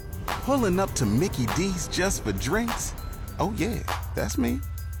Pulling up to Mickey D's just for drinks? Oh yeah, that's me.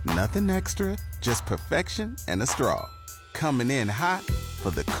 Nothing extra, just perfection and a straw. Coming in hot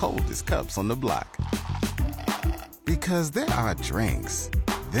for the coldest cups on the block. Because there are drinks.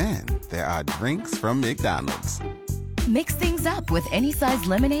 Then there are drinks from McDonald's. Mix things up with any size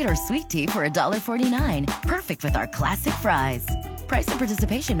lemonade or sweet tea for $1.49. Perfect with our classic fries. Price and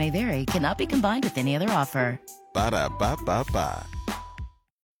participation may vary. Cannot be combined with any other offer. Ba-da-ba-ba-ba.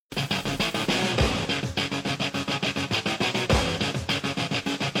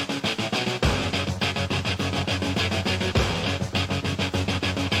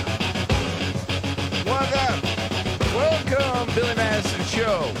 Billy Madison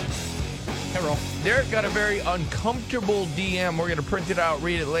Show. Hello. Derek got a very uncomfortable DM. We're going to print it out,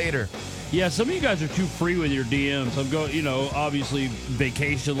 read it later. Yeah, some of you guys are too free with your DMs. I'm going, obviously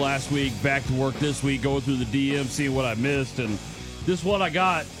vacation last week, back to work this week, going through the DM, seeing what I missed, and this one I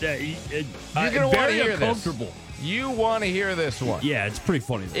got. You're going to want to hear uncomfortable. This. You want to hear this one. Yeah, it's pretty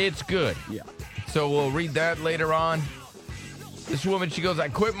funny, though. It's good. Yeah. So we'll read that later on. This woman, she goes, I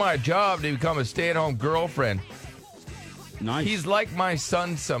quit my job to become a stay-at-home girlfriend. Nice. He's like my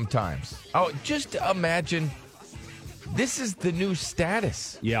son sometimes. Oh, just imagine, this is the new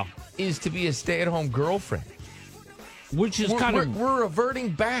status. Yeah. Is to be a stay-at-home girlfriend. Which is We're reverting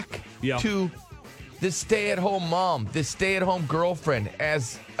back to the stay-at-home mom, the stay-at-home girlfriend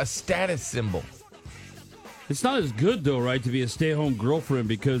as a status symbol. It's not as good, though, right, to be a stay-at-home girlfriend,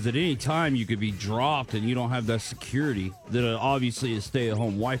 because at any time you could be dropped and you don't have that security that obviously a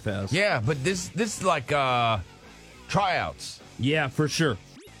stay-at-home wife has. Yeah, but this is like tryouts. Yeah, for sure.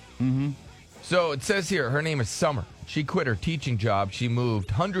 Mm-hmm. So it says here, her name is Summer. She quit her teaching job. She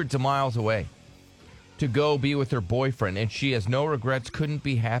moved hundreds of miles away to go be with her boyfriend, and she has no regrets, couldn't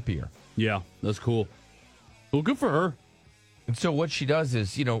be happier. Yeah, that's cool. Well, good for her. And so what she does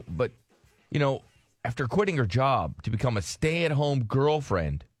is, after quitting her job to become a stay-at-home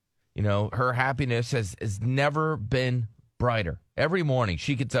girlfriend, her happiness has never been brighter. Every morning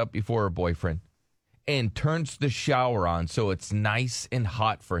she gets up before her boyfriend and turns the shower on so it's nice and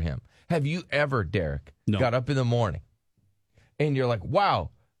hot for him. Have you ever, Derek, got up in the morning and you're like, wow,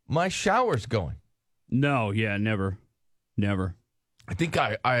 my shower's going? No, yeah, never. I think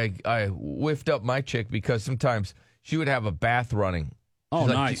I whiffed up my chick because sometimes she would have a bath running. Oh,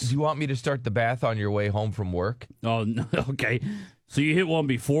 She's nice. Like, do you want me to start the bath on your way home from work? Oh, okay. So you hit one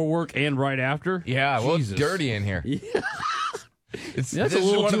before work and right after? Yeah, well, Jesus. It's dirty in here. Yeah. That's a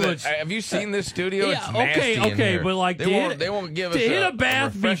little too much. Have you seen this studio? Yeah, it's nasty in okay, here. but like they won't give us to hit a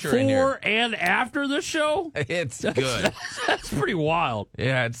bath refresher in before here. and after the show. It's good. That's pretty wild.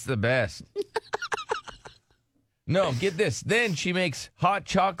 Yeah, it's the best. No, get this. Then she makes hot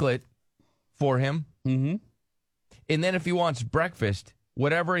chocolate for him. Mm-hmm. And then if he wants breakfast,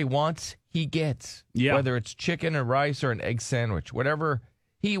 whatever he wants, he gets. Yeah. Whether it's chicken or rice or an egg sandwich, whatever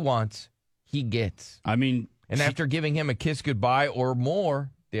he wants, he gets. I mean, and after giving him a kiss goodbye or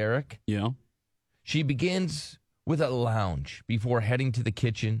more, Derek, she begins with a lounge before heading to the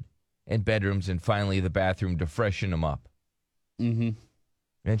kitchen and bedrooms and finally the bathroom to freshen him up. Mm-hmm.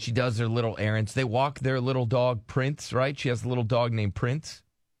 And she does her little errands. They walk their little dog, Prince, right? She has a little dog named Prince.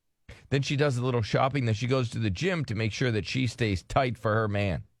 Then she does a little shopping. Then she goes to the gym to make sure that she stays tight for her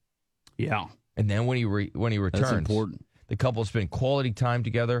man. Yeah. And then when he returns, that's important. The couple spend quality time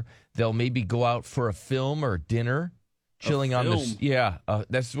together. They'll maybe go out for a film or dinner, chilling on this. Yeah,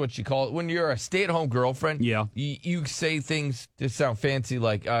 that's what you call it. When you're a stay-at-home girlfriend, you say things to sound fancy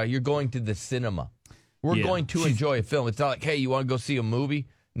like you're going to the cinema. We're going to enjoy a film. It's not like, hey, you want to go see a movie?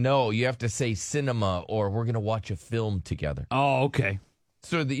 No, you have to say cinema or we're going to watch a film together. Oh, okay.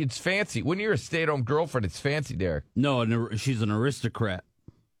 So it's fancy. When you're a stay-at-home girlfriend, it's fancy, Derek. No, she's an aristocrat.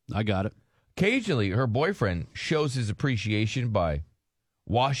 I got it. Occasionally, her boyfriend shows his appreciation by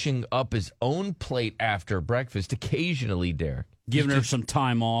washing up his own plate after breakfast. Occasionally, Derek. Giving her some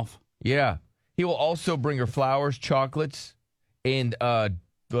time off. Yeah. He will also bring her flowers, chocolates, and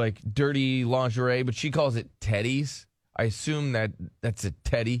like dirty lingerie, but she calls it teddies. I assume that's a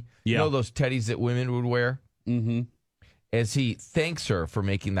teddy. Yeah. You know those teddies that women would wear? Mm-hmm. As he thanks her for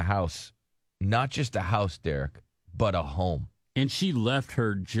making the house not just a house, Derek, but a home. And she left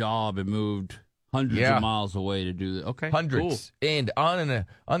her job and moved hundreds of miles away to do that. Okay, hundreds. Cool. And on the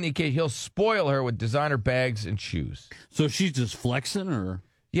occasion, he'll spoil her with designer bags and shoes. So she's just flexing, or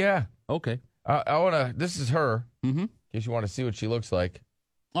okay. I wanna. This is her. Mm-hmm. In case you want to see what she looks like.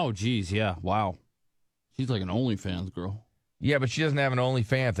 Oh, geez, yeah, wow. She's like an OnlyFans girl. Yeah, but she doesn't have an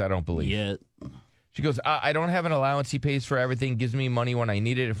OnlyFans, I don't believe. Yet. She goes, I don't have an allowance. He pays for everything, gives me money when I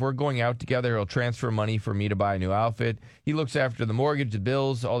need it. If we're going out together, he'll transfer money for me to buy a new outfit. He looks after the mortgage, the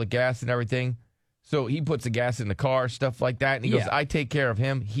bills, all the gas and everything. So he puts the gas in the car, stuff like that. And he goes, I take care of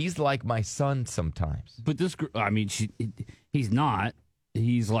him. He's like my son sometimes. But this, I mean, he's not.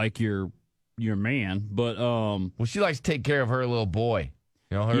 He's like your man. But well, she likes to take care of her little boy.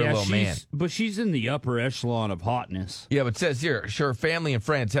 You know, her little man. But she's in the upper echelon of hotness. Yeah, but it says here, her family and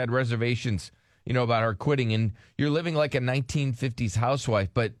friends had reservations, you know, about her quitting. And you're living like a 1950s housewife.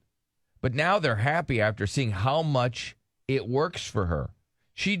 But now they're happy after seeing how much it works for her.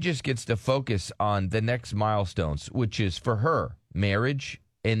 She just gets to focus on the next milestones, which is for her, marriage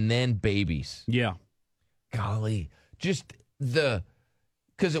and then babies. Yeah. Golly, just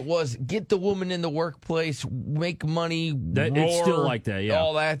because it was get the woman in the workplace, make money, it's still like that, yeah.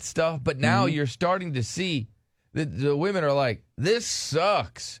 All that stuff. But now you're starting to see that the women are like, this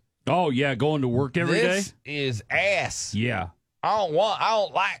sucks. Oh, yeah, going to work every day? This is ass. Yeah. I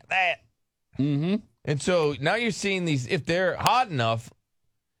don't like that. Mm-hmm. And so now you're seeing these, if they're hot enough,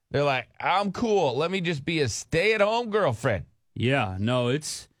 they're like, I'm cool. Let me just be a stay-at-home girlfriend. Yeah, no,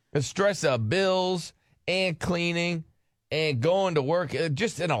 it's the stress of bills and cleaning and going to work,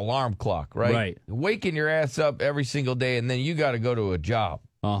 just an alarm clock, right? Right. Waking your ass up every single day, and then you got to go to a job.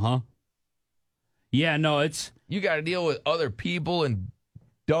 Uh-huh. Yeah, no, it's... You got to deal with other people and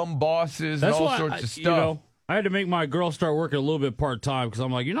dumb bosses and all sorts of stuff. You know, I had to make my girl start working a little bit part-time because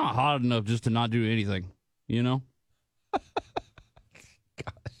I'm like, you're not hot enough just to not do anything, you know?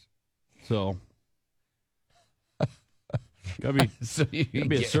 So, gotta be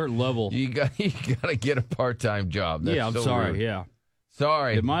a certain level. You got to get a part-time job. That's I'm so sorry. rude. Yeah,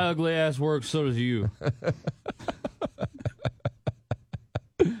 sorry. If my ugly ass works, so does you.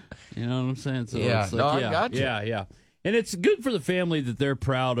 You know what I'm saying? So yeah, it's like, I got you. Yeah. And it's good for the family that they're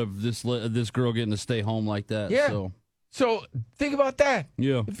proud of this girl getting to stay home like that. Yeah. So think about that.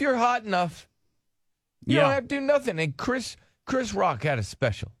 Yeah. If you're hot enough, you don't have to do nothing. And Chris Rock had a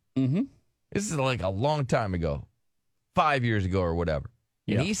special. Mm-hmm. This is like a long time ago, 5 years ago or whatever.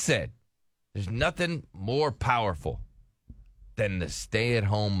 And he said, there's nothing more powerful than the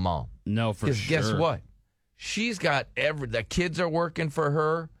stay-at-home mom. No, for sure. Because guess what? She's got the kids are working for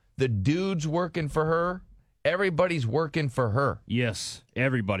her. The dude's working for her. Everybody's working for her. Yes,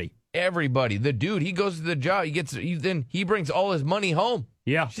 everybody. Everybody. The dude, he goes to the job. Then he brings all his money home.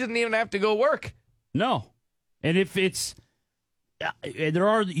 Yeah. She doesn't even have to go work. No. And if it's...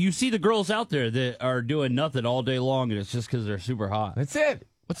 you see the girls out there that are doing nothing all day long, and it's just because they're super hot. That's it.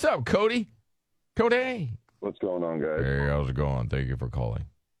 What's up, Cody? Cody. What's going on, guys? Hey, how's it going? Thank you for calling.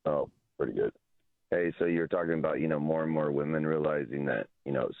 Oh, pretty good. Hey, so you're talking about, more and more women realizing that,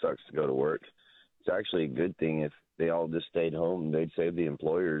 it sucks to go to work. It's actually a good thing if they all just stayed home. They'd save the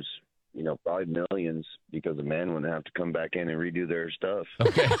employers, probably millions because the man wouldn't have to come back in and redo their stuff.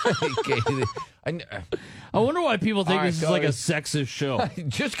 Okay. I wonder why people think this is Cody. like a sexist show.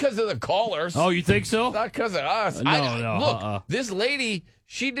 Just because of the callers. Oh, you think so? Not because of us. No. Look, this lady,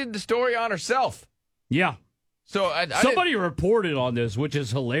 she did the story on herself. Yeah. So somebody reported on this, which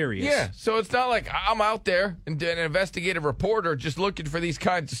is hilarious. Yeah, so it's not like I'm out there and an investigative reporter just looking for these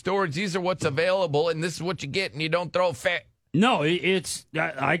kinds of stories. These are what's available, and this is what you get, and you don't throw fat. No,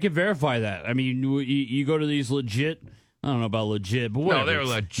 I can verify that. I mean, you go to these legit, I don't know about legit, but whatever. No, they're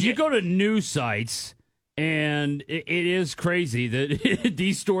legit. You go to news sites, and it is crazy that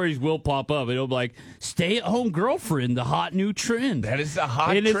these stories will pop up. It'll be like, stay-at-home girlfriend, the hot new trend. That is the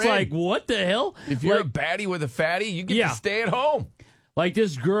hot trend. trend. And it's like, what the hell? If you're a baddie with a fatty, you get to stay at home. Like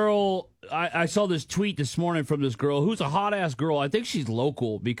this girl, I saw this tweet this morning from this girl who's a hot-ass girl. I think she's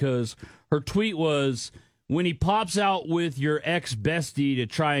local because her tweet was, when he pops out with your ex-bestie to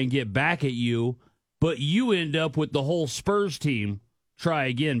try and get back at you, but you end up with the whole Spurs team, try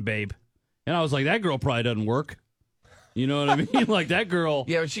again, babe. And I was like, that girl probably doesn't work. You know what I mean? Like that girl.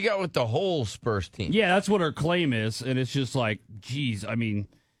 Yeah, but she got with the whole Spurs team. Yeah, that's what her claim is. And it's just like, geez, I mean,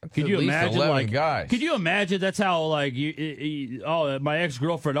 could you imagine? 11 guys. Could you imagine that's how, like, my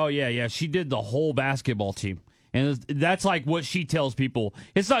ex-girlfriend, she did the whole basketball team. And that's like what she tells people.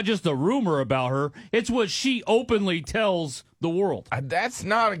 It's not just a rumor about her. It's what she openly tells the world. That's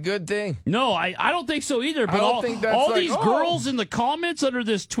not a good thing. No, I don't think so either. But I don't think that's all like, these girls in the comments under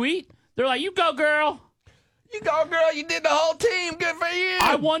this tweet, they're like, you go, girl. You go, girl. You did the whole team. Good for you.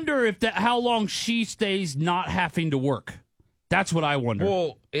 I wonder how long she stays not having to work. That's what I wonder.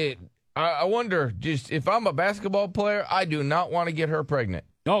 Well, I wonder, just if I'm a basketball player, I do not want to get her pregnant.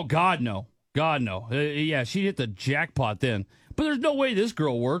 Oh, God, no. God, no. Yeah, she hit the jackpot then. But there's no way this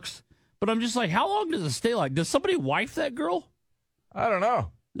girl works. But I'm just like, how long does it stay like? Does somebody wife that girl? I don't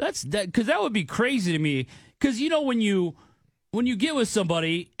know. That's that because that would be crazy to me. Because when you get with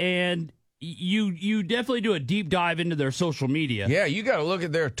somebody and you definitely do a deep dive into their social media. Yeah, you got to look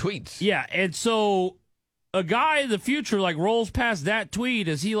at their tweets. Yeah, and so a guy in the future rolls past that tweet.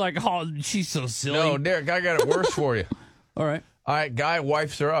 Is he like, oh, she's so silly? No, Derek, I got it worse for you. All right, guy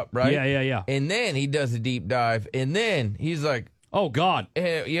wipes her up, right? Yeah. And then he does a deep dive, and then he's like, oh God,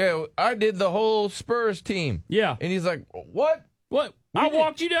 yeah, I did the whole Spurs team. Yeah, and he's like, what? What? I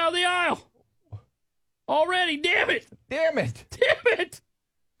walked you down the aisle already. Damn it!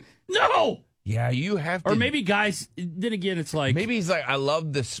 No. Yeah, you have to. Or maybe guys. Then again, it's like maybe he's like, I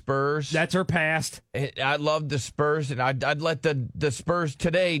love the Spurs. That's her past. I love the Spurs, and I'd let the Spurs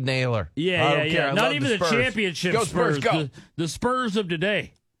today nail her. Yeah, I don't care. Not even the championship go Spurs. Go. The Spurs of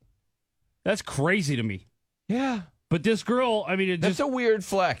today. That's crazy to me. Yeah. But this girl, I mean, that's a weird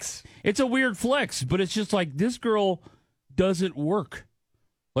flex. It's a weird flex, but it's just like this girl doesn't work.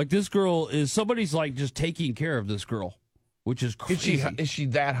 Like this girl somebody's like just taking care of this girl, which is crazy. Is she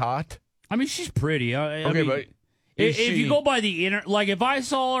that hot? I mean, she's pretty. I mean, but if you go by the internet, like if I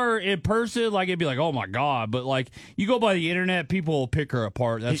saw her in person, like it'd be like, oh my God. But like you go by the internet, people will pick her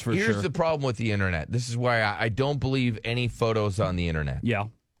apart. That's for sure. Here's the problem with the internet. This is why I don't believe any photos on the internet. Yeah.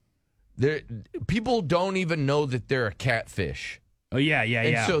 People don't even know that they're a catfish. Oh, yeah.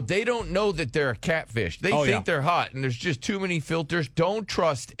 And so they don't know that they're a catfish. They think they're hot, and there's just too many filters. Don't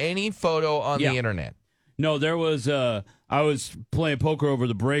trust any photo on the internet. No, there was, I was playing poker over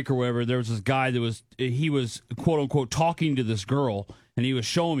the break or whatever. There was this guy that he was, quote unquote, talking to this girl, and he was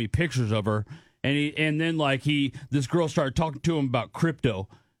showing me pictures of her. And then this girl started talking to him about crypto.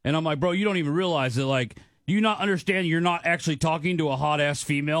 And I'm like, bro, you don't even realize that, like, do you not understand you're not actually talking to a hot-ass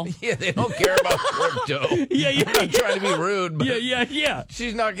female? Yeah, they don't care about crypto. I'm not trying to be rude, but yeah.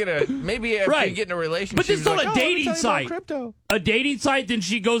 She's not going to, maybe after you get in a relationship. But this is not a dating site. A dating site, then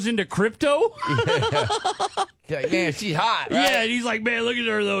she goes into crypto? Yeah, man, she's hot, right? Yeah, and he's like, man, look at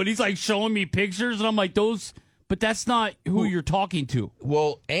her, though. And he's like showing me pictures, and I'm like, but that's not who you're talking to.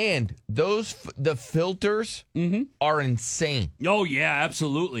 Well, and the filters are insane. Oh, yeah,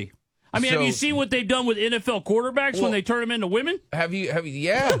 absolutely. I mean, have you seen what they've done with NFL quarterbacks when they turn them into women? Have you?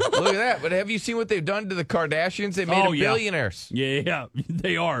 Yeah, look at that. But have you seen what they've done to the Kardashians? They made them billionaires. Yeah,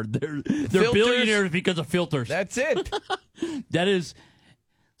 they are. They're billionaires because of filters. That's it. That is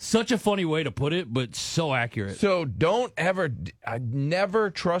such a funny way to put it, but so accurate. So never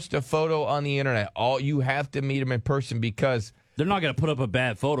trust a photo on the internet. You have to meet them in person because they're not going to put up a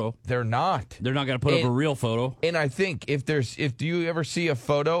bad photo. They're not. They're not going to put up a real photo. And I think if you ever see a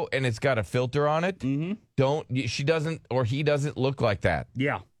photo and it's got a filter on it, she doesn't or he doesn't look like that.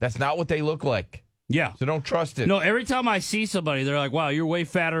 Yeah. That's not what they look like. Yeah. So don't trust it. No, every time I see somebody, they're like, wow, you're way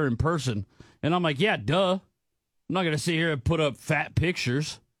fatter in person. And I'm like, yeah, duh. I'm not going to sit here and put up fat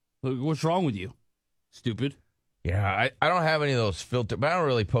pictures. What's wrong with you? Stupid. Yeah, I don't have any of those filters, but I don't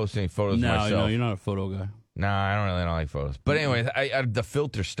really post any photos myself. No, you're not a photo guy. No, I don't like photos. But anyways, the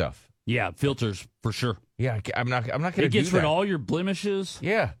filter stuff. Yeah, filters for sure. Yeah, I'm not going to do that. It gets rid of all your blemishes.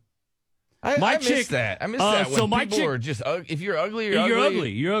 Yeah. I miss that. I miss that when people are just if you're ugly, you're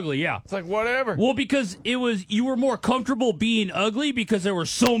ugly. You're ugly, yeah. It's like whatever. Well, because you were more comfortable being ugly because there were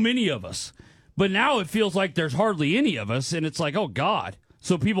so many of us. But now it feels like there's hardly any of us, and it's like, oh, God.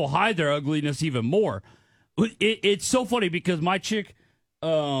 So people hide their ugliness even more. It's so funny because my chick, she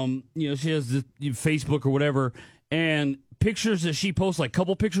has the Facebook or whatever, and pictures that she posts, like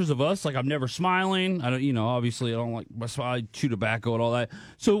couple pictures of us, like I'm never smiling. I don't, obviously I don't like my smile. I chew tobacco and all that.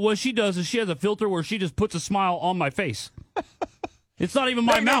 So what she does is she has a filter where she just puts a smile on my face. It's not even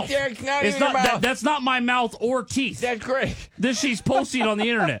my mouth. It's not that's not my mouth or teeth. That's great. This she's posting on the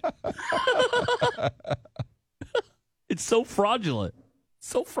internet. It's so fraudulent.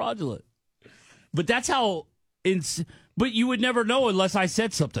 So fraudulent. But that's how but you would never know unless I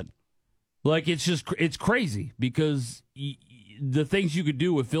said something. Like it's crazy because the things you could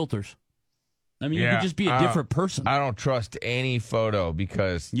do with filters. I mean, you could just be a different person. I don't trust any photo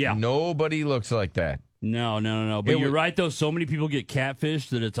because nobody looks like that. No. But you're right, though. So many people get catfished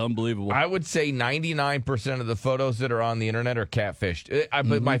that it's unbelievable. I would say 99% of the photos that are on the internet are catfished.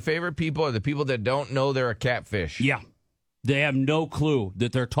 But my favorite people are the people that don't know they're a catfish. Yeah. They have no clue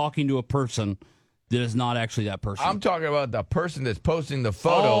that they're talking to a person that is not actually that person. I'm talking about the person that's posting the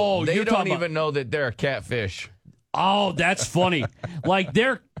photo. Oh, they don't even know that they're a catfish. Oh, that's funny. Like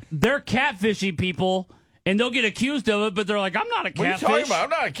they're catfishing people, and they'll get accused of it, but they're like, I'm not a catfish. What are you talking about? I'm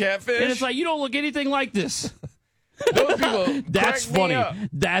not a catfish. And it's like, you don't look anything like this. Those people. That's crack me funny. up.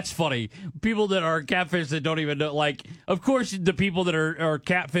 That's funny. People that are catfish that don't even know. Like, of course, the people that are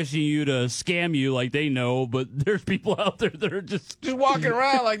catfishing you to scam you, like they know. But there's people out there that are just walking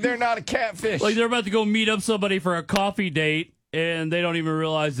around like they're not a catfish. like they're about to go meet up somebody for a coffee date, and they don't even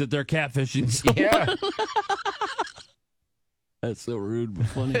realize that they're catfishing someone. Yeah. That's so rude, but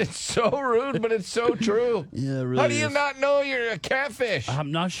funny. It's so rude, but it's so true. Yeah, it really How do you is. not know you're a catfish?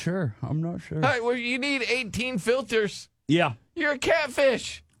 I'm not sure. Hey, well, you need 18 filters. Yeah. You're a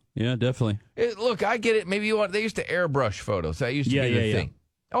catfish. Yeah, definitely. Look, I get it. Maybe you want. They used to airbrush photos. That used to be the thing.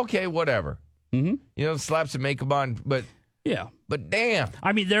 Okay, whatever. Mm-hmm. You know, slap some makeup on, but damn.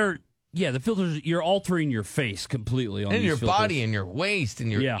 I mean, the filters, you're altering your face completely on And these your filters. body and your waist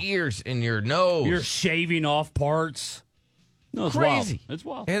and your ears and your nose. You're shaving off parts. No, it's crazy. Wild. It's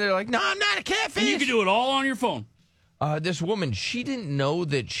wild. And they're like, no, I'm not a catfish. And you can do it all on your phone. This woman, she didn't know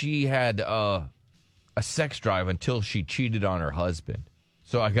that she had a sex drive until she cheated on her husband.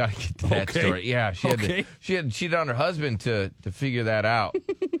 So I got to get to that story. Yeah, she had to cheat on her husband to figure that out.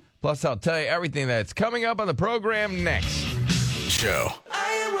 Plus, I'll tell you everything that's coming up on the program next. Show.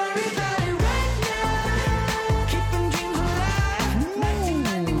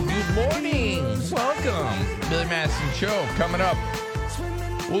 Good morning. Welcome. Billy Madison Show coming up.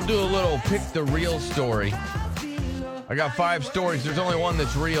 We'll do a little pick the real story. I got 5 stories. There's only one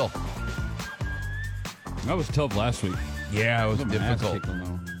that's real. That was tough last week. Yeah, it was difficult.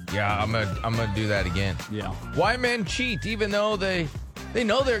 Yeah, I'm gonna do that again. Yeah. Why men cheat even though they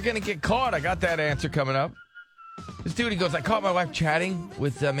know they're gonna get caught? I got that answer coming up. This dude, he goes, I caught my wife chatting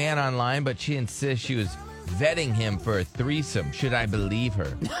with a man online, but she insists she was vetting him for a threesome. Should I believe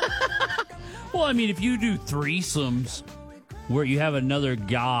her? Well, I mean, if you do threesomes where you have another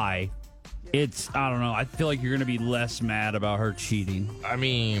guy, I don't know, I feel like you're going to be less mad about her cheating. I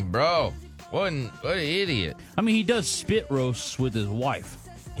mean, bro, what an idiot. I mean, he does spit roasts with his wife.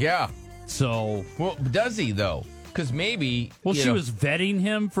 Yeah. So. Well, does he, though? Because maybe. Well, she was vetting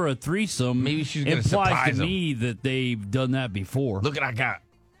him for a threesome. Maybe she's going to implies surprise to him. me that they've done that before. Look what I got.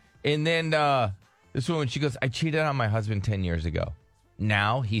 And then this woman, she goes, I cheated on my husband 10 years ago.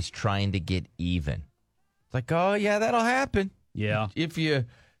 Now he's trying to get even. It's like, oh, yeah, that'll happen. Yeah.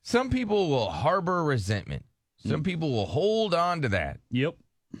 Some people will harbor resentment. Some people will hold on to that. Yep.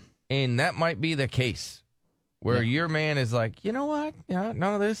 And that might be the case where your man is like, you know what? Yeah,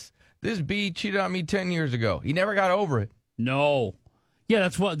 none of this. This B cheated on me 10 years ago. He never got over it. No. Yeah,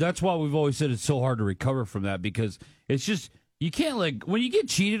 that's why we've always said it's so hard to recover from that, because it's just, you can't when you get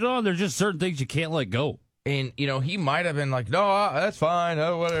cheated on, there's just certain things you can't let go. And, he might have been like, no, that's fine.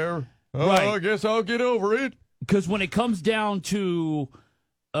 Whatever. Right. I guess I'll get over it. Because when it comes down to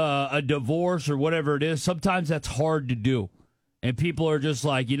a divorce or whatever it is, sometimes that's hard to do. And people are just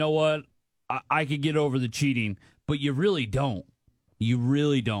like, you know what? I could get over the cheating, but you really don't. You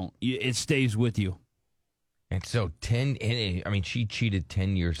really don't. It stays with you. And so she cheated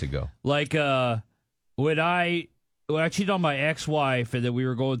 10 years ago. Like when I cheated on my ex-wife, and then we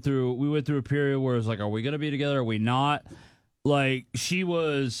went through a period where it was like, are we going to be together? Are we not? Like, she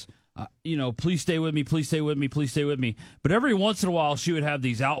was, please stay with me, please stay with me, please stay with me. But every once in a while, she would have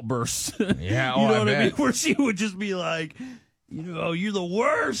these outbursts. Yeah, you know what I mean? Where she would just be like, you're the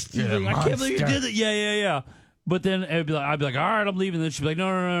worst. You're the I can't believe you monster. did it. Yeah. But then I'd be like, all right, I'm leaving. Then she'd be like,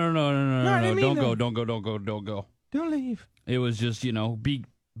 no, don't go. Don't leave. It was just,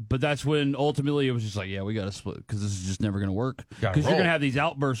 but that's when ultimately it was just like, yeah, we got to split, because this is just never going to work. Because you're going to have these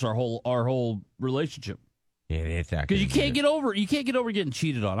outbursts our whole relationship. Yeah, it's not. Because you can't get over getting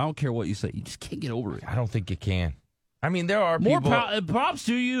cheated on. I don't care what you say. You just can't get over it. I don't think you can. I mean, there are More people. props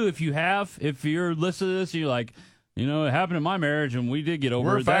to you if you're listening to this and you're like, it happened in my marriage and we did get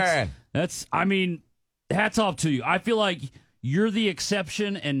over it. Fine. That's, I mean, hats off to you. I feel like you're the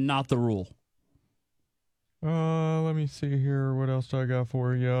exception and not the rule. Let me see here. What else do I got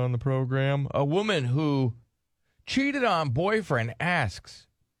for you on the program? A woman who cheated on boyfriend asks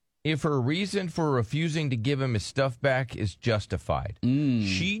if her reason for refusing to give him his stuff back is justified.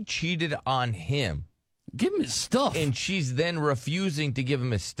 She cheated on him. Give him his stuff. And she's then refusing to give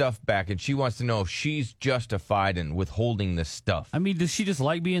him his stuff back, and she wants to know if she's justified in withholding the stuff. I mean, does she just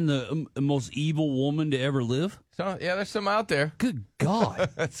like being the most evil woman to ever live? So, yeah, there's some out there. Good God.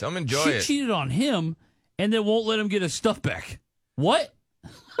 Some enjoy she it. She cheated on him and then won't let him get his stuff back. What?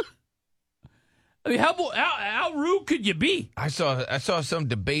 I mean, how rude could you be? I saw some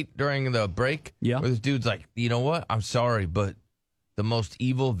debate during the break. Yeah. Where this dude's like, you know what? I'm sorry, but the most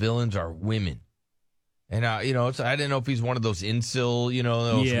evil villains are women. And, I didn't know if he's one of those incel,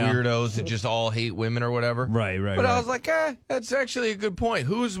 those weirdos that just all hate women or whatever. Right. But I was like, that's actually a good point.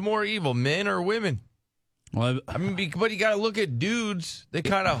 Who's more evil, men or women? Well, I mean, but you got to look at dudes. They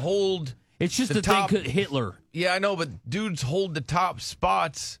kind of hold. It's just the top, thing, Hitler. Yeah, I know, but dudes hold the top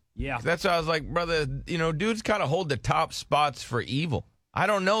spots. Yeah. That's why I was like, brother, dudes kind of hold the top spots for evil. I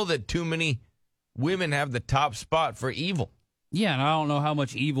don't know that too many women have the top spot for evil. Yeah, and I don't know how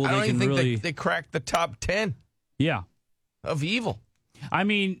much evil I don't they even can think really. they cracked the top 10 of evil. I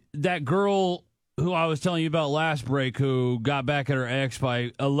mean, that girl who I was telling you about last break who got back at her ex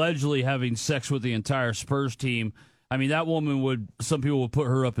by allegedly having sex with the entire Spurs team. I mean, that woman some people would put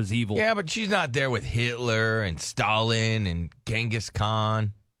her up as evil. Yeah, but she's not there with Hitler and Stalin and Genghis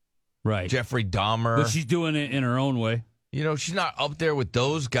Khan. Right. Jeffrey Dahmer. But she's doing it in her own way. She's not up there with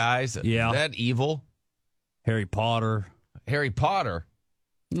those guys. Yeah. That evil. Harry Potter. Harry Potter?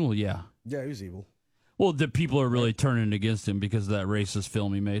 Well, yeah. Yeah, he was evil. Well, the people are really turning against him because of that racist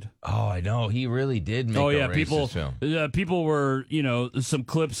film he made. Oh, I know. He really did make a racist film. People were, some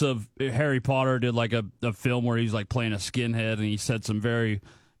clips of Harry Potter did like a film where he's like playing a skinhead and he said some very,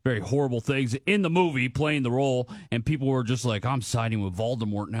 very horrible things in the movie playing the role. And people were just like, I'm siding with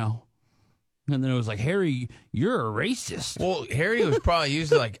Voldemort now. And then it was like, Harry, you're a racist. Well, Harry was probably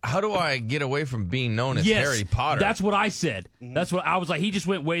used to like, how do I get away from being known as Harry Potter? That's what I said. That's what I was like. He just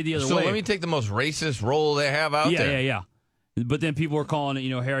went way the other way. So let me take the most racist role they have out there. Yeah. But then people were calling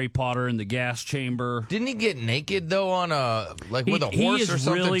it, Harry Potter in the gas chamber. Didn't he get naked though on with a horse or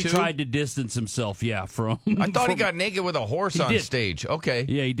something really too? tried to distance himself, from. I thought he got naked with a horse on stage. Okay.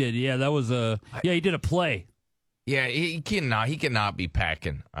 Yeah, he did. Yeah, that was he did a play. Yeah, he cannot be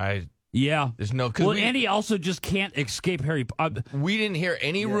packing. Yeah. There's no... and he also just can't escape Harry Potter. We didn't hear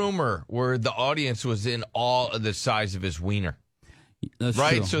any rumor where the audience was in awe of the size of his wiener. That's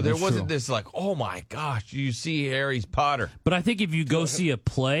right? True. So there That's wasn't true. this like, oh my gosh, you see Harry Potter. But I think if you go see a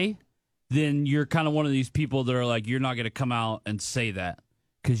play, then you're kind of one of these people that are like, you're not going to come out and say that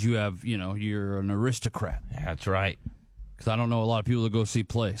because you have, you're an aristocrat. That's right. Because I don't know a lot of people that go see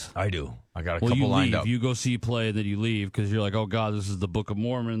plays. I do. I got a you couple lined leave. up. You go see a play, then you leave because you're like, oh, God, this is the Book of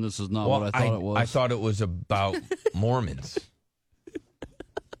Mormon. This is not what I thought it was. I thought it was about Mormons.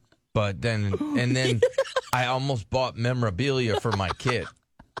 But then I almost bought memorabilia for my kid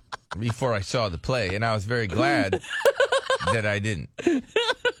before I saw the play, and I was very glad that I didn't.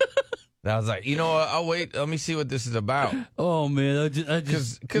 I was like, what? I'll wait. Let me see what this is about. Oh, man. That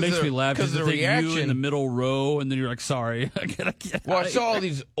just makes me laugh. Because the reaction. You in the reaction... middle row, and then you're like, sorry. I can't. Well, I saw all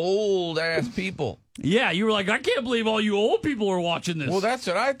these old-ass people. Yeah, you were like, I can't believe all you old people are watching this. Well, that's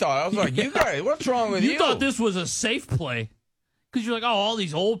what I thought. I was like, you guys, what's wrong with you? You thought this was a safe play. Because you're like, oh, all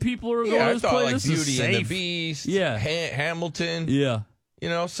these old people are going to this play. Like this Beauty is and safe. the Beast, yeah. Hamilton. Yeah.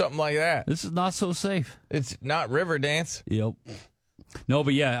 Something like that. This is not so safe. It's not Riverdance. Yep. No,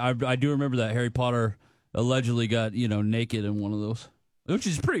 but yeah, I do remember that Harry Potter allegedly got, naked in one of those, which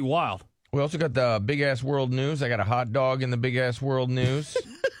is pretty wild. We also got the Big Ass World News. I got a hot dog in the Big Ass World News.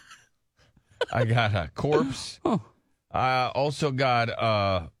 I got a corpse. Oh. I also got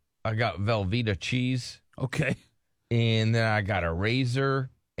I got Velveeta cheese. Okay. And then I got a razor,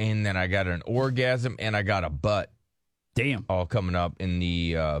 and then I got an orgasm, and I got a butt. Damn. All coming up in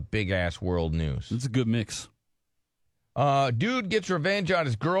the Big Ass World News. It's a good mix. Dude gets revenge on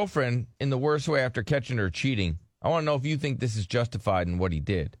his girlfriend in the worst way after catching her cheating. I want to know if you think this is justified in what he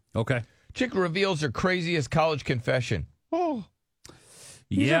did. Okay. Chick reveals her craziest college confession. Oh.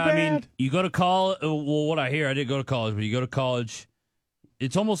 Yeah, I mean, you go to college. Well, what I hear, I didn't go to college, but you go to college,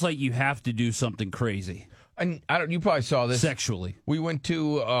 it's almost like you have to do something crazy. And you probably saw this. Sexually. We went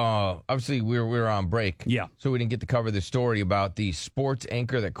to, obviously, we were on break. Yeah. So we didn't get to cover the story about the sports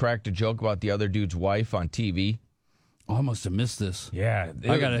anchor that cracked a joke about the other dude's wife on TV. Oh, I must have missed this. Yeah.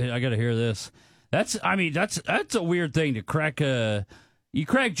 I gotta hear this. That's a weird thing to crack. You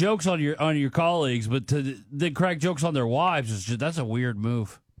crack jokes on your colleagues, but to then crack jokes on their wives that's a weird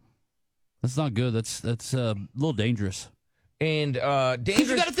move. That's not good. That's a little dangerous. And dangerous.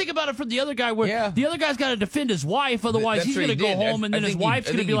 You got to think about it from the other guy. Where the other guy's got to defend his wife, otherwise he's going to go home, and then his wife's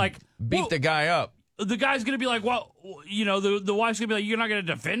going to be like, beat the guy up. The guy's going to be like, well, the wife's going to be like, you're not going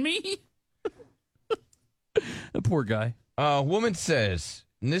to defend me. The poor guy. A woman says,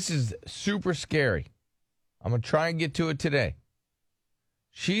 and this is super scary. I'm going to try and get to it today.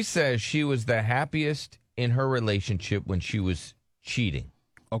 She says she was the happiest in her relationship when she was cheating.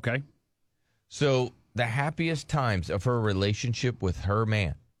 Okay. So the happiest times of her relationship with her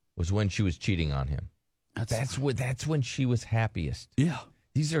man was when she was cheating on him. That's when she was happiest. Yeah.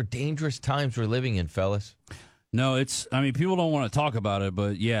 These are dangerous times we're living in, fellas. No, people don't want to talk about it,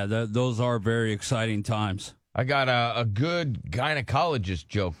 but yeah, those are very exciting times. I got a good gynecologist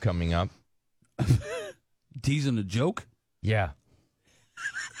joke coming up. Teasing a joke? Yeah.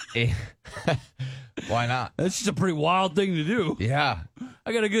 Why not? That's just a pretty wild thing to do. Yeah.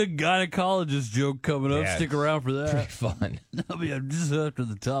 I got a good gynecologist joke coming up. Yeah, Stick around for that. Pretty fun. I'll be just after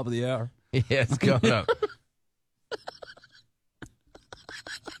the top of the hour. Yeah, it's coming up.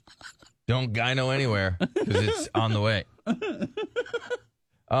 Don't gyno anywhere because it's on the way.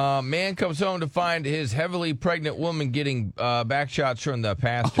 Man comes home to find his heavily pregnant woman getting back shots from the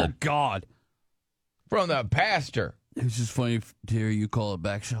pastor. Oh, God. From the pastor. It's just funny to hear you call it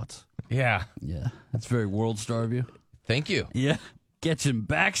back shots. Yeah. Yeah. That's very world star of you. Thank you. Yeah. Catching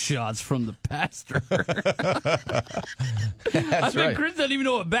back shots from the pastor. That's I think right. Chris doesn't even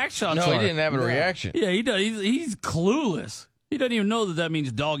know what back shots are. No, he didn't have a reaction. Yeah, he does. He's clueless. He doesn't even know that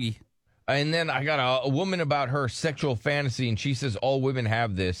means doggy. And then I got a woman about her sexual fantasy, and she says all women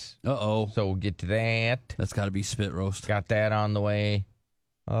have this. Uh-oh. So we'll get to that. That's got to be spit roast. Got that on the way.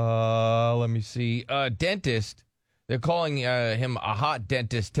 Let me see. Dentist. They're calling him a hot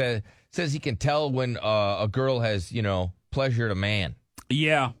dentist. Says he can tell when a girl has, pleasured a man.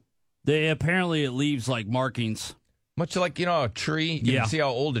 Yeah. Apparently it leaves like markings. Much like, a tree. You can see how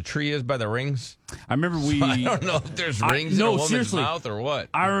old a tree is by the rings. I remember I don't know if there's rings in a woman's mouth or what.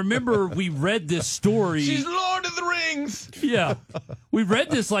 I remember we read this story. She's Lord of the Rings. Yeah. We read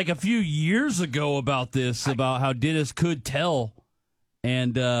this like a few years ago about this, about how dentists could tell.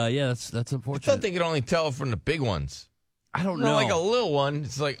 And, that's unfortunate. I thought they could only tell from the big ones. I don't know. Like a little one.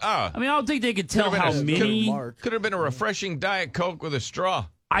 It's like, I mean, I don't think they could tell how many. Could have been a refreshing Diet Coke with a straw.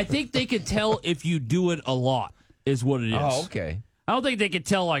 I think they could tell if you do it a lot, is what it is. Oh, okay. I don't think they could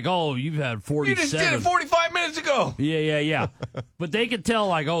tell, like, oh, you've had 47. You just did it 45 minutes ago. Yeah. But they could tell,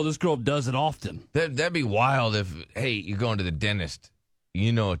 like, oh, this girl does it often. That'd be wild if, hey, you're going to the dentist.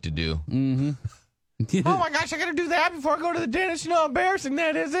 You know what to do. Mm-hmm. Oh, my gosh, I got to do that before I go to the dentist. You know how embarrassing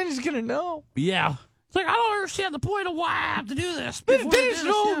that is? They're just going to know. Yeah. It's like, I don't understand the point of why I have to do this. The dentist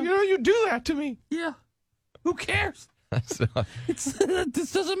knows, you do that to me. Yeah. Who cares?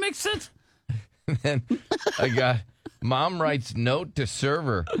 This doesn't make sense. Then I got mom writes note to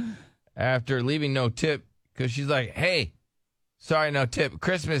server after leaving no tip because she's like, hey, sorry, no tip.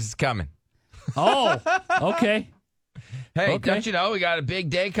 Christmas is coming. Oh, okay. Hey, don't you know we got a big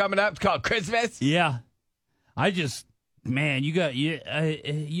day coming up? It's called Christmas. Yeah. Man, you have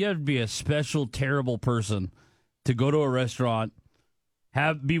to be a special, terrible person to go to a restaurant,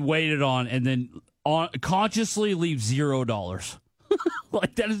 be waited on, and then consciously leave $0.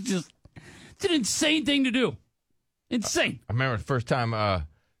 Like, that is just, it's an insane thing to do. Insane. I remember the first time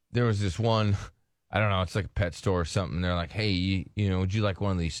there was this one, I don't know, it's like a pet store or something. They're like, hey, would you like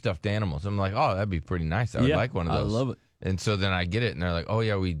one of these stuffed animals? I'm like, oh, that'd be pretty nice. I would like one of those. I love it. And so then I get it, and they're like, oh,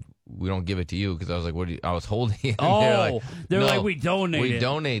 yeah, we don't give it to you, because I was like, I was holding it. They're like, we donate it. We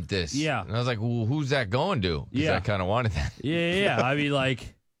donate this. Yeah. And I was like, well, who's that going to? Because I kind of wanted that. Yeah. I mean,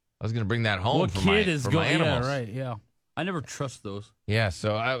 like, I was going to bring that home what for kid my, is for going? my animals. Yeah, right. Yeah. I never trust those. Yeah,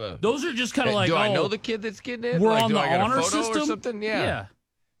 so those are just kind of like, do I know the kid that's getting it? We're like, on do the I got honor a photo system or something? Yeah.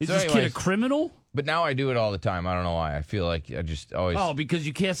 Is So this anyways, kid a criminal? But now I do it all the time. I don't know why. I feel like I just always because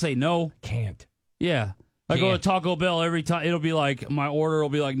you can't say no. Can't. Yeah. I go to Taco Bell every time. It'll be like, my order will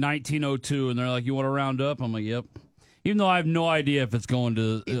be like 1902, and they're like, you want to round up? I'm like, yep. Even though I have no idea if it's going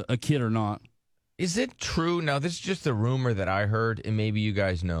to a kid or not. Is it true? Now, this is just a rumor that I heard, and maybe you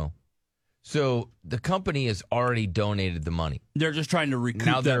guys know. So the company has already donated the money. They're just trying to recoup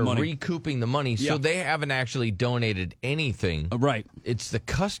now that money. Now they're recouping the money, so they haven't actually donated anything. Right. It's the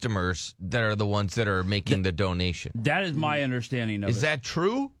customers that are the ones that are making the donation. That is my understanding of it. Is that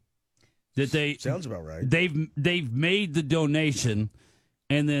true? That sounds about right. They've made the donation,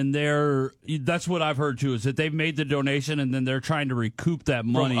 and then that's what I've heard too, is that they've made the donation and then they're trying to recoup that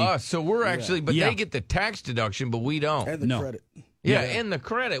money from us. So we're actually, but they get the tax deduction, but we don't. And the credit. Yeah, and the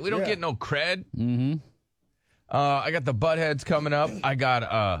credit. We don't get no cred. Mm-hmm. I got the buttheads coming up. I got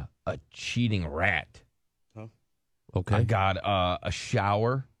a cheating rat. Huh? Okay. I got a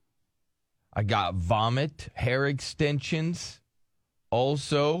shower. I got vomit, hair extensions.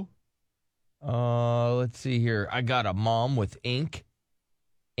 Also, let's see here. I got a mom with ink,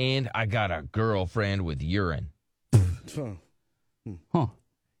 and I got a girlfriend with urine. Huh.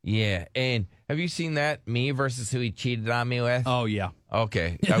 Yeah, and have you seen that? Me versus who he cheated on me with? Oh, yeah.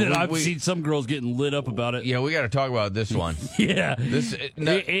 Okay. I've seen some girls getting lit up about it. Yeah, we got to talk about this one. Yeah. This girl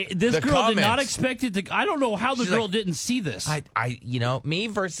comments, did not expect it to. I don't know how the girl didn't see this. Me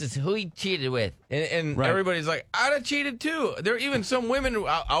versus who he cheated with. And Right. everybody's like, I'd have cheated too. There are even some women,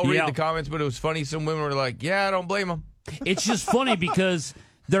 I'll read the comments, but it was funny. Some women were like, yeah, I don't blame them. It's just funny because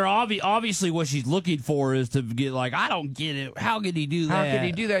they're obviously what she's looking for is to get like, I don't get it. How could he do that? How could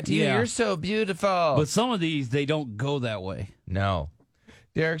he do that to you? Yeah. You're so beautiful. But some of these, they don't go that way. No.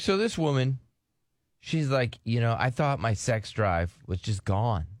 Derek, so this woman, she's like, I thought my sex drive was just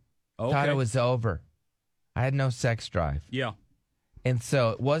gone. Okay. Thought it was over. I had no sex drive. Yeah. And so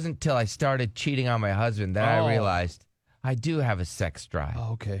it wasn't until I started cheating on my husband that I realized I do have a sex drive.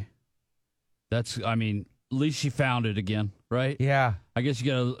 Oh, okay. At least she found it again, right? Yeah. I guess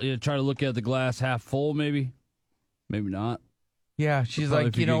you got to try to look at the glass half full, maybe. Maybe not. Yeah, she's Probably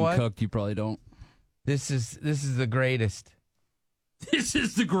like, if you're you know getting what? Cooked, you probably don't. This is the greatest. This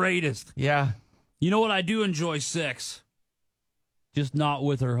is the greatest. Yeah. You know what? I do enjoy sex, just not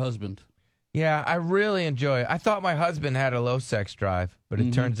with her husband. Yeah, I really enjoy it. I thought my husband had a low sex drive, but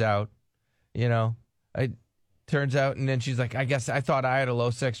it turns out, it turns out, and then she's like, I guess I thought I had a low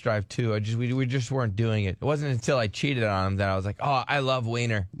sex drive too. We just weren't doing it. It wasn't until I cheated on him that I was like, oh, I love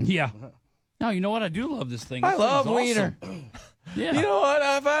wiener. Yeah. No, you know what? I do love this thing. I love wiener. Yeah. You know what?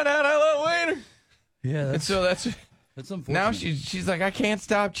 I found out I love wiener. Yeah. And so that's unfortunate. now she's like, I can't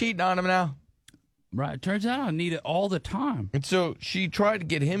stop cheating on him now. Right. It turns out I need it all the time. And so she tried to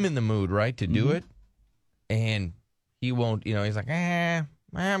get him in the mood, right, to do it. And he won't, he's like,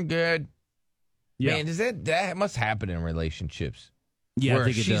 I'm good. Yeah. Man, that must happen in relationships. Yeah, where I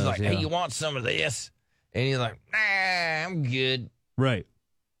think it she's does. like, yeah. hey, you want some of this? And he's like, nah, I'm good. Right.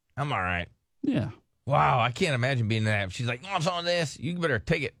 I'm all right. Yeah. Wow, I can't imagine being that. She's like, you want some of this? You better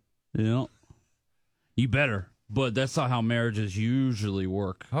take it. Yeah. You better. But that's not how marriages usually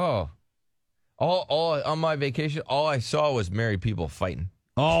work. Oh. All on my vacation, all I saw was married people fighting.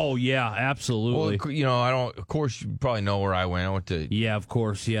 Oh, yeah, absolutely. Well, I don't, of course, you probably know where I went. I went to yeah, of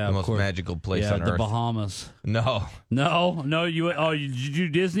course. Yeah, the most magical place on the earth. Bahamas. No. No, did you do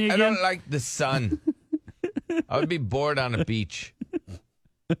Disney again? I don't like the sun. I would be bored on a beach.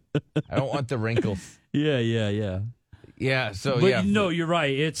 I don't want the wrinkles. Yeah. Yeah, so But yeah. you're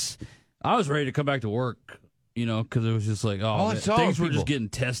right. I was ready to come back to work, because it was just like, things were just getting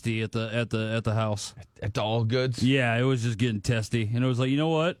testy at the house. At the All Goods? Yeah, it was just getting testy. And it was like, you know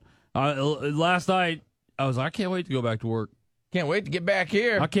what? Last night, I was like, I can't wait to go back to work. Can't wait to get back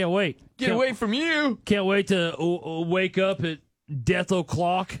here. I can't wait. Get away from you. Can't wait to wake up at death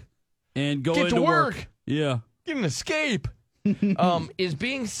o'clock and go Get into to work. Yeah. Get an escape. Is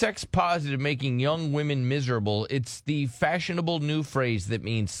being sex positive making young women miserable? It's the fashionable new phrase that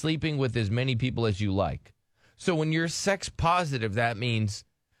means sleeping with as many people as you like. So when you're sex positive, that means,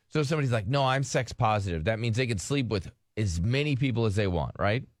 so somebody's like, no, I'm sex positive. That means they can sleep with as many people as they want,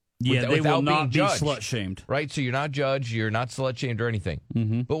 right? Yeah, they will not be judged, slut-shamed. Right? So you're not judged, you're not slut-shamed or anything.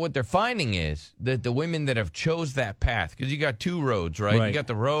 Mm-hmm. But what they're finding is that the women that have chose that path, because you got two roads, right? You got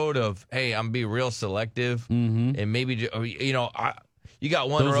the road of, hey, I'm being real selective, and maybe, you got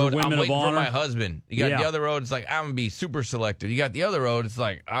one Those road, are I'm women of waiting for honor. my husband. You got the other road, it's like, I'm going to be super selective. You got the other road, it's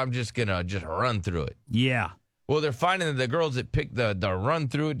like, I'm just going to just run through it. Yeah. Well, they're finding that the girls that pick the run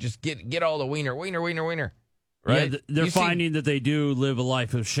through it just get all the wiener. Right? Yeah, they're finding that they do live a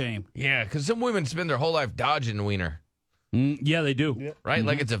life of shame. Yeah, because some women spend their whole life dodging wiener. Yeah, they do. Right?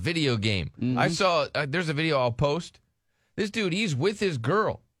 Like it's a video game. I saw, there's a video I'll post. This dude, he's with his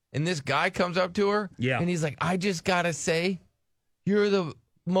girl, and this guy comes up to her, and he's like, I just got to say, you're the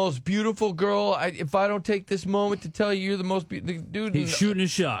most beautiful girl. If I don't take this moment to tell you, you're the most beautiful dude. He's shooting a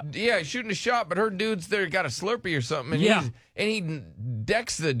shot. Yeah, he's shooting a shot, but her dude's there, got a Slurpee or something, and he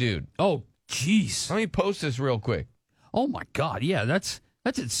decks the dude. Oh, jeez. Let me post this real quick. Oh, my God. Yeah, that's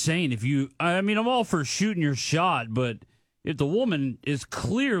insane. I'm all for shooting your shot, but if the woman is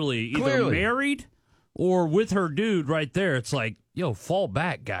clearly either married or with her dude right there, it's like, yo, fall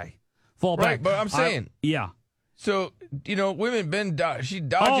back, guy. Fall back. Right, but I'm saying. Yeah. So, women she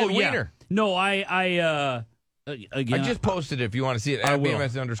dodging wiener. No, again, I just posted it if you want to see it at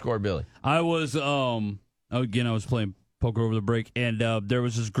BMS_Billy. I was, again, I was playing poker over the break, and there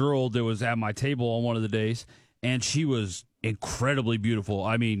was this girl that was at my table on one of the days, and she was incredibly beautiful.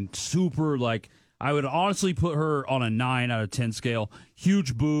 I mean, super, I would honestly put her on a 9 out of 10 scale.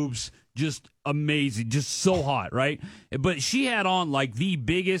 Huge boobs, just amazing, just so hot, right? But she had on, the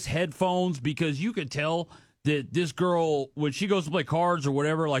biggest headphones because you could tell that this girl, when she goes to play cards or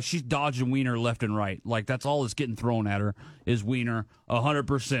whatever, she's dodging wiener left and right. That's all that's getting thrown at her is wiener,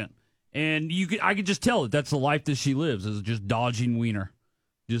 100%. And I could just tell that's the life that she lives, is just dodging wiener.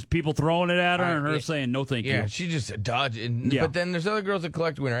 Just people throwing it at her and her saying, no, thank you. Yeah, she just dodged. But then there's other girls that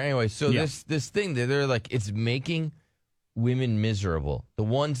collect wiener. Anyway, so this thing that they're like, it's making women miserable. The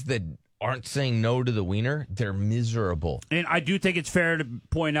ones that aren't saying no to the wiener, they're miserable. And I do think it's fair to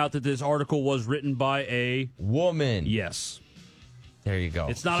point out that this article was written by a woman. Yes. There you go.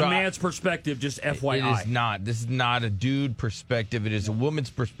 It's not a man's perspective, just FYI. It is not. This is not a dude perspective. It is a woman's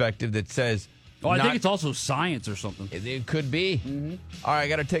perspective that says, Oh, I think it's also science or something. It could be. Mm-hmm. All right, I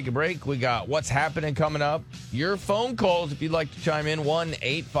got to take a break. We got What's Happening coming up. Your phone calls, if you'd like to chime in,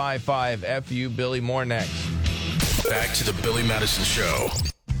 1-855-FU. Billy, more next. Back to the Billy Madison Show.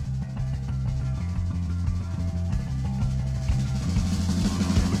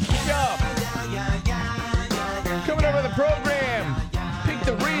 Coming up with the program, pick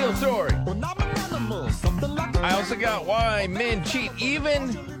the real story. I also got why men cheat even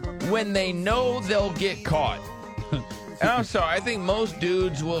when they know they'll get caught. And I'm sorry, I think most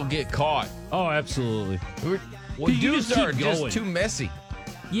dudes will get caught. Oh, absolutely. Dudes are just too messy.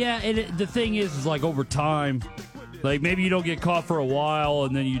 Yeah, and the thing is like over time, like maybe you don't get caught for a while,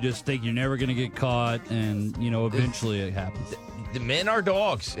 and then you just think you're never going to get caught, and, eventually it happens. The men are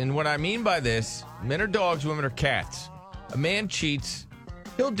dogs, and what I mean by this, men are dogs, women are cats. A man cheats,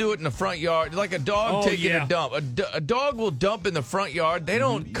 he'll do it in the front yard, like a dog taking a dump. A dog will dump in the front yard. They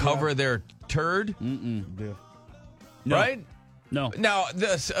don't cover their turd. No. Right? No. Now,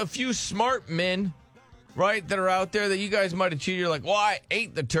 a few smart men, right, that are out there that you guys might have cheated. You're like, well, I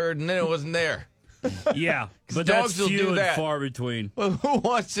ate the turd, and then it wasn't there. Yeah, but dogs that's will few do and that. far between. Well, who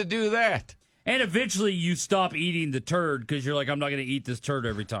wants to do that? And eventually you stop eating the turd because you're like, I'm not going to eat this turd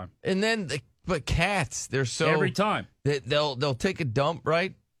every time. And then, but cats, they're so Every time. they'll take a dump,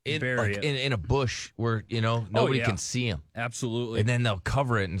 right? Bury it. In a bush where nobody can see them. Absolutely. And then they'll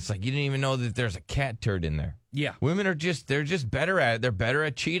cover it, and it's like you didn't even know that there's a cat turd in there. Yeah. Women are they're just better at it. They're better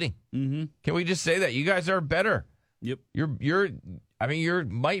at cheating. Mm-hmm. Can we just say that you guys are better? Yep. You're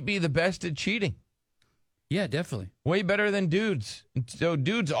might be the best at cheating. Yeah, definitely. Way better than dudes. So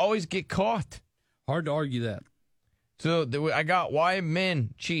dudes always get caught. Hard to argue that. So I got why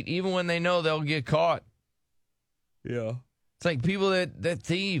men cheat even when they know they'll get caught. Yeah. It's like people that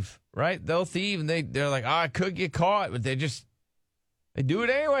thieve, right? They'll thieve and they're like, I could get caught, but they do it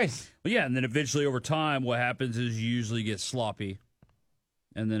anyways. Well, yeah, and then eventually over time what happens is you usually get sloppy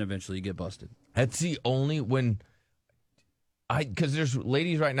and then eventually you get busted. That's the only because there's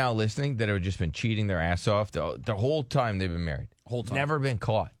ladies right now listening that have just been cheating their ass off the whole time they've been married. Whole time. Never been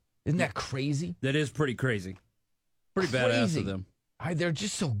caught. Isn't that crazy? That is pretty crazy. Pretty badass of them. They're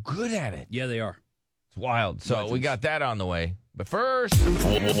just so good at it. Yeah, they are. It's wild. So we got that on the way. But first,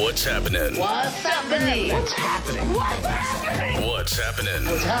 what's happening? What's happening? What's happening? What's happening? What's happening?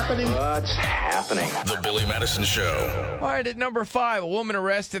 What's happening? What's happening? The Billy Madison Show. All right, at number 5, a woman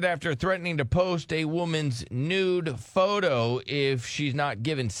arrested after threatening to post a woman's nude photo if she's not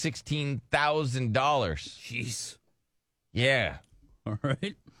given $16,000. Jeez. Yeah. All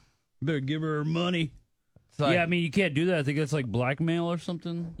right. Better give her money. Like, yeah, I mean, you can't do that. I think that's like blackmail or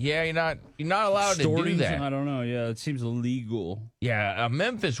something. Yeah, you're not allowed to do that. I don't know. Yeah, it seems illegal. Yeah, a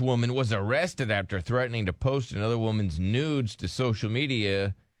Memphis woman was arrested after threatening to post another woman's nudes to social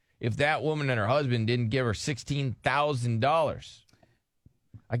media if that woman and her husband didn't give her $16,000.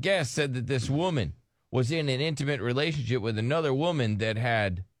 I guess said that this woman was in an intimate relationship with another woman that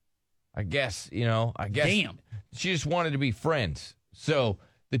had, I guess Damn. She just wanted to be friends. So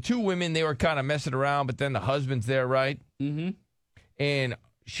the two women, they were kind of messing around, but then the husband's there, right? Mm-hmm. And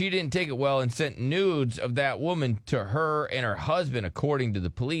she didn't take it well and sent nudes of that woman to her and her husband, according to the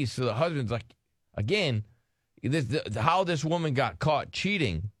police. So the husband's like, again, how this woman got caught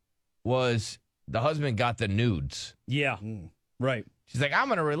cheating was the husband got the nudes. Yeah, right. She's like, I'm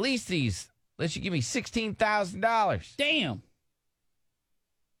going to release these unless you give me $16,000. Damn.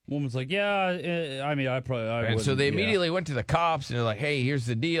 Woman's like, yeah, I mean, I and wouldn't. So they immediately went to the cops, and they're like, hey, here's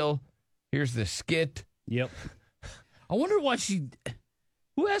the deal. Here's the skit. Yep. I wonder why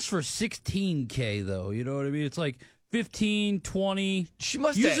who asked for $16K, though? You know what I mean? It's like 15, 20. She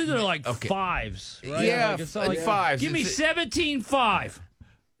must Usually have, they're like fives, right? Yeah, like it's not like fives. Give me 17.5.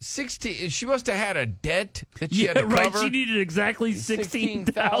 16. She must have had a debt that she had to right. cover. She needed exactly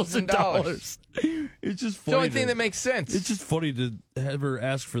 $16,000. It's just funny. It's the only thing that makes sense. It's just funny to have her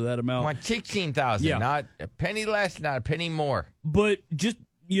ask for that amount. I want $16,000, Yeah. not a penny less, not a penny more. But just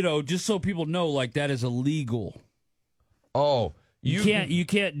so people know, like, that is illegal. Oh, You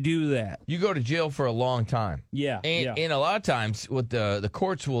can't do that. You go to jail for a long time. Yeah. And a lot of times, what the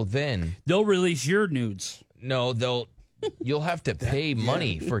courts will then They'll release your nudes. no, you'll have to pay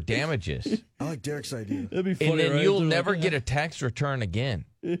money for damages, I like Derek's idea. That'd be funny, and then right? you'll never get a tax return again.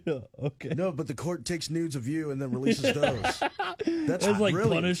 Yeah, okay. No, but the court takes nudes of you and then releases those. That's It's like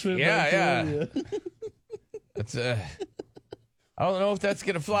brilliant. punishment. Yeah. That's I don't know if that's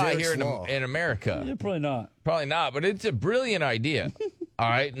gonna fly Derek's here law. in America. Yeah, probably not. Probably not, but it's a brilliant idea. All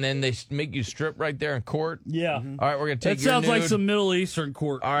right, and then they make you strip right there in court. Yeah. All right, we're gonna take That your sounds like nude. some Middle Eastern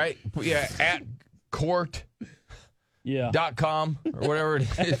court. All right, yeah, at court. .com or whatever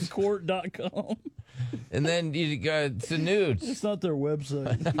it is. Court.com. And then you got the nudes. It's not their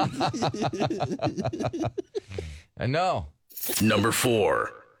website. I know. Number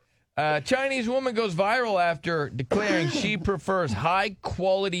 4. Chinese woman goes viral after declaring she prefers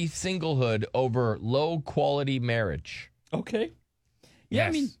high-quality singlehood over low-quality marriage. Okay. Yeah, Yes.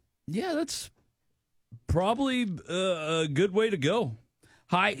 I mean, yeah, that's probably a good way to go.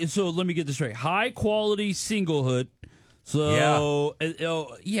 So let me get this right. High-quality singlehood. So,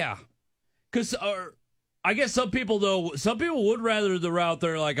 yeah. Because I guess some people would rather the route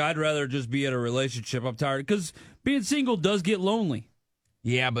they're like, I'd rather just be in a relationship. I'm tired. Because being single does get lonely.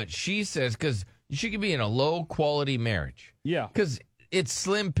 Yeah, but she says because she could be in a low-quality marriage. Yeah. Because it's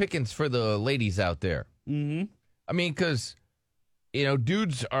slim pickings for the ladies out there. Mm-hmm. I mean, because,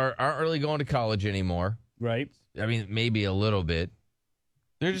 dudes aren't really going to college anymore. Right. I mean, maybe a little bit.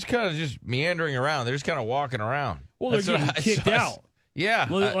 They're just kind of just meandering around. They're just kind of walking around. Well, they're getting kicked out. Yeah.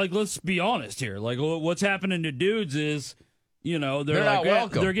 Let's be honest here. Like, what's happening to dudes is, they're not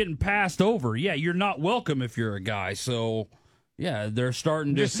welcome. They're getting passed over. Yeah, you're not welcome if you're a guy. So, yeah, they're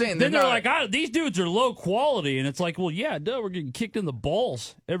starting to. Just saying. Then they're like, these dudes are low quality. And it's like, well, yeah, we're getting kicked in the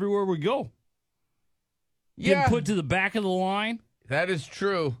balls everywhere we go. Yeah. Getting put to the back of the line. That is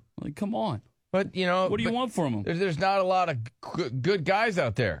true. Like, come on. But, what do you want from them? There's not a lot of good guys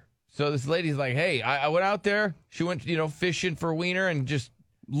out there. So this lady's like, hey, I went out there. She went, fishing for wiener and just.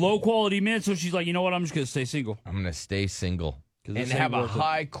 Low quality men. So she's like, you know what? I'm just going to stay single. I'm going to stay single and have a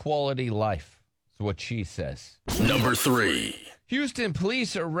high quality life. That's what she says. Number 3. Houston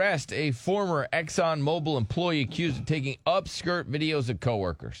police arrest a former ExxonMobil employee accused of taking upskirt videos of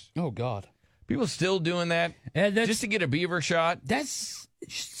coworkers. Oh, God. People still doing that just to get a beaver shot. That's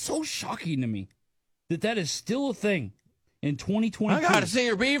so shocking to me that is still a thing in 2022. I got to see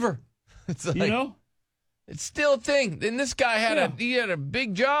your beaver. It's like, it's still a thing. And this guy had a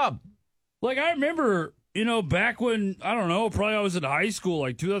big job. Like, I remember, back when, I don't know, probably I was in high school,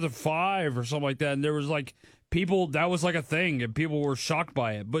 like 2005 or something like that, and there was like people, that was like a thing, and people were shocked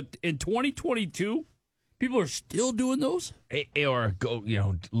by it. But in 2022, people are still doing those? Or go,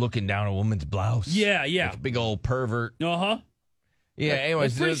 looking down a woman's blouse. Yeah. Like a big old pervert. Uh-huh. Yeah,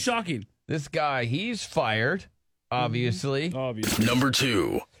 anyways. It's pretty shocking. This guy, he's fired, obviously. Obviously. Number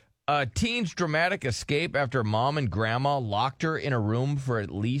 2. A teen's dramatic escape after mom and grandma locked her in a room for at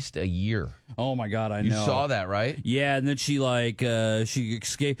least a year. Oh, my God, I know. You saw that, right? Yeah, and then she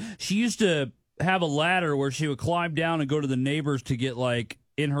escaped. She used to have a ladder where she would climb down and go to the neighbors to get,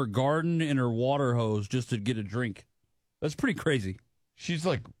 in her garden, in her water hose, just to get a drink. That's pretty crazy. She's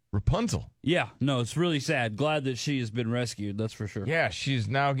like Rapunzel. Yeah, no, it's really sad. Glad that she has been rescued, that's for sure. Yeah, she's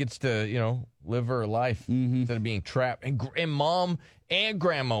now gets to, live her life instead of being trapped. And mom and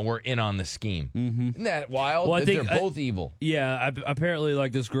grandma were in on the scheme. Mm-hmm. Isn't that wild? Well, I think they're both evil. Yeah, apparently,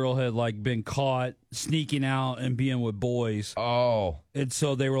 this girl had, been caught sneaking out and being with boys. Oh. And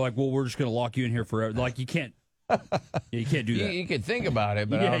so they were like, well, we're just going to lock you in here forever. Like, you can't. You can't do that. You could think about it,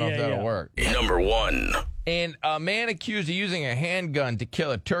 but I don't know if that'll work. Number 1. And a man accused of using a handgun to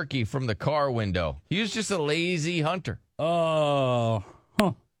kill a turkey from the car window. He was just a lazy hunter. Oh.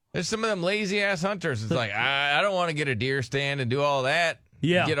 Huh. There's some of them lazy-ass hunters. It's like, I don't want to get a deer stand and do all that.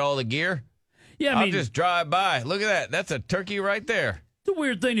 Yeah. Get all the gear. Yeah, I'll just drive by. Look at that. That's a turkey right there. It's a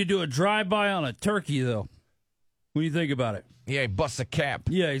weird thing to do a drive-by on a turkey, though, when you think about it. Yeah, he busts a cap.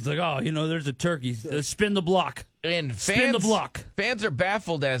 Yeah, he's like, there's a turkey. Spin the block. And Spin the block. Fans are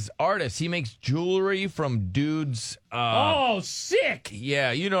baffled as artists. He makes jewelry from dudes. Sick.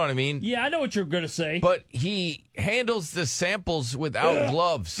 Yeah, you know what I mean. Yeah, I know what you're going to say. But he handles the samples without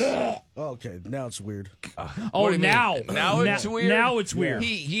gloves. Okay, now it's weird. Now it's weird. Now it's weird.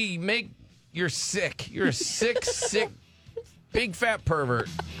 He make you're sick. You're a sick, big fat pervert.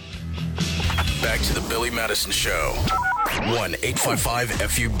 Back to the Billy Madison Show.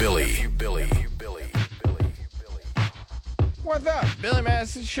 1-855-FU-BILLY. What's up, Billy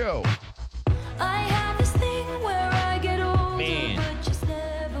Madison Show? I have this thing where I get older, Man. but just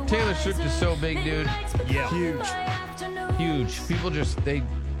never Taylor Swift is so big, dude. Yeah. Huge. People they're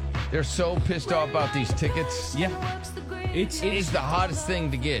so pissed off about these tickets. Yeah. It is the hottest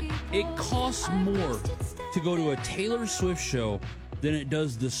thing to get. It costs more to go to a Taylor Swift show than it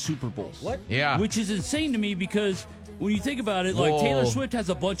does the Super Bowl. What? Yeah. Which is insane to me because when you think about it, Taylor Swift has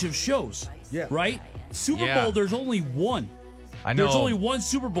a bunch of shows. Yeah. Right? Super Bowl, there's only one. I know. There's only one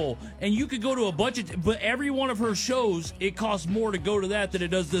Super Bowl, and you could go to a bunch of, but every one of her shows, it costs more to go to that than it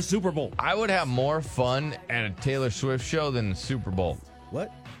does the Super Bowl. I would have more fun at a Taylor Swift show than the Super Bowl.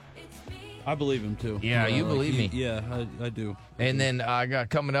 What? I believe him, too. Yeah, you believe me. Yeah, I do. And then I got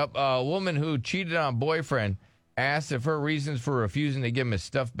coming up a woman who cheated on a boyfriend asks if her reasons for refusing to give him his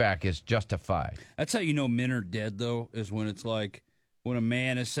stuff back is justified. That's how you know men are dead, though, is when it's like when a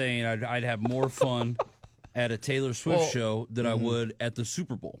man is saying, I'd have more fun at a Taylor Swift show than I would at the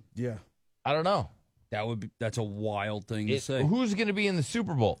Super Bowl. Yeah. I don't know. That's a wild thing to say. Who's going to be in the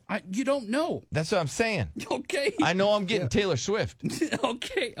Super Bowl? You don't know. That's what I'm saying. Okay. I know I'm getting Taylor Swift.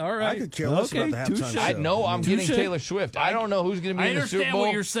 Okay, all right. I could care less about the halftime show. I know I'm getting Taylor Swift. I don't know who's going to be in the Super Bowl. I understand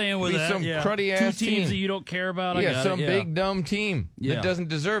what you're saying with that. Some cruddy-ass Two teams that you don't care about. Yeah, some big, dumb team that doesn't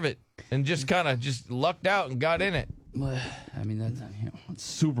deserve it and just kind of just lucked out and got in it. I mean, that's it's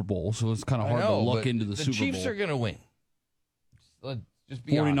Super Bowl, so it's kind of hard to luck into the Super Bowl. The Chiefs are going to win. Let's just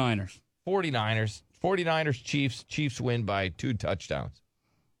be 49ers. honest. 49ers, Chiefs win by 2 touchdowns.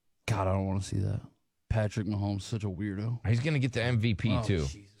 God, I don't want to see that. Patrick Mahomes, such a weirdo. He's going to get the MVP too.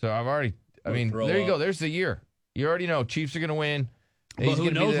 Jesus. So there you go. There's the year. You already know Chiefs are going to win. But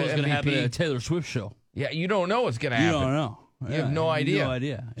who knows what's going to happen at a Taylor Swift show? Yeah, you don't know what's going to happen. You don't know. You have no idea. No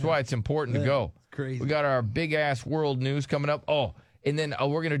idea. That's why it's important to go. It's crazy. We got our big-ass world news coming up. Oh, and then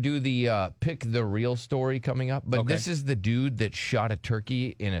we're going to do the Pick the Real story coming up. But this is the dude that shot a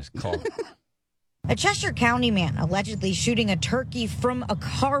turkey in his car. A Cheshire County man allegedly shooting a turkey from a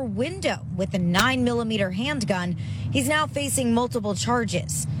car window with a 9mm handgun. He's now facing multiple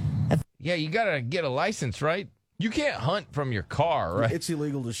charges. Yeah, you got to get a license, right? You can't hunt from your car, right? It's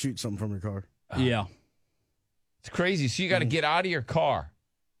illegal to shoot something from your car. Yeah. It's crazy. So you got to get out of your car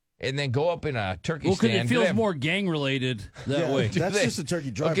and then go up in a turkey stand. Well, because it feels more gang-related that way. That's just a turkey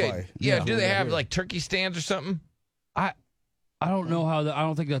drive-by. Okay. Yeah, do they have like turkey stands or something? I don't know how. I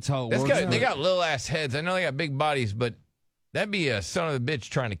don't think that's how it works. They got little ass heads. I know they got big bodies, but that'd be a son of a bitch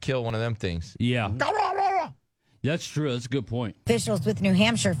trying to kill one of them things. Yeah, that's true. That's a good point. Officials with New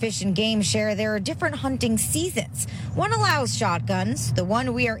Hampshire Fish and Game share there are different hunting seasons. One allows shotguns. The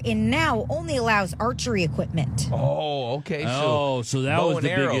one we are in now only allows archery equipment. Oh, okay. So that was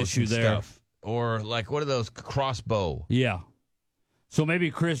the big issue there. Stuff. Or like, what are those, crossbow? Yeah. So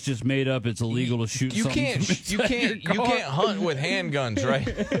maybe Chris just made up it's illegal to shoot. You can't hunt with handguns, right?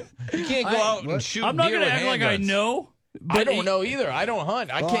 You can't go out and shoot. I'm not going to act like I know. I don't know either. I don't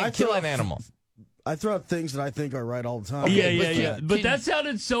hunt. I can't kill an animal. I throw out things that I think are right all the time. Yeah. But that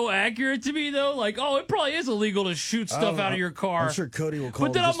sounded so accurate to me, though. Like, it probably is illegal to shoot stuff out of your car. I'm sure Cody will call.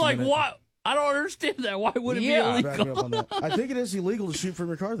 But then I'm like, why? I don't understand that. Why would it be illegal? I think it is illegal to shoot from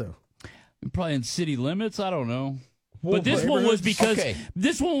your car, though. Probably in city limits. I don't know. But this one was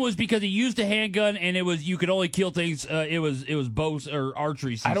because he used a handgun and you could only kill things. It was bows or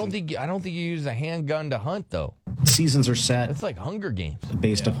archery season. I don't think you use a handgun to hunt though. Seasons are set. It's like Hunger Games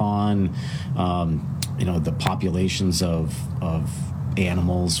based upon the populations of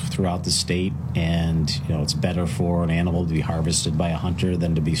animals throughout the state, and it's better for an animal to be harvested by a hunter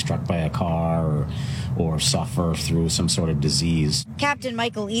than to be struck by a car or suffer through some sort of disease. Captain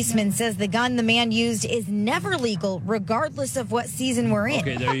Michael Eastman says the gun the man used is never legal regardless of what season we're in.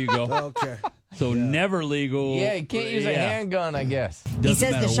 Okay, there you go. Okay. So never legal. Yeah, you can't use a handgun, I guess. He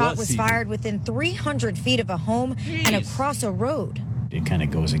says the shot was fired within 300 feet of a home and across a road. It kind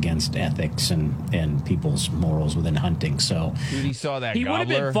of goes against ethics and people's morals within hunting. So dude, he saw that he gobbler. Would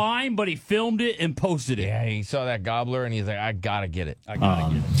have been fine, but he filmed it and posted it. Yeah, he saw that gobbler and he's like, I gotta get it.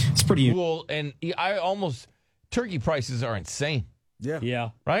 It's pretty cool. And turkey prices are insane.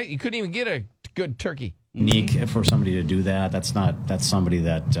 Yeah. Right? You couldn't even get a good turkey. Unique for somebody to do that. That's somebody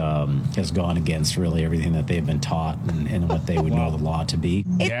that has gone against really everything that they've been taught and what they would know the law to be.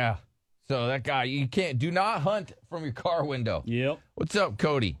 Yeah. So that guy, do not hunt from your car window. Yep. What's up,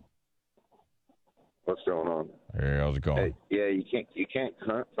 Cody? What's going on? Hey, how's it going? Hey, you can't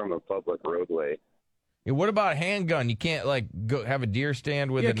hunt from a public roadway. Yeah, what about a handgun? You can't go have a deer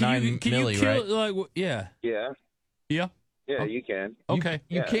stand with a 9mm, right? Yeah. Yeah. Yeah. Yeah, you can. Okay.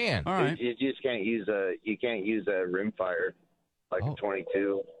 You can. All right. You just can't use a rimfire like a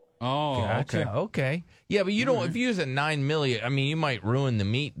 22. Oh, gotcha. Okay. Yeah, but you don't. If you use a 9mm, I mean, you might ruin the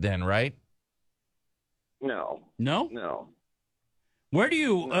meat then, right? No. Where do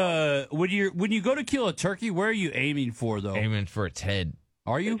you when you go to kill a turkey? Where are you aiming for though? Aiming for its head.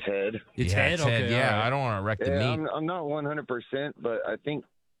 Are you? Its head. Its head. Okay. Yeah, right. I don't want to wreck the meat. I'm not 100%, but I think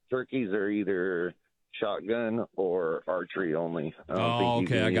turkeys are either shotgun or archery only. I don't think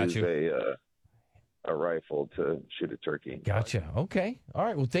you can use a rifle to shoot a turkey. Gotcha. Okay. All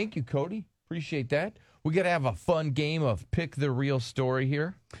right. Well, thank you, Cody. Appreciate that. We got to have a fun game of Pick the Real Story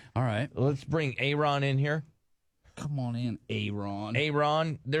here. All right. Let's bring Aaron in here. Come on in, Aaron.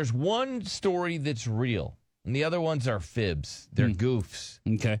 Aaron, there's one story that's real, and the other ones are fibs. They're goofs.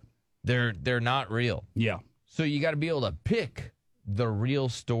 Okay. They're not real. Yeah. So you got to be able to pick the real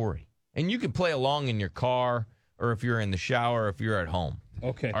story. And you can play along in your car or if you're in the shower, or if you're at home.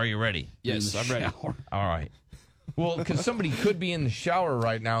 Okay. Are you ready? Yes, I'm ready. All right. Well, because somebody could be in the shower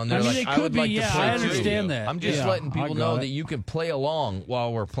right now, and they're they I could would be, like to play I too. understand that. I'm just letting people know that you can play along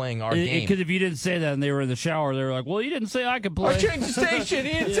while we're playing our game. Because if you didn't say that and they were in the shower, they were like, well, you didn't say I could play. I changed the station.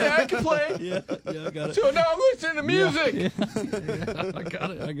 He didn't say I could play. Yeah, I got it. So now I'm listening to music. Yeah. I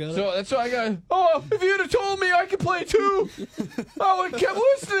got it. So that's why I got, if you'd have told me I could play too, I would have kept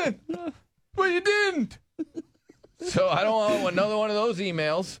listening. But you didn't. So I don't want another one of those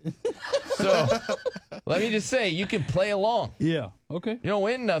emails. So let me just say, you can play along. Yeah. Okay. You don't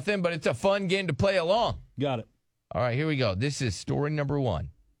win nothing, but it's a fun game to play along. Got it. All right, here we go. This is story number 1.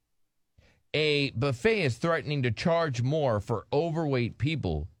 A buffet is threatening to charge more for overweight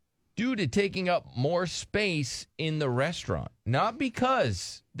people due to taking up more space in the restaurant. Not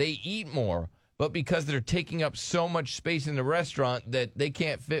because they eat more, but because they're taking up so much space in the restaurant that they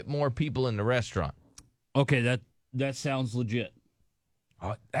can't fit more people in the restaurant. Okay, that sounds legit.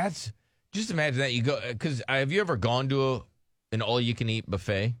 That's just imagine that you go because have you ever gone to an all-you-can-eat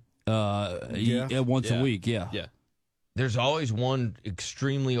buffet? Once a week. Yeah. There's always one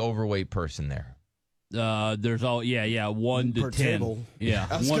extremely overweight person there. There's one to per 10. table. Yeah,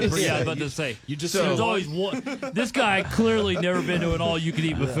 I was about to say you just there's always one. This guy clearly never been to an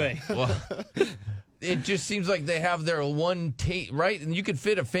all-you-can-eat buffet. Well, it just seems like they have their one table, right? And you could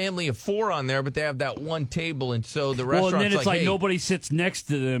fit a family of 4 on there, but they have that one table, and so the restaurant's and then it's like hey, nobody sits next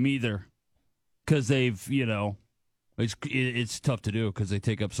to them either, because they've it's tough to do because they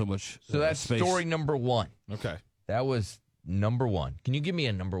take up so much. So that's space. story number 1. Okay. That was number 1. Can you give me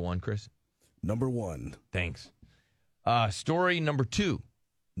a number 1, Chris? Number 1. Thanks. Story number 2.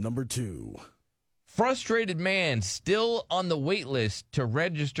 Number 2. Frustrated man still on the wait list to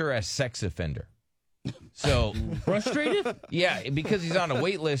register as sex offender. So frustrated? Yeah, because he's on a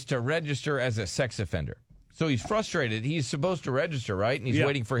wait list to register as a sex offender. So he's frustrated. He's supposed to register, right? And he's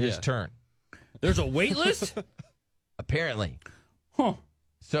waiting for his turn. There's a wait list? Apparently. Huh.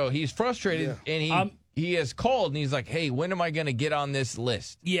 So he's frustrated, and he has called, and he's like, hey, when am I going to get on this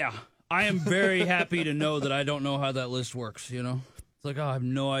list? Yeah. I am very happy to know that I don't know how that list works, It's like, I have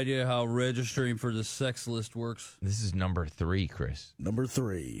no idea how registering for the sex list works. This is number 3, Chris. Number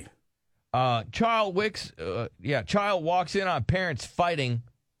 3. Child walks in on parents fighting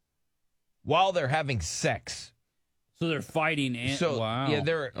while they're having sex. So they're fighting wow. Yeah,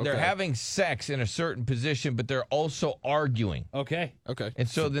 they're having sex in a certain position, but they're also arguing. Okay. And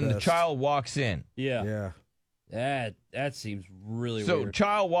so then the child walks in. Yeah. That seems really weird. So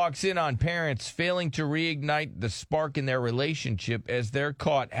child walks in on parents failing to reignite the spark in their relationship as they're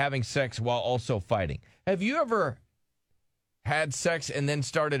caught having sex while also fighting. Have you ever had sex and then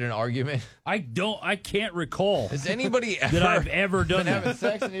started an argument? I can't recall. Has anybody ever that I've ever done been having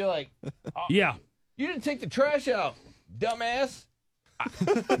sex and you're like, yeah, you didn't take the trash out, dumbass?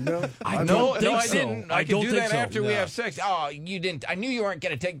 No, I didn't. I can do that after we have sex. Oh, you didn't. I knew you weren't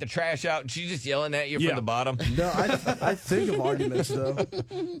going to take the trash out. And she's just yelling at you from the bottom. No, I think of arguments, though.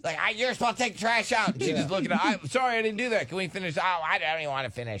 Like, you're supposed to take the trash out. And she's just looking at I'm sorry, I didn't do that. Can we finish? Oh, I don't even want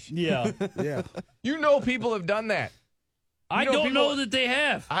to finish. Yeah. Yeah. You know people have done that. I don't know that they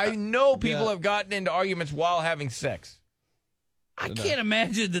have. I know people have gotten into arguments while having sex. I can't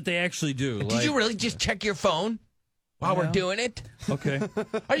imagine that they actually do. Did you really just check your phone while we're doing it? Okay.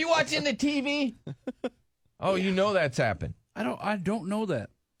 Are you watching the TV? Oh, you know that's happened. I don't know that.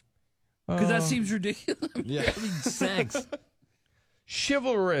 Because that seems ridiculous. Having sex.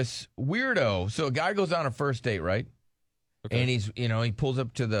 Chivalrous weirdo. So a guy goes on a first date, right? Okay. And he pulls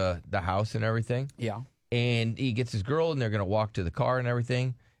up to the house and everything. Yeah. And he gets his girl, and they're going to walk to the car and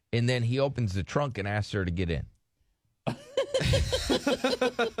everything. And then he opens the trunk and asks her to get in.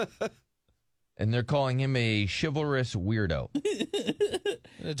 And they're calling him a chivalrous weirdo.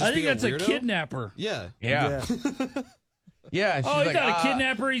 I think that's a kidnapper. Yeah. Yeah. Yeah. He's not a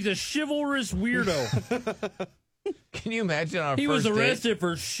kidnapper. He's a chivalrous weirdo. Can you imagine on a He first was arrested date?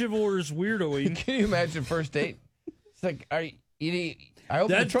 for chivalrous weirdoing. Can you imagine first date? It's like, I opened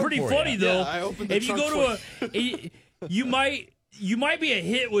That's the trunk pretty for funny, you. though. Yeah, I opened the if you trunk go for to you might be a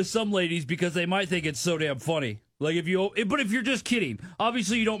hit with some ladies because they might think it's so damn funny. Like if you're just kidding,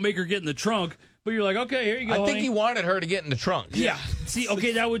 obviously you don't make her get in the trunk, but you're like, okay, here you go. I think honey. he wanted her to get in the trunk. Yeah. See,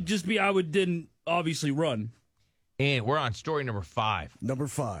 okay, that would just be I would then obviously run. And we're on story number 5. Number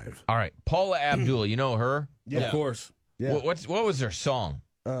 5. All right, Paula Abdul. You know her? Yeah. Of course. Yeah. What was her song?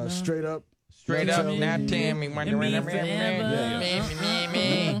 Straight up. Straight up, not Tammy.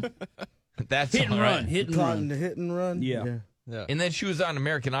 That's Hit and run. Hit and Plotting run. to hit and run. Yeah. And then she was on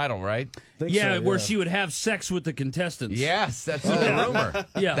American Idol, right? Where she would have sex with the contestants. Yes, that's the rumor.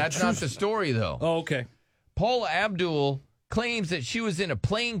 Yeah. That's not the story, though. Oh, okay. Paula Abdul claims that she was in a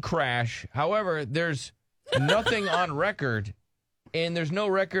plane crash. However, there's nothing on record, and there's no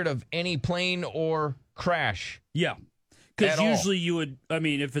record of any plane or crash. Yeah. Because usually you would, I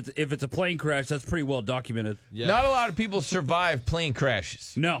mean, if it's a plane crash, that's pretty well documented. Yeah. Not a lot of people survive plane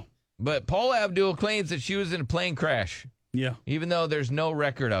crashes. No. But Paula Abdul claims that she was in a plane crash. Yeah. Even though there's no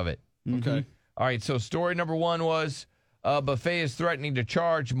record of it. Okay. All right, so story number one was a buffet is threatening to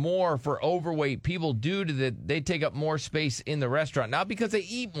charge more for overweight people due to that they take up more space in the restaurant. Not because they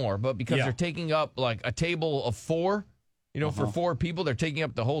eat more, but because they're taking up like a table of four. For 4 people, they're taking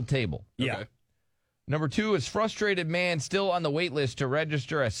up the whole table. Yeah. Okay. Number two is frustrated man still on the wait list to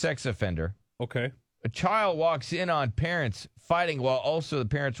register as sex offender. Okay. A child walks in on parents fighting while also the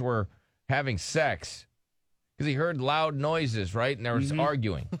parents were having sex because he heard loud noises, right? And there was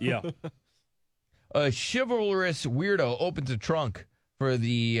arguing. Yeah. A chivalrous weirdo opens a trunk for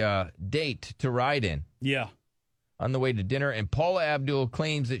the date to ride in. Yeah. On the way to dinner. And Paula Abdul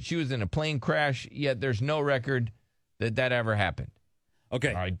claims that she was in a plane crash, yet there's no record that ever happened. Okay.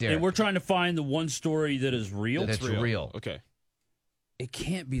 All right, Derek. And we're trying to find the one story that is real. That's real. Okay. It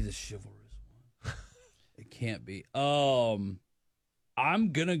can't be the chivalrous one. It can't be.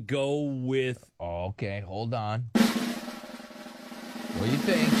 I'm gonna go with. Okay, hold on. What do you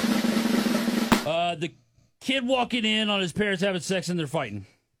think? The kid walking in on his parents having sex and they're fighting.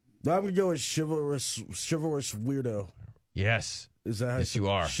 I'm gonna go with chivalrous weirdo. Yes. Is that how yes, you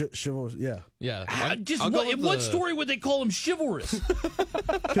are? Chivalrous, yeah. Yeah. What story would they call him chivalrous?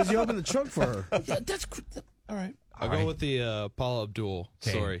 Because you opened the trunk for her. Yeah, that's all right. I'll go with the Paula Abdul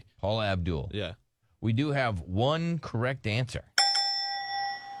story. Paula Abdul. Yeah. We do have one correct answer.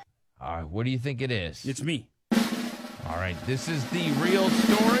 All right, what do you think it is? It's me. All right, this is the real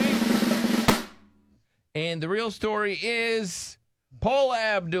story. And the real story is Paula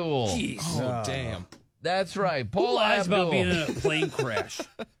Abdul. Jeez. Oh, damn. That's right. Who Paula lies Abdul. about being in a plane crash?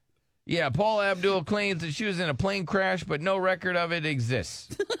 Yeah, Paula Abdul claims that she was in a plane crash, but no record of it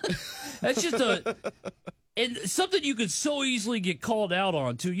exists. That's just and something you could so easily get called out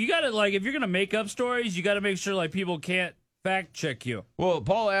on, too. You got to, like, if you're going to make up stories, you got to make sure, like, people can't fact check you. Well,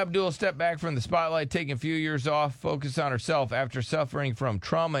 Paula Abdul stepped back from the spotlight, taking a few years off, focused on herself after suffering from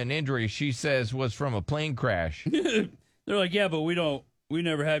trauma and injury she says was from a plane crash. They're like, yeah, but we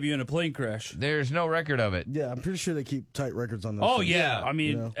never have you in a plane crash. There's no record of it. Yeah, I'm pretty sure they keep tight records on that. Oh, yeah. I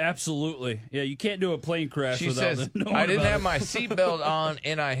mean, absolutely. Yeah, you can't do a plane crash She without says, knowing I didn't about have it. my seatbelt on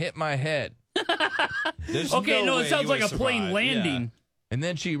and I hit my head. Okay, no, it sounds like a plane landing. Yeah. And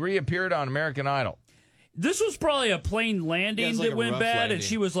then she reappeared on American Idol. This was probably a plane landing like that a went rough bad, landing. and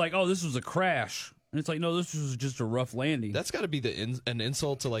she was like, oh, this was a crash. And it's like, no, this was just a rough landing. That's got to be an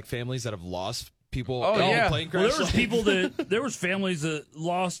insult to like families that have lost people Oh, in yeah. a plane Well, crash. there was people there was families that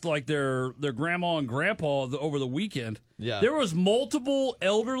lost like their grandma and grandpa over the weekend. Yeah. There was multiple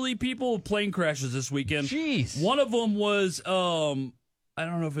elderly people with plane crashes this weekend. Jeez. One of them was I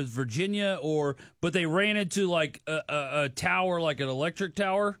don't know if it's Virginia but they ran into like a tower, like an electric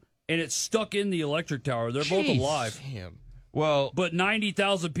tower, and it stuck in the electric tower. They're both Jeez. alive. Damn. Well, But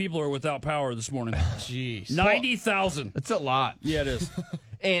 90,000 people are without power this morning. Jeez. 90,000. that's a lot. Yeah, it is.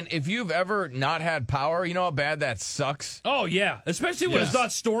 And if you've ever not had power, you know how bad that sucks? Oh, yeah. Especially when it's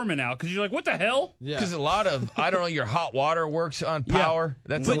not storming out, because you're like, what the hell? Yeah. Because a lot of, I don't know, your hot water works on power.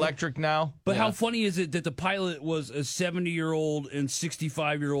 That's electric now. But how funny is it that the pilot was a 70-year-old and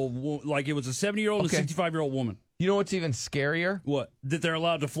 65-year-old, like it was a 70-year-old and a 65-year-old woman? You know what's even scarier? What? That they're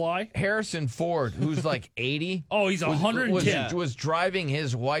allowed to fly? Harrison Ford, who's like 80. Oh, he's 110. Was driving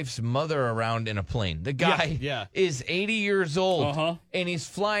his wife's mother around in a plane. The guy Yeah. is 80 years old, Uh-huh. and he's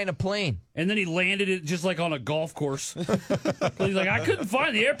flying a plane. And then he landed it just like on a golf course. He's like, I couldn't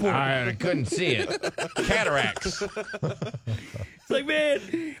find the airport. I couldn't see it. Cataracts. It's like, man,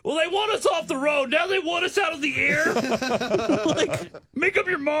 well, they want us off the road. Now they want us out of the air. Like, make up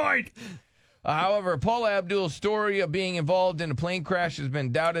your mind. However, Paula Abdul's story of being involved in a plane crash has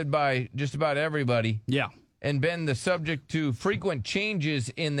been doubted by just about everybody. Yeah. And been the subject to frequent changes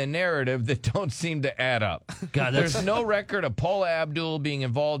in the narrative that don't seem to add up. God, There's no record of Paula Abdul being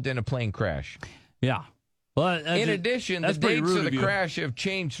involved in a plane crash. Yeah. Well, In addition, the that's pretty dates rude of the of you. crash have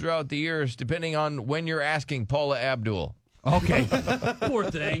changed throughout the years depending on when you're asking Paula Abdul. Okay. Poor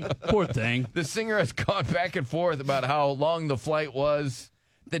thing. Poor thing. The singer has gone back and forth about how long the flight was,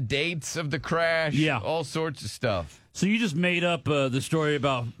 the dates of the crash, all sorts of stuff. So you just made up the story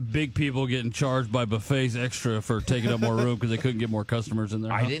about big people getting charged by buffets extra for taking up more room because they couldn't get more customers in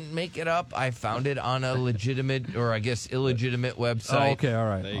there. I didn't make it up. I found it on a legitimate, or I guess illegitimate website. Oh, okay, all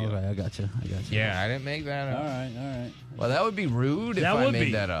right. Okay, I got you. Yeah, I didn't make that up. All right. Well, that would be rude if I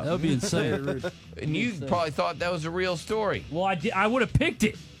made that up. That would be insane. And you probably thought that was a real story. Well, I would have picked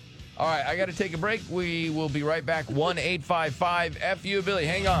it. All right, I got to take a break. We will be right back. 1-855-FU Billy.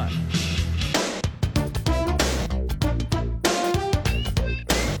 Hang on.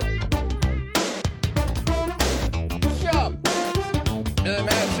 Billy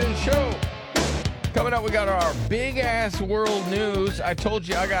Madison Show. Coming up, we got our big ass world news. I told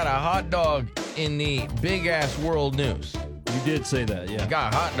you I got a hot dog in the big ass world news. You did say that, yeah. I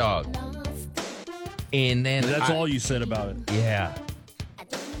got a hot dog. And then that's all you said about it. Yeah.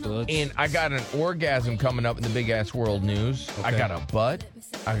 So and I got an orgasm coming up in the big ass world news. Okay. I got a butt.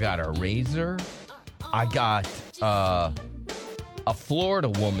 I got a razor. I got a Florida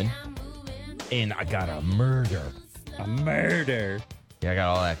woman. And I got a murder. A murder. Yeah, I got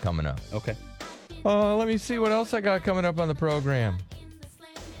all that coming up. Okay. Let me see what else I got coming up on the program.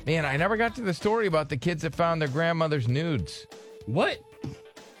 Man, I never got to the story about the kids that found their grandmother's nudes. What?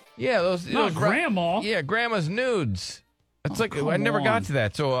 Yeah, those. Not grandma. Yeah, grandma's nudes. It's I never got to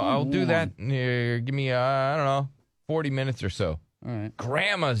that, so I'll do that. Give me, I don't know, 40 minutes or so. All right.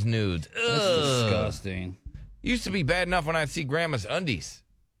 Grandma's nudes. That's disgusting. Used to be bad enough when I'd see grandma's undies.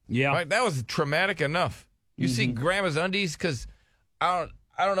 Yeah. Right? That was traumatic enough. You see grandma's undies, because I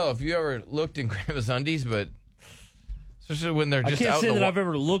don't know if you ever looked in grandma's undies, but especially when they're just I can't out say in that I've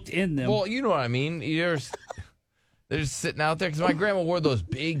ever looked in them. Well, you know what I mean. They're just sitting out there, because my grandma wore those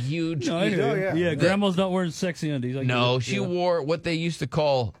big, huge. Yeah, grandma's not wearing sexy undies. No, she wore what they used to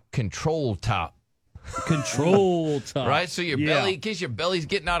call control top. Control top. Right? So your belly, in case your belly's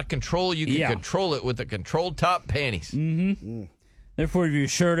getting out of control, you can control it with the control top panties. Mm-hmm. Therefore, if your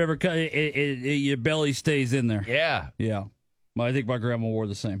shirt ever cut, your belly stays in there. Yeah. Yeah. Well, I think my grandma wore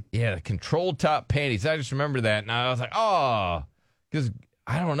the same. Yeah, the control top panties. I just remember that, and I was like, oh, because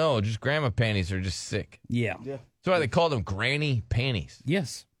I don't know, just grandma panties are just sick. Yeah. That's why they call them granny panties.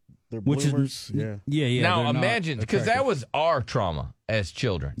 Yes. They're bloomers. Yeah. Now imagine, because that was our trauma as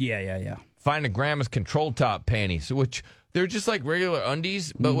children. Yeah. Finding grandma's control top panties, which they're just like regular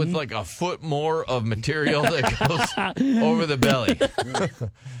undies, but with like a foot more of material that goes over the belly.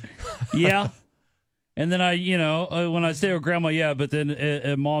 Yeah. And then when I stay with grandma, but then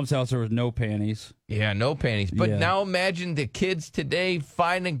at mom's house, there was no panties. Yeah, no panties. But now imagine the kids today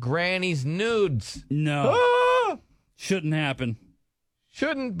finding granny's nudes. No. Shouldn't happen.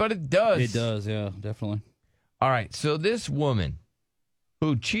 Shouldn't, but it does. It does, yeah, definitely. All right, so this woman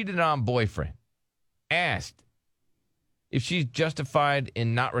who cheated on boyfriend asked if she's justified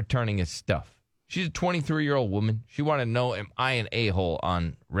in not returning his stuff. She's a 23-year-old woman. She wanted to know, am I an a-hole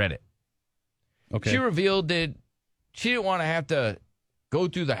on Reddit? Okay. She revealed that she didn't want to have to go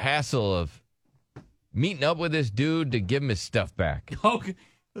through the hassle of meeting up with this dude to give him his stuff back. Okay.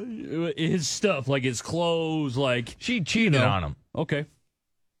 His stuff, like his clothes, like... She cheated on him. Okay.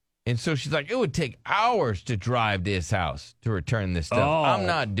 And so she's like, it would take hours to drive to his house to return this stuff. Oh. I'm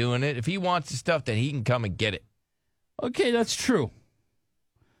not doing it. If he wants the stuff, then he can come and get it. Okay, that's true.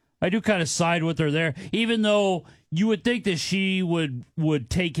 I do kind of side with her there, even though you would think that she would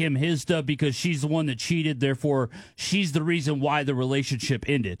take him his stuff because she's the one that cheated, therefore she's the reason why the relationship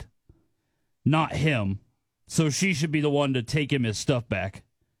ended, not him. So she should be the one to take him his stuff back.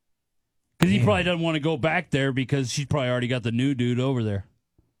 Because he probably doesn't want to go back there because she's probably already got the new dude over there.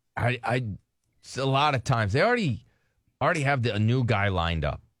 A lot of times they already have a new guy lined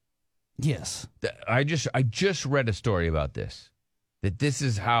up. Yes. I just read a story about this. That this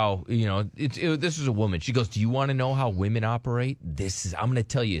is how, this is a woman. She goes, do you want to know how women operate? I'm going to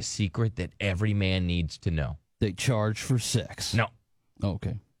tell you a secret that every man needs to know. They charge for sex. No.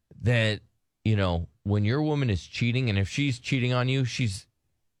 Okay. That, when your woman is cheating, and if she's cheating on you, she's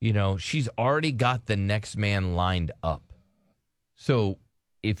already got the next man lined up. So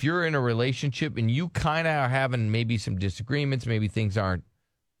if you're in a relationship and you kind of are having maybe some disagreements, maybe things aren't,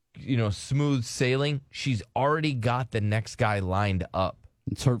 smooth sailing, she's already got the next guy lined up.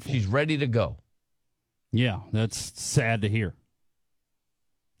 It's hurtful. She's ready to go. Yeah, that's sad to hear.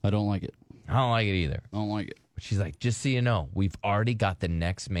 I don't like it. I don't like it either. I don't like it. But she's like, just so you know, we've already got the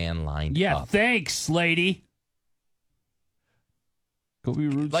next man lined up. Yeah, thanks, lady. Go be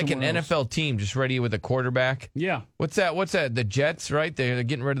rude like an somewhere NFL team just ready with a quarterback. Yeah. What's that? The Jets, right? They're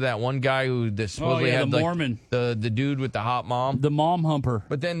getting rid of that one guy who supposedly had the Mormon. The dude with the hot mom. The mom humper.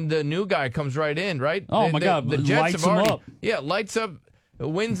 But then the new guy comes right in, right? Oh, my God. The Jets lights have already, him up. Yeah, lights up,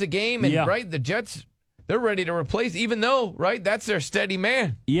 wins the game. And, right, the Jets, They're ready to replace, even though, right, that's their steady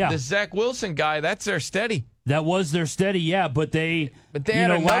man. Yeah. The Zach Wilson guy, that's their steady. That was their steady, yeah, but they had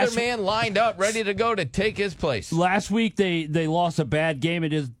another man lined up, ready to go to take his place. Last week, they lost a bad game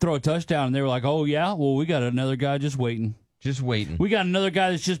and didn't throw a touchdown, and they were like, oh, yeah, well, we got another guy just waiting. Just waiting. We got another guy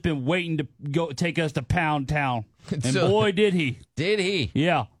that's just been waiting to go take us to Pound Town. And So- boy, did he. Did he?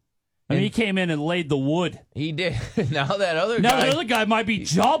 Yeah. I mean, he came in and laid the wood. He did. Now the other guy might be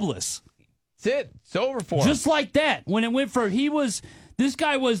jobless. That's it. It's over for him. Just like that. When it went from this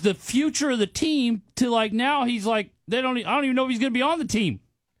guy was the future of the team to like now he's like I don't even know if he's going to be on the team.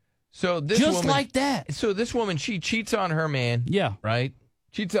 So this Just woman, like that. So this woman, she cheats on her man. Yeah. Right?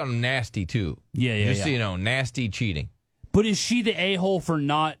 Cheats on him nasty, too. Yeah. Just so you know, nasty cheating. But is she the a-hole for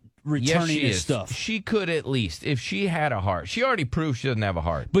not returning she his is. stuff? She could at least, if she had a heart. She already proved she doesn't have a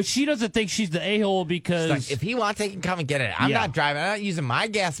heart. But she doesn't think she's the a-hole because It's like, if he wants, he can come and get it. I'm not driving. I'm not using my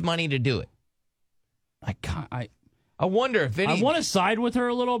gas money to do it. I wonder if I want to side with her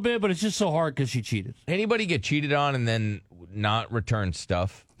a little bit, but it's just so hard because she cheated. Anybody get cheated on and then not return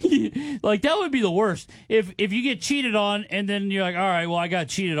stuff? Like, that would be the worst. If you get cheated on and then you're like, all right, well, I got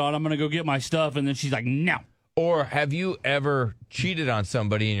cheated on. I'm going to go get my stuff. And then she's like, no. Or have you ever cheated on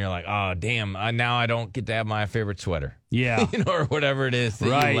somebody and you're like, oh, damn, now I don't get to have my favorite sweater? Yeah. Or whatever it is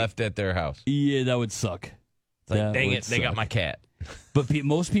that you left at their house. Yeah, that would suck. It's like, dang it, they got my cat. But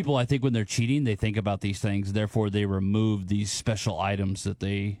most people, I think, when they're cheating, they think about these things. Therefore, they remove these special items that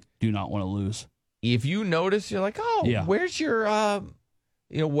they do not want to lose. If you notice, you're like, oh, Yeah. where's your,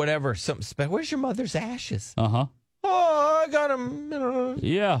 whatever, something special. Where's your mother's ashes? Uh-huh. Oh, I got them.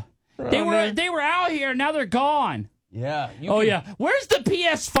 Yeah. They were out here, now they're gone. Yeah. Yeah. Where's the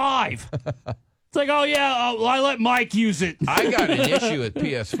PS5? It's like, oh, yeah, I let Mike use it. I got an issue with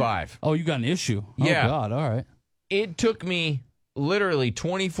PS5. Oh, you got an issue? Yeah. Oh, God, all right. It took me literally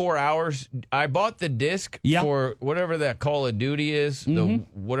 24 hours. I bought the disc for whatever that Call of Duty is, the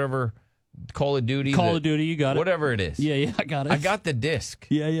whatever Call of Duty. Call of Duty, you got it. Whatever it is. Yeah, I got it. I got the disc.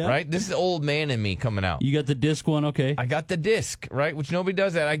 Yeah. Right? This is the old man in me coming out. You got the disc one, okay. I got the disc, right? Which nobody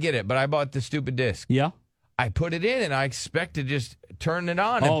does that. I get it. But I bought the stupid disc. Yeah. I put it in and I expect to just turn it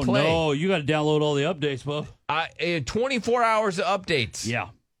on and play. Oh, no. You got to download all the updates, bub. 24 hours of updates. Yeah.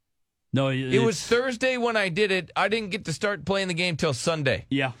 No, it was Thursday when I did it. I didn't get to start playing the game till Sunday.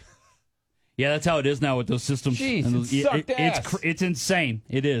 Yeah. Yeah, that's how it is now with those systems. Jeez, And it sucked ass. It's insane.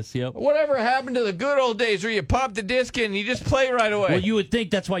 It is, yep. Whatever happened to the good old days where you pop the disc in and you just play right away? Well, you would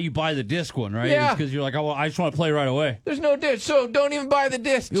think that's why you buy the disc one, right? Yeah. Because you're like, oh, well, I just want to play right away. There's no disc, so don't even buy the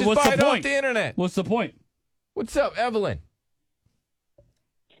disc. Just What's buy the it point? off the internet. What's the point? What's up, Evelyn?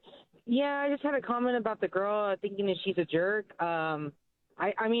 Yeah, I just had a comment about the girl thinking that she's a jerk.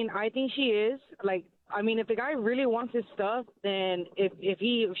 I mean, I think she is. Like, I mean, if the guy really wants his stuff, then if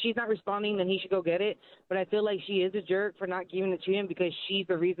she's not responding, then he should go get it. But I feel like she is a jerk for not giving it to him because she's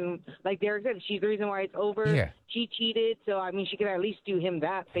the reason, like Derek said, she's the reason why it's over. Yeah. She cheated, so I mean, she could at least do him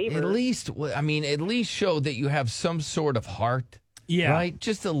that favor. At least show that you have some sort of heart. Yeah. Right?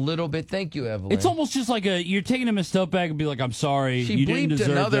 Just a little bit. Thank you, Evelyn. It's almost just like you're taking him his stuff back and be like, I'm sorry. She you didn't bleeped deserve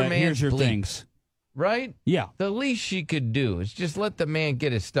another that. man's Here's your bleep. things. Right? Yeah. The least she could do is just let the man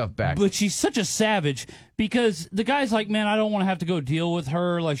get his stuff back. But she's such a savage because the guy's like, man, I don't want to have to go deal with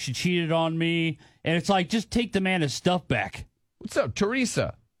her. Like, she cheated on me. And it's like, just take the man his stuff back. What's up,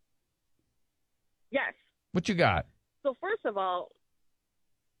 Teresa? Yes. What you got? So first of all,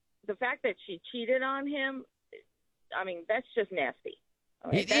 the fact that she cheated on him, I mean, that's just nasty. I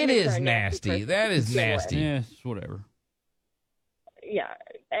mean, It is nasty. That is nasty. Yeah, whatever. Yeah,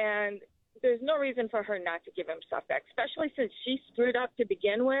 and there's no reason for her not to give him stuff back, especially since she screwed up to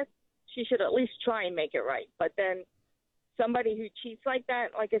begin with. She should at least try and make it right. But then somebody who cheats like that,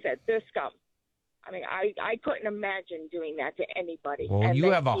 like I said, they're scum. I mean, I couldn't imagine doing that to anybody. Well, And you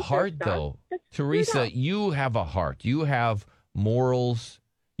then have a keep heart, their stuff. though. That's screwed Teresa, up. you have a heart. You have morals.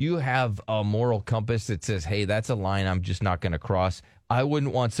 You have a moral compass that says, hey, that's a line I'm just not going to cross. I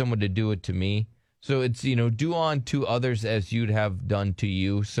wouldn't want someone to do it to me. So it's, do unto others as you'd have done to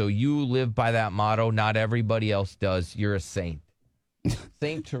you. So you live by that motto. Not everybody else does. You're a saint.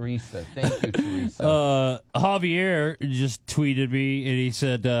 Saint Teresa. Thank you, Teresa. Javier just tweeted me, and he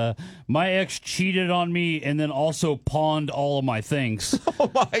said, my ex cheated on me and then also pawned all of my things.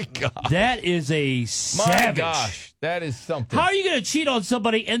 Oh, my God. That is a savage. My gosh. That is something. How are you going to cheat on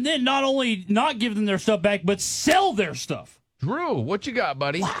somebody and then not only not give them their stuff back, but sell their stuff? Drew, what you got,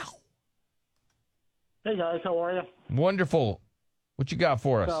 buddy? Wow. Hey, guys. How are you? Wonderful. What you got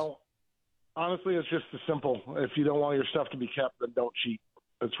for us? So, honestly, it's just as simple. If you don't want your stuff to be kept, then don't cheat.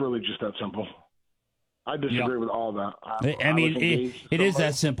 It's really just that simple. I disagree with all that. I mean, it is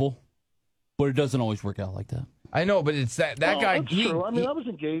that simple. But it doesn't always work out like that. I know, but it's that guy. That's true. I mean, I was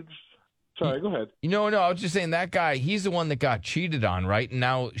engaged. Sorry, go ahead. No, I was just saying that guy, he's the one that got cheated on, right? And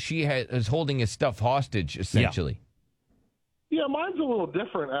now she is holding his stuff hostage, essentially. Yeah, mine's a little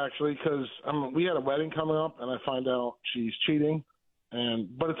different, actually, because we had a wedding coming up, and I find out she's cheating.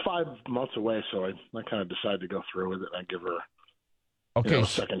 But it's 5 months away, so I kind of decided to go through with it and give her a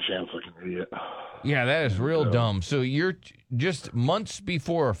second chance like an idiot. Yeah, that is real dumb. So you're just months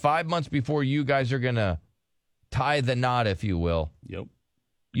before, 5 months before you guys are going to tie the knot, if you will. Yep.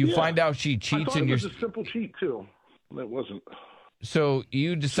 You find out she cheats, and it was a simple cheat too. It wasn't. So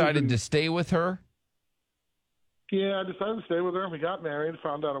you decided to stay with her? Yeah, I decided to stay with her. We got married.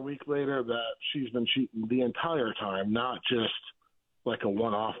 Found out a week later that she's been cheating the entire time, not just like a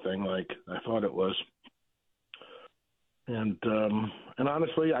one-off thing, like I thought it was. And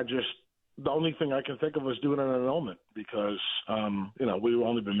honestly, the only thing I can think of was doing an annulment because we've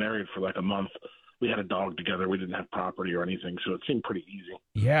only been married for like a month. We had a dog together. We didn't have property or anything, so it seemed pretty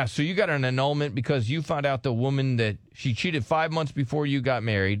easy. Yeah, so you got an annulment because you found out the woman that she cheated 5 months before you got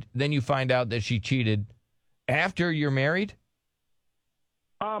married. Then you find out that she cheated after you're married?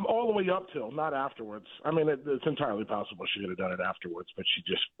 All the way up till, not afterwards. I mean, it's entirely possible she could have done it afterwards, but she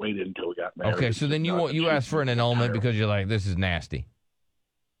just waited until we got married. Okay, so then you asked for an annulment because you're like, this is nasty.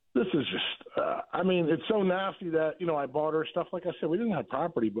 This is just, it's so nasty that, I bought her stuff. Like I said, we didn't have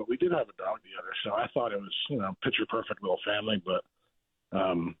property, but we did have a dog together. So I thought it was, picture perfect little family. But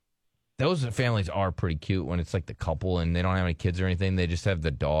those families are pretty cute when it's like the couple and they don't have any kids or anything. They just have the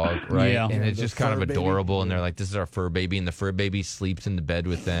dog, right? Yeah. And it's just kind of adorable. Baby. And they're like, this is our fur baby. And the fur baby sleeps in the bed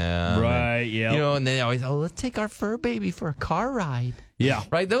with them. Right, yeah. And they always, let's take our fur baby for a car ride. Yeah.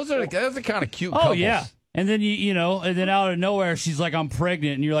 Right? Those are the kind of cute couples. Oh, yeah. And then, and then out of nowhere, she's like, I'm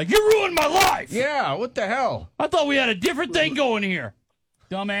pregnant. And you're like, you ruined my life. Yeah, what the hell? I thought we had a different thing going here.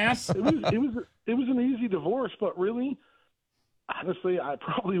 Dumbass. It was an easy divorce, but really, honestly, I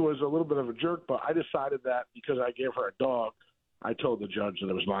probably was a little bit of a jerk, but I decided that because I gave her a dog, I told the judge that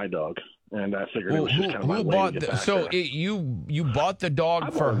it was my dog. And I figured it was just kind of my way to get back So there. you bought the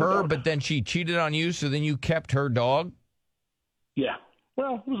dog for her, but then she cheated on you, so then you kept her dog? Yeah.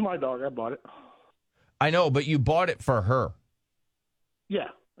 Well, it was my dog. I bought it. I know, but you bought it for her. Yeah,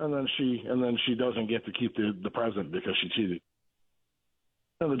 and then she doesn't get to keep the present because she cheated.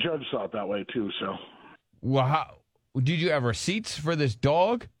 And the judge saw it that way too. So, well, did you have receipts for this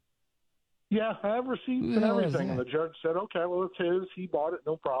dog? Yeah, I have receipts and everything. And the judge said, "Okay, well, it's his. He bought it,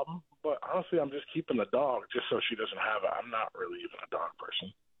 no problem." But honestly, I'm just keeping the dog just so she doesn't have it. I'm not really even a dog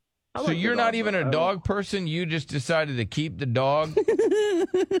person. So you're not even a dog person? You just decided to keep the dog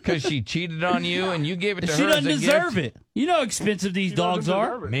because she cheated on you and you gave it to her as a gift? She doesn't deserve it. You know how expensive these dogs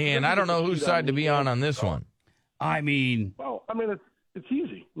are. Man, I don't know whose side to be on this one. Well, it's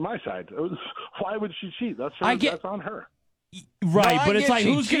easy. My side. Why would she cheat? That's on her. Right, no, but it's like,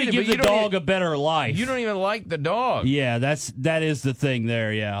 who's going to give the dog a better life? You don't even like the dog. Yeah, that is the thing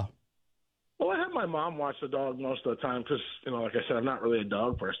there, yeah. Well, I have my mom watch the dog most of the time because, like I said, I'm not really a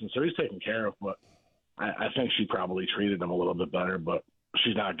dog person, so he's taken care of. But I think she probably treated him a little bit better, but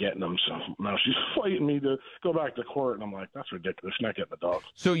she's not getting them. So now she's fighting me to go back to court, and I'm like, that's ridiculous. She's not getting the dog.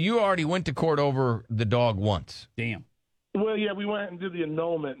 So you already went to court over the dog once. Damn. Well, yeah, we went and did the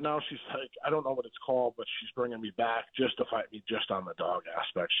annulment. Now she's like, I don't know what it's called, but she's bringing me back just to fight me just on the dog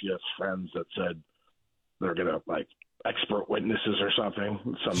aspect. She has friends that said they're going to, expert witnesses or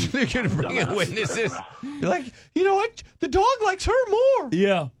something. They're going to bring in witnesses. You're like, you know what? The dog likes her more.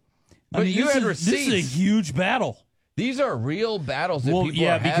 Yeah. But you had receipts. This is a huge battle. These are real battles that people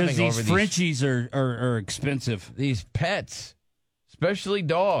are having because these Frenchies are expensive. These pets, especially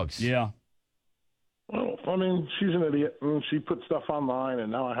dogs. Yeah. Well, she's an idiot, and she put stuff online, and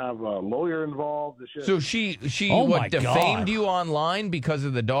now I have a lawyer involved. So she defamed God. you online because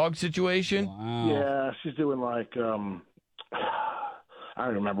of the dog situation? Wow. Yeah, she's doing I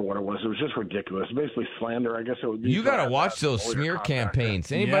don't remember what it was. It was just ridiculous. Basically slander, I guess it would be. You got to watch those smear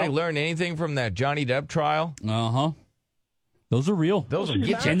campaigns. Anybody learn anything from that Johnny Depp trial? Uh-huh. Those are real. Those will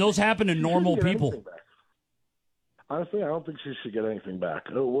get you. And those happen to normal people. Honestly, I don't think she should get anything back.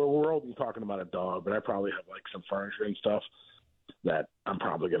 We're only talking about a dog, but I probably have some furniture and stuff that I'm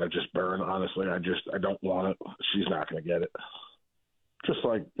probably going to just burn. Honestly, I don't want it. She's not going to get it. Just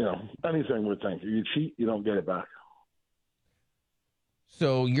like, anything would think. If you cheat, you don't get it back.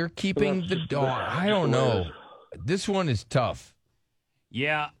 So you're keeping the dog. I don't know. This one is tough.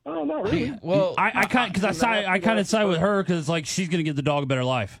 Yeah. Oh, not really. Well, I kind of side with her because she's going to give the dog a better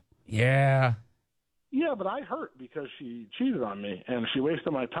life. Yeah. Yeah, but I hurt because she cheated on me and she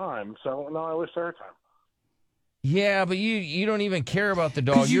wasted my time. So now I waste her time. Yeah, but you don't even care about the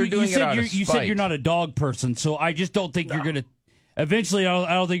dog. You're doing it out of spite. You said you're not a dog person, so I just don't think you're going to... Eventually,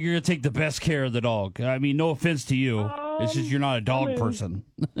 I don't think you're going to take the best care of the dog. I mean, no offense to you. It's just you're not a dog person.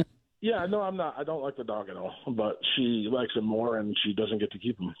 Yeah, no, I'm not. I don't like the dog at all. But she likes him more, and she doesn't get to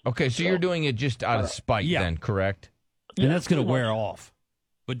keep him. Okay, so you're doing it just out of spite then, correct? And that's going to wear off.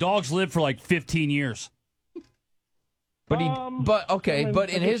 But dogs live for like 15 years. But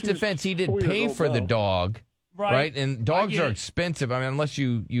in his defense, he did pay for the dog, right? And dogs are expensive. I mean, unless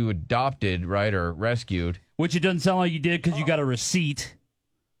you adopted, right, or rescued. Which it doesn't sound like you did because you got a receipt.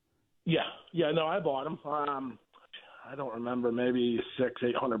 Yeah, no, I bought him. I don't remember, maybe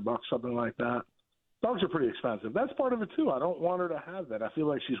 $600-800, something like that. Dogs are pretty expensive. That's part of it too. I don't want her to have that. I feel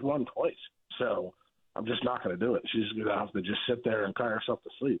like she's run twice, so I'm just not going to do it. She's going to have to just sit there and cry herself to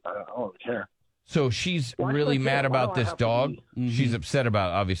sleep. I don't care. So she's really mad about this dog. She's upset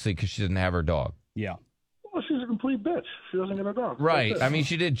about it, obviously, because she doesn't have her dog. Yeah. Well, she's a complete bitch. She doesn't get a dog. Right. I mean,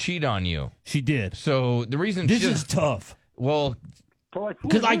 she did cheat on you. She did. So the reason this is tough. Well,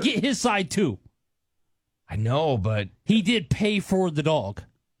 because I get his side too. I know, but he did pay for the dog,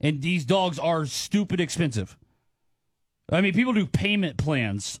 and these dogs are stupid expensive. I mean, people do payment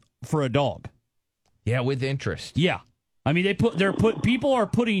plans for a dog. Yeah, with interest. Yeah. I mean, people are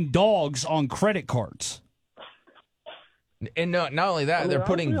putting dogs on credit cards. And not only that, they're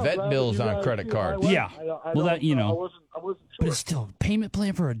putting vet bills on credit cards. Yeah. Well, that, I wasn't sure. But it's still a payment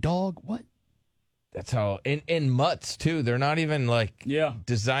plan for a dog? What? That's how, and mutts too. They're not even like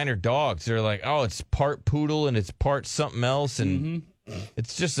designer dogs. They're like, oh, it's part poodle and it's part something else, and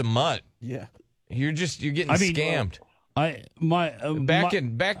it's just a mutt. Yeah, you're getting scammed.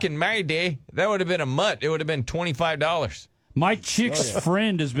 Back in my day, that would have been a mutt. It would have been $25. My chick's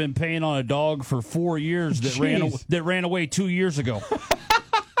friend has been paying on a dog for 4 years that ran away 2 years ago.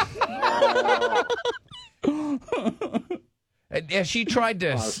 And she tried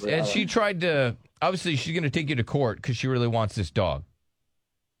to. Obviously, she's going to take you to court because she really wants this dog.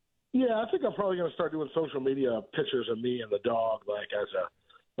 Yeah, I think I'm probably going to start doing social media pictures of me and the dog, like as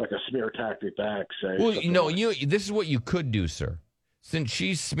a smear tactic back. Well, this is what you could do, sir. Since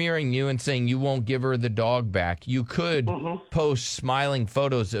she's smearing you and saying you won't give her the dog back, you could post smiling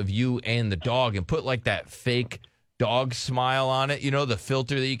photos of you and the dog and put like that fake dog smile on it. You know, the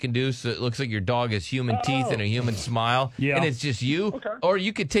filter that you can do so it looks like your dog has human teeth and a human smile. Yeah. And it's just you. Okay. Or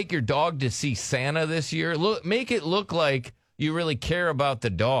you could take your dog to see Santa this year. Make it look like you really care about the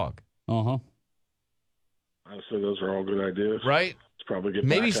dog. Uh-huh. Honestly, those are all good ideas. Right? It's probably good.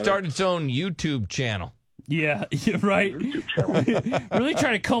 Maybe start its own YouTube channel. Yeah, right. Really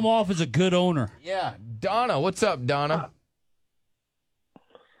try to come off as a good owner. Yeah. Donna, what's up, Donna?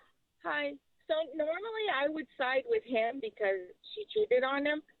 Hi. So normally I would side with him because she cheated on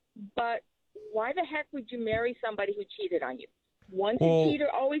him, but why the heck would you marry somebody who cheated on you? Once a cheater,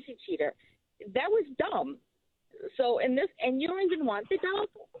 always a cheater. That was dumb. So and you don't even want the dog?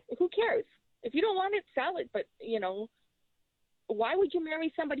 Who cares? If you don't want it, sell it. But why would you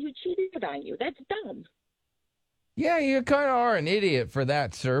marry somebody who cheated on you? That's dumb. Yeah, you kind of are an idiot for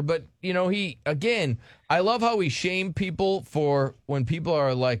that, sir. But, I love how we shame people for when people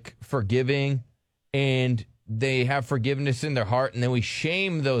are, like, forgiving and they have forgiveness in their heart, and then we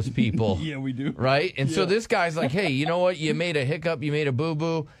shame those people. Yeah, we do. Right? And so this guy's like, hey, you know what? You made a hiccup. You made a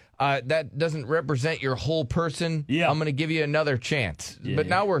boo-boo. That doesn't represent your whole person. Yeah. I'm going to give you another chance. Yeah, but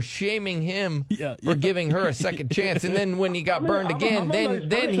now we're shaming him for giving her a second chance. And then when he got burned again,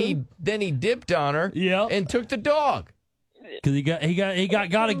 then he dipped on her and took the dog. Because he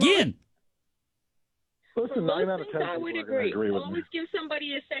got again. Listen, 9 out of 10 I would agree. Always give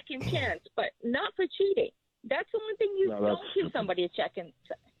somebody a second chance, but not for cheating. That's the one thing you don't give somebody a second.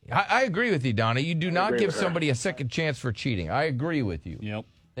 I agree with you, Donna. You do not give somebody a second chance for cheating. I agree with you. Yep.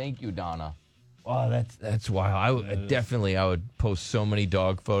 Thank you, Donna. Wow, that's why I would post so many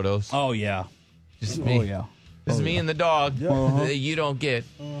dog photos. Oh yeah, just me. Oh yeah, this is me and the dog that you don't get.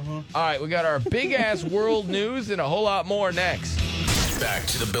 All right, we got our big ass world news and a whole lot more next. Back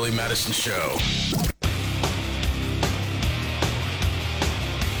to the Billy Madison Show.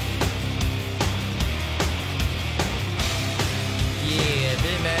 Yeah,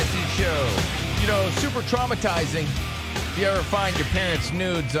 Billy Madison Show. Super traumatizing. If you ever find your parents'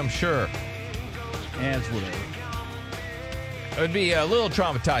 nudes, I'm sure. As whatever. It would be a little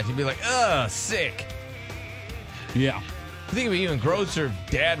traumatizing. You'd be like, ugh, sick. Yeah. I think it would be even grosser if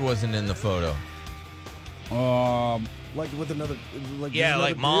Dad wasn't in the photo. Like with another...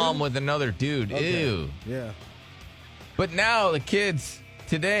 like Mom with another dude. Okay. Ew. Yeah. But now the kids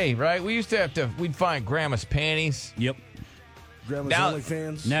today, right? We used to we'd find Grandma's panties. Yep. Grandma's Now-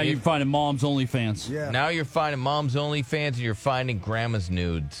 OnlyFans. Now you're finding mom's OnlyFans. Yeah. Now you're finding mom's OnlyFans and you're finding grandma's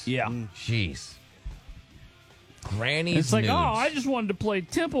nudes. Yeah. Jeez. Granny's It's like, nudes. oh, I just wanted to play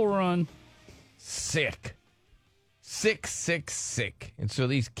Temple Run. Sick. Sick. And so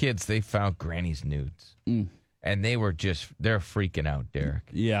these kids, they found Granny's nudes. And they're freaking out, Derek.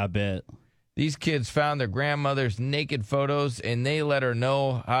 Yeah, I bet. These kids found their grandmother's naked photos and they let her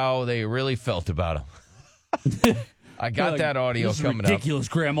know how they really felt about them. I got that audio this is coming ridiculous,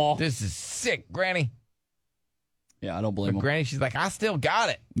 up. Grandma. This is sick, Granny. Yeah, I don't blame But him. Granny, she's like, I still got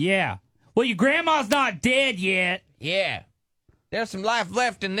it. Yeah. Well, your grandma's not dead yet. Yeah. There's some life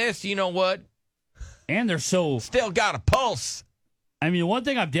left in this, you know what? And they're so... Still got a pulse. I mean, one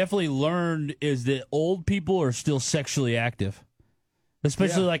thing I've definitely learned is that old people are still sexually active.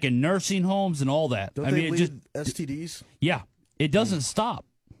 Especially like in nursing homes and all that. Don't I they mean, lead STDs? Yeah. It doesn't stop.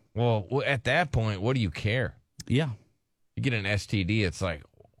 Well, at that point, what do you care? Yeah. You get an STD, it's like,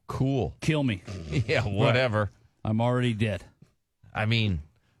 cool. Kill me. Yeah, whatever. Right. I'm already dead. I mean,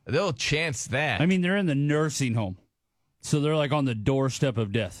 they'll chance that. I mean, they're in the nursing home. So they're like on the doorstep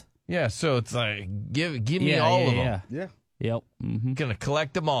of death. Yeah, so it's like, give me all of them. Yeah. Yep. Mm-hmm. Gonna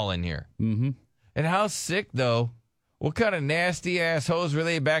collect them all in here. Mm-hmm. And how sick, though? What kind of nasty ass hoes were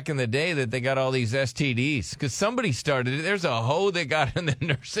they back in the day that they got all these STDs? Because somebody started it. There's a hoe that got in the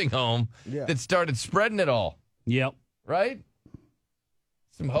nursing home that started spreading it all. Yep. Right?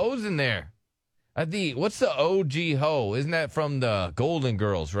 Some hoes in there. What's the OG hoe? Isn't that from the Golden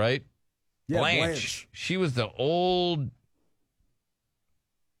Girls, right? Yeah, Blanche. She was the old...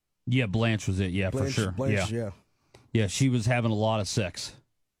 Yeah, Blanche was it. Yeah, Blanche, for sure. Blanche, yeah. Yeah, she was having a lot of sex.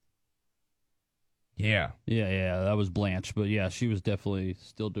 Yeah. Yeah, that was Blanche. But yeah, she was definitely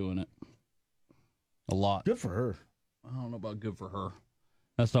still doing it. A lot. Good for her. I don't know about good for her.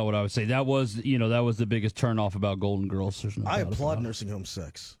 That's not what I would say. That was the biggest turnoff about Golden Girls. There's no I doubt applaud about it. nursing home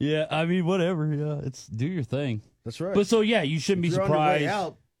sex. Yeah, I mean, whatever. Yeah, it's do your thing. That's right. But so, yeah, you shouldn't If be you're on your way surprised.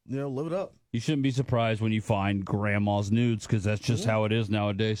 out, live it up. You shouldn't be surprised when you find grandma's nudes because that's just how it is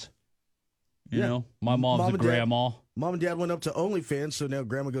nowadays. You know, my mom's Mom a and Dad- grandma. Mom and Dad went up to OnlyFans, so now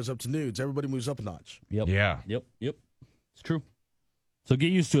Grandma goes up to nudes. Everybody moves up a notch. Yep. Yeah. Yep. It's true. So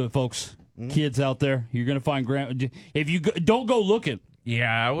get used to it, folks. Kids out there, you're going to find grandma. If you don't go looking.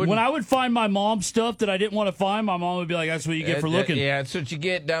 Yeah, I would. When I would find my mom's stuff that I didn't want to find, my mom would be like, "That's what you get for looking." Yeah, that's what you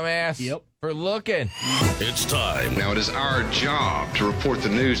get, dumbass. Yep. For looking. It's time. Now it is our job to report the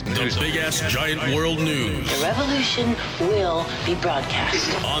news. The big ass giant world news. The revolution will be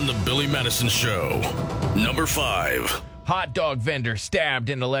broadcast On the Billy Madison Show. Number 5. Hot dog vendor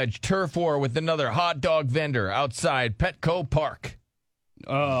stabbed in alleged turf war with another hot dog vendor outside Petco Park.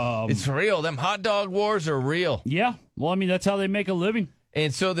 It's real. Them hot dog wars are real. Yeah. Well, I mean, that's how they make a living.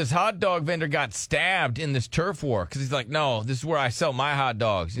 And so this hot dog vendor got stabbed in this turf war because he's like, no, this is where I sell my hot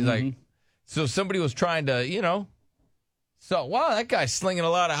dogs. He's like, so somebody was trying to, so, wow, that guy's slinging a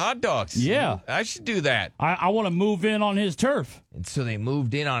lot of hot dogs. Yeah. I should do that. I want to move in on his turf. And so they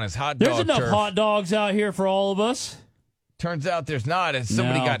moved in on his hot dog There's enough turf. hot dogs out here for all of us. Turns out there's not, as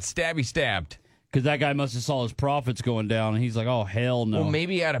somebody No. got stabbed. Because that guy must have saw his profits going down, and he's like, "Oh hell no!" Well,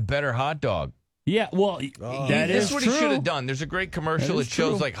 maybe he had a better hot dog. Yeah, well, That's what true. he should have done. There's a great commercial. That It is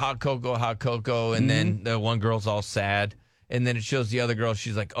shows true. like hot cocoa, and then the one girl's all sad, and then it shows the other girl.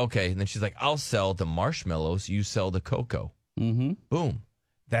 She's like, okay, and then she's like, I'll sell the marshmallows. You sell the cocoa. Mm-hmm. Boom.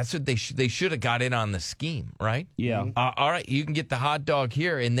 That's what they should have got in on the scheme, right? Yeah. All right, you can get the hot dog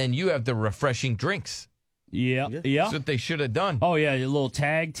here, and then you have the refreshing drinks. Yeah. That's what they should have done. Oh yeah, your little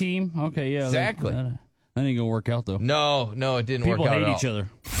tag team. Okay, yeah, Exactly. That ain't gonna work out though. No, it didn't People work out hate at all. each other.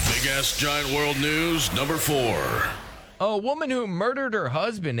 Big ass giant world news. Number 4. A woman who murdered her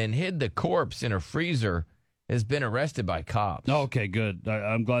husband and hid the corpse in her freezer has been arrested by cops. Okay, good.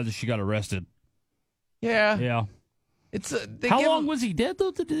 I'm glad that she got arrested. Yeah. Yeah. It's How long was he dead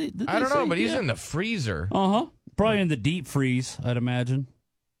though? Did I don't know, but he's in the freezer. Probably in the deep freeze, I'd imagine.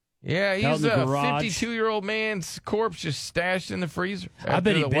 Yeah, Out he's in the a garage. 52-year-old man's corpse just stashed in the freezer. I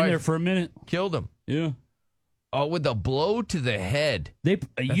bet he'd the been wife there for a minute. Killed him. Yeah. Oh, with a blow to the head. You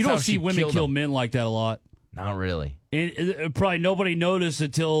how don't she see women killed kill him. men like that a lot. Not really. Probably nobody noticed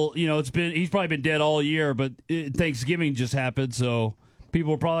until he's probably been dead all year, but Thanksgiving just happened, so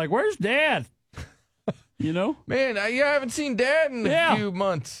people were probably like, "Where's Dad?" Man, I haven't seen Dad in a few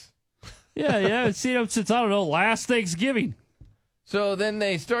months. Yeah, I haven't seen him since, I don't know, last Thanksgiving. So then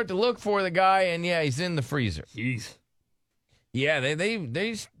they start to look for the guy, and yeah, he's in the freezer. Jeez. Yeah,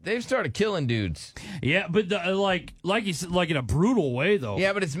 they've started killing dudes. Yeah, but like you said, like in a brutal way though.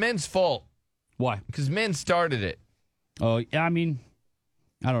 Yeah, but it's men's fault. Why? Because men started it. Oh, I mean,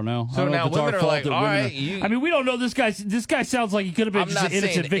 I don't know. So I don't know now if it's our women are fault like, that all women right, are- I mean, we don't know this guy. This guy sounds like he could have been I'm just not an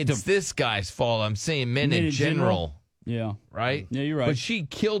innocent saying victim. it's this guy's fault. I'm saying men in general. Yeah. Right? Yeah, you're right. But she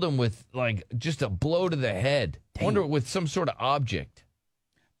killed him with, like, just a blow to the head. I wonder with some sort of object.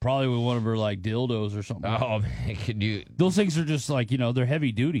 Probably with one of her, like, dildos or something. Oh, man, could you... Those things are just, like, they're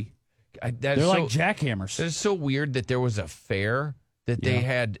heavy duty. They're like jackhammers. It's so weird that there was a fair that they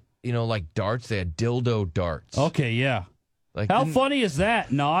had, like darts. They had dildo darts. Okay, yeah. Like, how funny is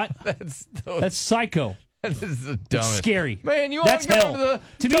that? Not. That's psycho. That is the dumbest. It's scary. Man, you want That's to go hell. to the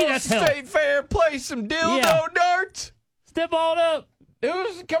To me, Tulsa that's hell. State Fair, play some dildo Yeah. darts? Step on up.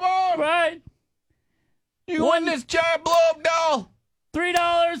 Come on. Right. You won this giant blow-up doll.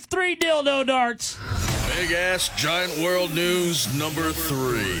 $3, 3 dildo darts. Big ass giant world news number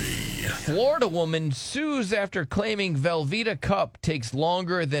 3. Florida woman sues after claiming Velveeta cup takes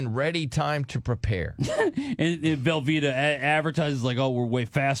longer than ready time to prepare. and Velveeta advertises like, "Oh, we're way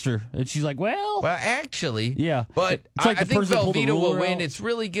faster," and she's like, "Well, actually, yeah." But It's like I the think person that pulled the Velveeta will ruler win. out. It's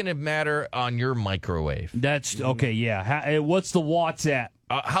really going to matter on your microwave. That's okay. Yeah. What's the watts at?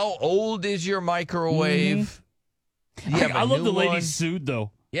 How old is your microwave? Do you have a I love new the lady one? sued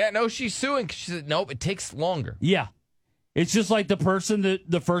though. Yeah, no, she's suing. She said, nope, it takes longer. Yeah. It's just like the first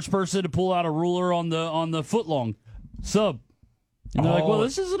person to pull out a ruler on the foot long sub. And they're like, well,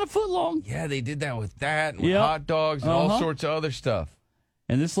 this isn't a foot long. Yeah, they did that with that and with Yep. hot dogs and all Uh-huh. sorts of other stuff.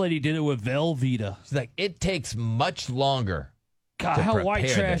 And this lady did it with Velveeta. She's like, it takes much longer. God, to how white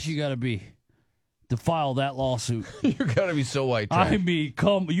prepare trash this. you got to be to file that lawsuit. You got to be so white trash. I mean,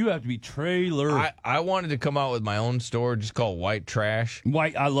 you have to be trailer. I wanted to come out with my own store just called White Trash.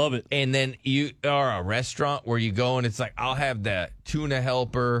 I love it. And then you are a restaurant where you go and it's like, I'll have the tuna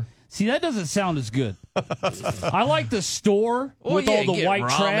helper. See, that doesn't sound as good. I like the store Well, with yeah, all you the get white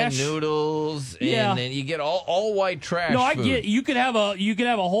ramen trash. noodles, and Yeah. then you get all white trash. No, I food. get you could have a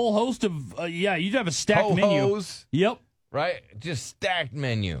whole host of you'd have a stacked menu. Ho-hos. Yep, Right? Just stacked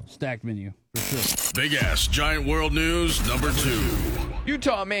menu. stacked menu for sure. Big ass giant world news number 2.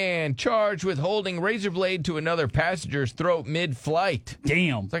 Utah man charged with holding razor blade to another passenger's throat mid-flight.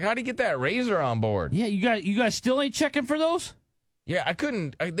 Damn. It's like, how do you get that razor on board? Yeah, you guys still ain't checking for those? Yeah, I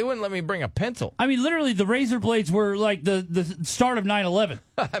couldn't. They wouldn't let me bring a pencil. I mean, literally, the razor blades were like the start of 9/11.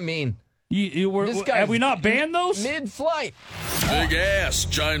 I mean, have we not banned those? Mid-flight. Big ass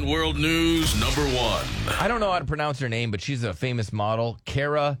giant world news number 1. I don't know how to pronounce her name, but she's a famous model,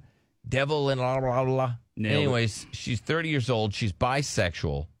 Cara Devil and blah, blah, blah. Nailed it. Anyways, she's 30 years old. She's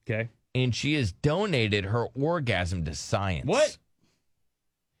bisexual. Okay. And she has donated her orgasm to science. What?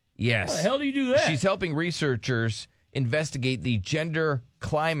 Yes. How the hell do you do that? She's helping researchers investigate the gender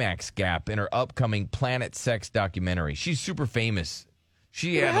climax gap in her upcoming Planet Sex documentary. She's super famous.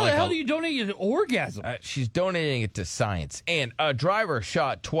 She had How like the hell do you donate an orgasm? she's donating it to science. And a driver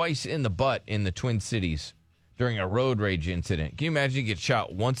shot twice in the butt in the Twin Cities during a road rage incident. Can you imagine you get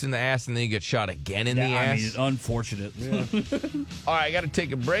shot once in the ass and then you get shot again in the I ass? mean, it's unfortunate. All right, I got to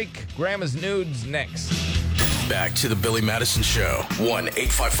take a break. Grandma's Nudes next. Back to the Billy Madison Show.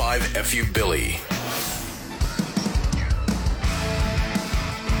 1-855-FU-BILLY.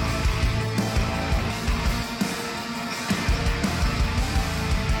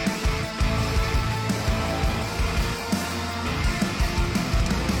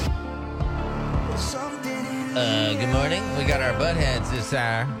 Good morning. We got our butt heads this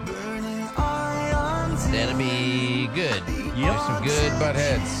hour. That'll be good. Yep. Some good butt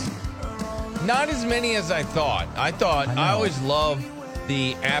heads. Not as many as I thought. I always love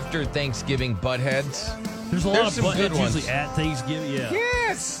the after Thanksgiving butt heads. There's a lot of some butt good heads ones. usually at Thanksgiving. Yeah.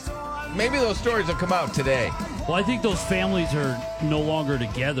 Yes. Maybe those stories will come out today. Well, I think those families are no longer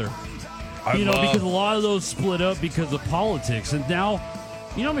together. I You know, love- because a lot of those split up because of politics, and now,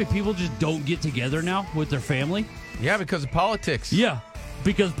 you know how many people just don't get together now with their family? Yeah, because of politics. Yeah,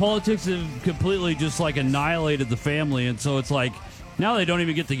 because politics have completely just like annihilated the family, and so it's like now they don't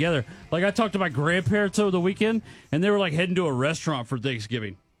even get together. Like I talked to my grandparents over the weekend, and they were like heading to a restaurant for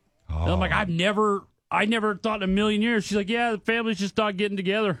Thanksgiving. And I'm like, I never thought in a million years. She's like, yeah, the family's just not getting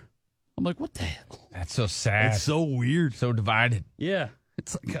together. I'm like, what the hell? That's so sad. It's so weird. So divided. Yeah,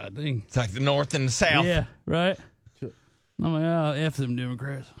 it's like God dang. It's like the North and the South. Yeah, right. I'm like, oh, F them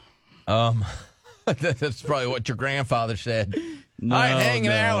Democrats. That's probably what your grandfather said. No, I ain't hanging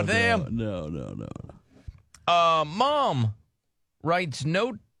no, out with no, them. No. Mom writes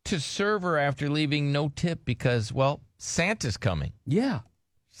note to server after leaving no tip because, well, Santa's coming. Yeah.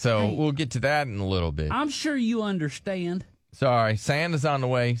 So Hey. we'll get to that in a little bit. I'm sure you understand. Sorry, Santa's on the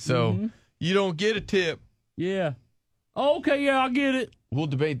way, so you don't get a tip. Yeah. Okay, yeah, I get it. We'll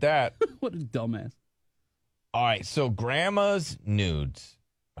debate that. What a dumbass. All right, so Grandma's Nudes.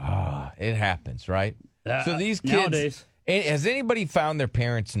 It happens, right? So these kids nowadays. Has anybody found their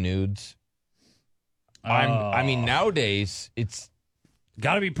parents' nudes? I mean, nowadays it's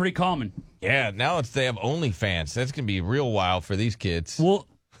got to be pretty common. Yeah, now they have OnlyFans. That's gonna be real wild for these kids. Well,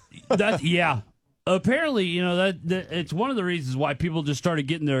 yeah. Apparently, that it's one of the reasons why people just started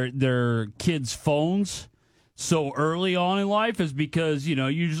getting their kids' phones so early on in life is because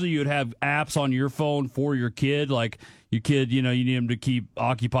usually you'd have apps on your phone for your kid, like your kid, you need them to keep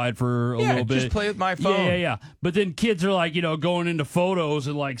occupied for a little bit. Just play with my phone. Yeah. But then kids are like, going into photos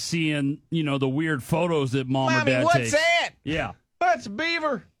and like seeing, the weird photos that mom or dad what's takes. that? Yeah. That's a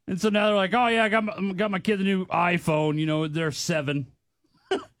beaver. And so now they're like, oh yeah, I got my kid a new iPhone. They're 7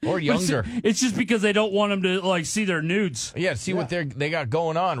 or younger. It's just because they don't want them to like see their nudes. Yeah, see what they got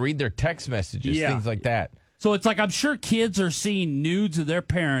going on. Read their text messages, things like that. So it's like I'm sure kids are seeing nudes of their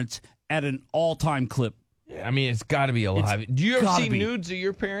parents at an all-time clip. Yeah, I mean, it's got to be alive. Do you ever see nudes of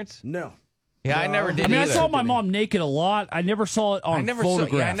your parents? No. Yeah, I never did. I saw my mom naked a lot. I never saw it on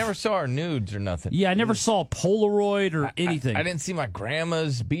photograph. I never saw her nudes or nothing. Yeah, I never saw a Polaroid or anything. I didn't see my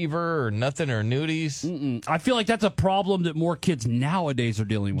grandma's beaver or nothing or nudies. I feel like that's a problem that more kids nowadays are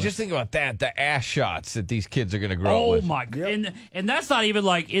dealing with. Just think about that, the ass shots that these kids are going to grow up with. Oh, my God. And that's not even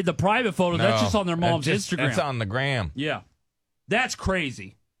like in the private photo. No, that's just on their mom's Instagram. That's on the gram. Yeah. That's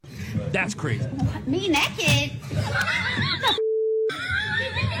crazy. That's crazy. Me naked.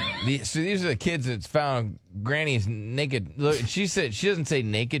 So these are the kids that's found Granny's naked. Look, she doesn't say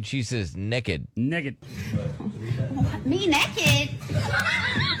naked. She says naked. Naked. Me naked.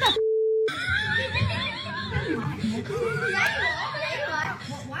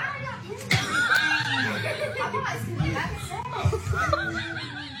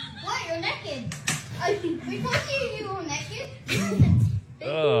 What? You're naked. We told you were naked.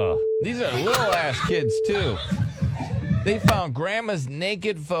 These are little ass kids too. They found grandma's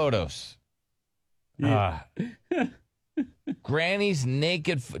naked photos. Granny's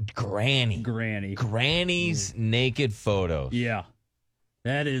naked Granny's naked photos. Yeah.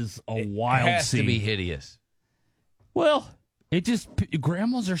 That is a wild It has scene. to be hideous. Well,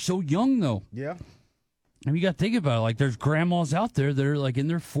 grandmas are so young though. Yeah. I mean, you got to think about it. Like, there's grandmas out there that are like in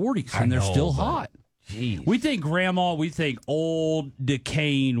their 40s and they're still hot. Jeez. We think grandma, we think old,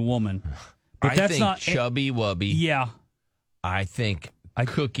 decaying woman. But I think chubby wubby. Yeah. I think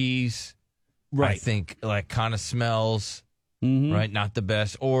cookies. Right. I think like kind of smells. Right. Not the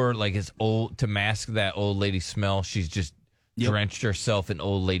best. Or like it's old to mask that old lady smell. She's just drenched herself in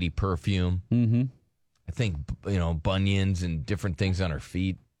old lady perfume. Mm-hmm. I think, bunions and different things on her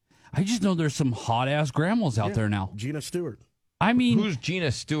feet. I just know there's some hot ass grandmas out there now. Gina Stewart. I mean, who's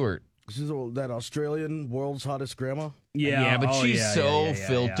Gina Stewart? She's that Australian world's hottest grandma. Yeah, but she's so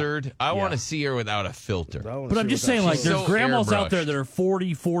filtered. I want to see her without a filter. But I'm just saying, like, there's grandmas out there that are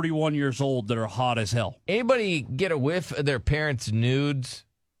 40, 41 years old that are hot as hell. Anybody get a whiff of their parents' nudes?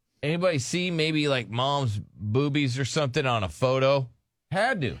 Anybody see maybe like mom's boobies or something on a photo?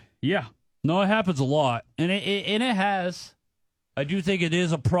 Had to. Yeah. No, it happens a lot. And it has. I do think it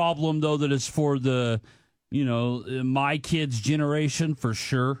is a problem, though, that is for the, my kids' generation for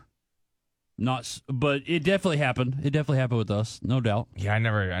sure. But it definitely happened. It definitely happened with us, no doubt. Yeah, I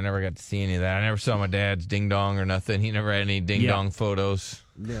never got to see any of that. I never saw my dad's ding dong or nothing. He never had any ding dong photos.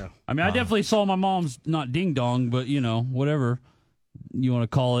 Yeah. I mean, I definitely saw my mom's, not ding dong, but whatever you want to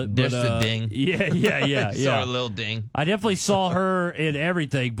call it. Just but, a ding. Yeah. Saw a little ding. I definitely saw her in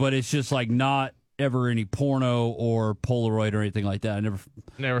everything, but it's just like not ever any porno or Polaroid or anything like that. I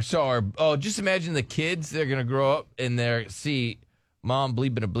never saw her. Oh, just imagine the kids. They're gonna grow up and they're see mom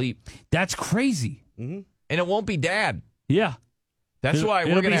bleeping a bleep. That's crazy. Mm-hmm. And it won't be dad. Yeah. That's why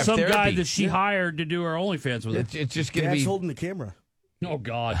we're gonna have some therapy. guy that she hired to do her OnlyFans with her. It's just gonna Dad's be holding the camera. Oh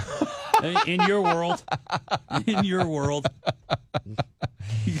God! in your world,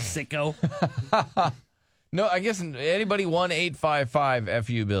 you sicko. No, I guess anybody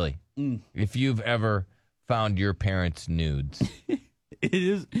 1-855-FU Billy. If you've ever found your parents' nudes. It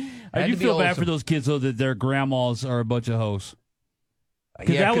is. I do feel bad for those kids though that their grandmas are a bunch of hoes.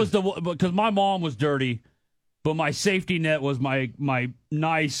 Because my mom was dirty, but my safety net was my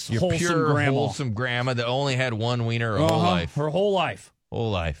nice your wholesome pure, grandma. wholesome grandma that only had one wiener her whole life. Her whole life.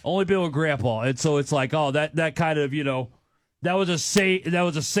 Only been with grandpa, and so it's like, oh, that kind of that was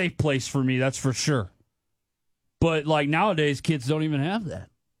a safe place for me. That's for sure. But like nowadays, kids don't even have that.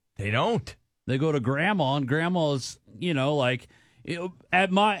 They don't. They go to grandma, and grandma's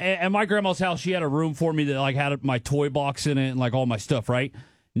at my grandma's house, she had a room for me that like had my toy box in it and like all my stuff. Right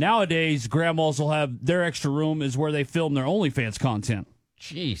nowadays, grandmas will have their extra room is where they film their OnlyFans content.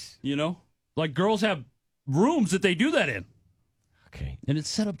 Jeez, like girls have rooms that they do that in. Okay. And it's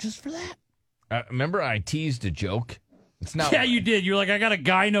set up just for that. Remember I teased a joke? It's not. Yeah, you did. You're like, I got a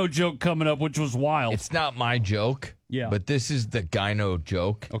gyno joke coming up, which was wild. It's not my joke. Yeah. But this is the gyno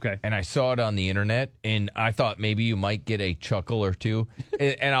joke. Okay. And I saw it on the internet, and I thought maybe you might get a chuckle or two.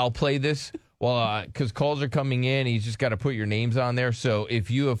 and I'll play this because calls are coming in. He's just got to put your names on there. So if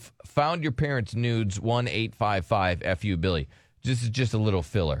you have found your parents' nudes, 1-855-FU-Billy. This is just a little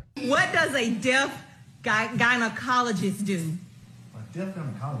filler. What does a deaf gynecologist do? A deaf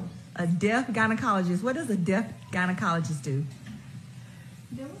gynecologist? A deaf gynecologist. What does a deaf gynecologist do?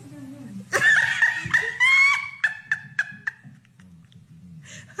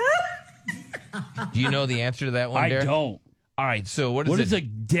 Do you know the answer to that one, I Derek? don't. All right, so what What does does a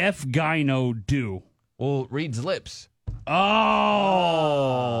deaf gyno do? Well, it reads lips.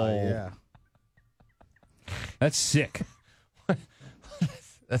 Oh. Yeah. That's sick.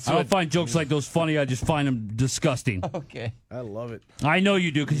 That's I don't find jokes like those funny. I just find them disgusting. Okay. I love it. I know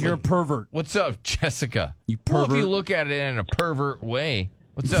you do because you're a pervert. What's up, Jessica? You Well, pervert. if you look at it in a pervert way.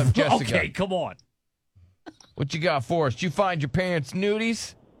 What's up, Jessica? Okay, come on. What you got for us? Did you find your parents'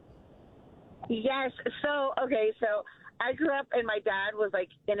 nudies? Yes. So I grew up and my dad was like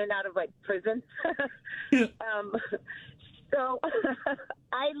in and out of like prison. So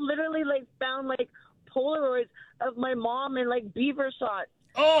I literally like found like Polaroids of my mom in like beaver shots.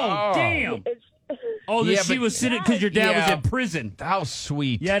 Oh, damn. Oh, that she was sitting because your dad was in prison. How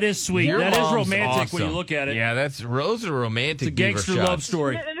sweet. Yeah, it is sweet. Your That is mom's romantic when you awesome. look at it. Yeah, those are romantic. It's a gangster beaver love shots.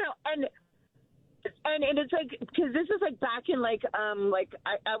 story. No, and it's like because this is like back in like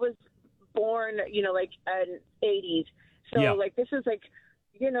I was born like in 80s, so Yeah. like this is like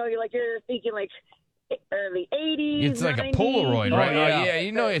you're thinking like early 80s. It's like 90s, a Polaroid, right? yeah.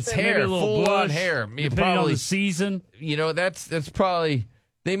 You know, it's Maybe hair, a little full on bush, hair. depending on the season. You know, that's probably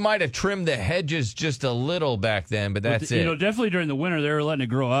they might have trimmed the hedges just a little back then, but that's it. You know, definitely during the winter they were letting it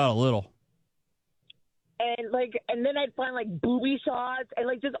grow out a little. And then I'd find like booby shots and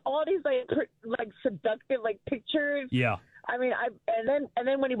like just all these like seductive like pictures. Yeah. I mean, and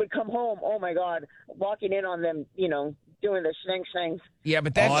then when he would come home, oh my God, walking in on them, doing the shnang. Yeah,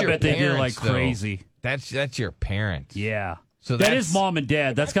 but that's I your bet they parents, do like though. crazy. That's your parents. Yeah. So that that's is mom and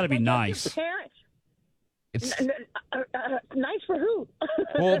dad. That's got to be nice. Parents. It's nice for who?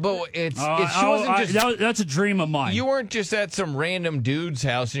 well, but it wasn't just. That's a dream of mine. You weren't just at some random dude's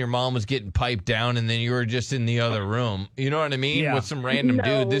house and your mom was getting piped down, and then you were just in the other room. You know what I mean? Yeah. With some random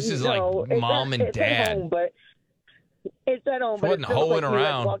dude. This is like mom and it's dad. At home, but it's at home. It But wasn't it's still hoeing like me,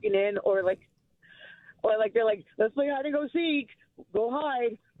 around. like, walking in, or they're like, let's play hide and go seek. Go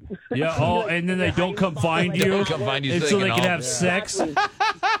hide. Yeah. Oh, and then they don't come find you. Don't come find you and so so they they can can all- have sex.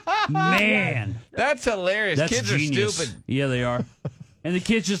 Man, That's hilarious. that's Kids genius. are stupid. Yeah, they are. And the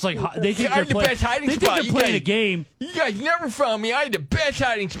kids just like they think I they're had the playing. best hiding They think spot. they're You playing guys- a game. You guys never found me. I had the best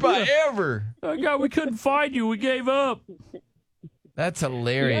hiding spot ever. Oh God, we couldn't find you. We gave up. That's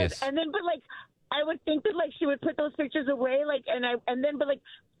hilarious. Yes, and then but like I would think that like she would put those pictures away, like but like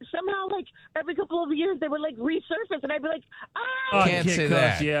somehow like every couple of years they would like resurface, and I'd be like, ah. Can't say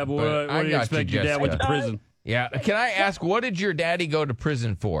that. Yeah, but but what I do you got expect? you, Your dad went to Jessica. prison. Yeah. Can I ask, what did your daddy go to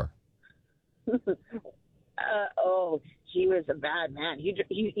prison for? He was a bad man.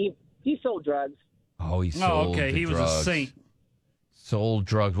 He sold drugs. Oh, he sold okay. the He was drugs. a saint. Sold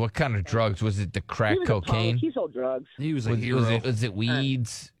drugs. What kind of drugs? Was it the crack He was a punk. cocaine? He sold drugs. He was a Was, hero. was it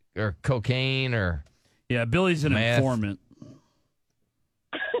weeds or cocaine or Yeah, Billy's an meth? informant.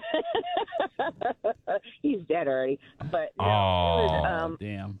 He's dead already. But no,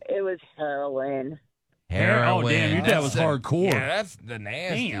 damn. it was heroin. heroin? Oh, damn. Your dad was That's hardcore. Yeah, that's the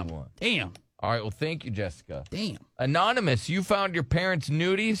nasty Damn. one. Damn. All right. Well, thank you, Jessica. Damn. Anonymous, you found your parents'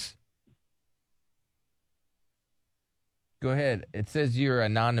 nudies? Go ahead. It says you're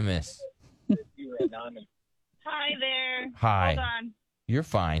anonymous. Hi there. Hi. Hold on. You're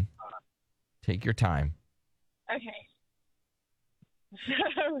fine. Take your time. Okay.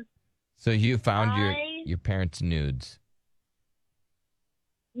 So you found I- your parents' nudes.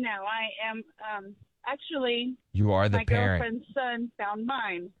 No, I am actually You are the my parent. girlfriend's son found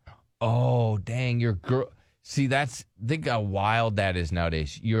mine. Oh, dang, your girl. See, think how wild that is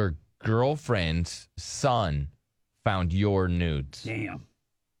nowadays. Your girlfriend's son found your nudes. Damn.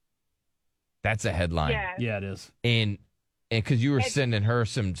 That's a headline. Yeah. Yeah, it is. And because you were sending her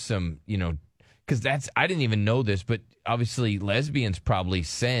some, because I didn't even know this, but obviously lesbians probably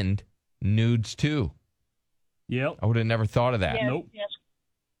send nudes too. Yep. I would have never thought of that. Yes, Nope. Yes.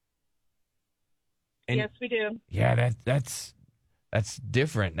 And- Yes, we do. Yeah, that's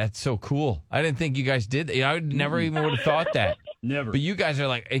different. That's so cool. I didn't think you guys did that. I would never even would have thought that. Never. But you guys are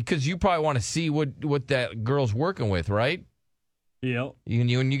like, because you probably want to see what that girl's working with, right? Yep.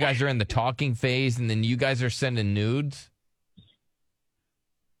 When you guys are in the talking phase, and then you guys are sending nudes.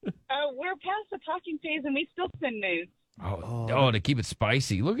 We're past the talking phase, and we still send nudes. Oh, to keep it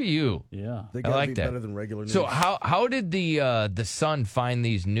spicy. Look at you. Yeah, They I gotta like be that. better than regular news. So how did the son find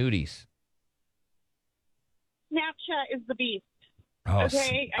these nudies? Snapchat is the beast. Oh,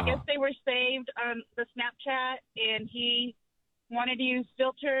 Okay, I guess they were saved on the Snapchat, and he wanted to use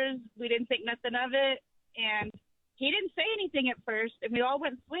filters. We didn't think nothing of it, and he didn't say anything at first. And we all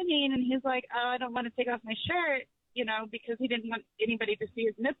went swimming, and he's like, "Oh, I don't want to take off my shirt," because he didn't want anybody to see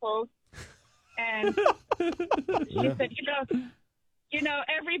his nipples. And she said,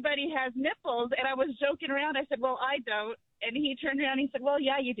 everybody has nipples. And I was joking around. I said, "Well, I don't." And he turned around and he said, "Well,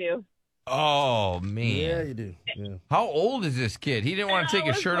 yeah, you do." Oh, man. Yeah, you do. Yeah. How old is this kid? He didn't want to take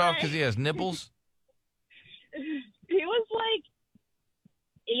his shirt off because he has nipples? He was like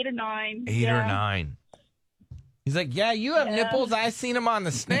 8 or 9. 8 or 9. He's like, yeah, you have nipples. I seen them on the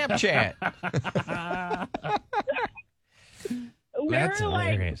Snapchat. That's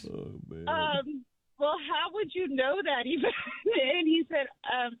hilarious. Well, how would you know that even? And he said,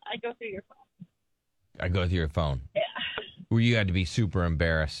 I go through your phone. I go through your phone. Yeah. Well, you had to be super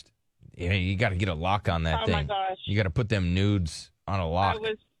embarrassed. Yeah, you got to get a lock on that thing. Oh, my gosh. You got to put them nudes on a lock.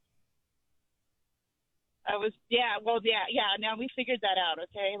 I was, yeah. Now we figured that out,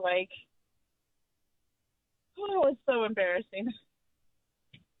 okay? It was so embarrassing.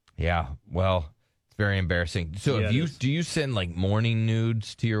 Yeah, well, it's very embarrassing. So, do you send morning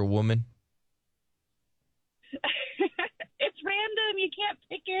nudes to your woman? It's random. You can't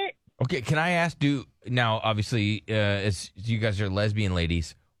pick it. Okay, can I ask? Now, obviously, as you guys are lesbian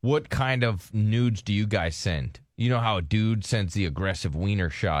ladies, what kind of nudes do you guys send? You know how a dude sends the aggressive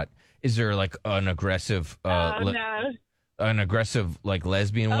wiener shot. Is there an aggressive, no. an aggressive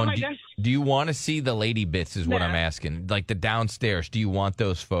lesbian Oh one? my gosh. Do you want to see the lady bits? Is what No. I'm asking. Like the downstairs. Do you want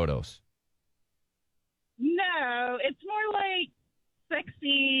those photos? No, it's more like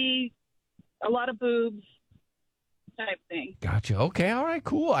sexy, a lot of boobs type thing. Gotcha. Okay. All right.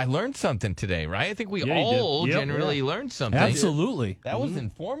 Cool. I learned something today, right? I think we all generally learned something. Absolutely. That was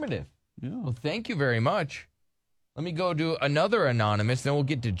informative. Yeah. Well, thank you very much. Let me go to another anonymous, then we'll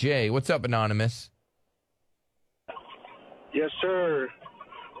get to Jay. What's up, anonymous? Yes, sir.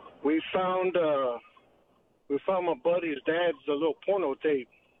 We found my buddy's dad's little porno tape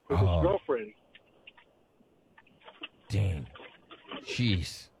with his girlfriend. Dang.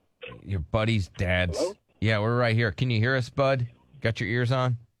 Jeez. Your buddy's dad's. Hello? Yeah, we're right here. Can you hear us, bud? Got your ears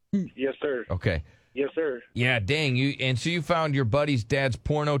on? Yes, sir. Okay. Yes, sir. Yeah, dang. So you found your buddy's dad's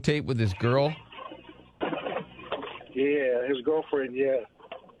porno tape with his girl? Yeah, his girlfriend, yeah.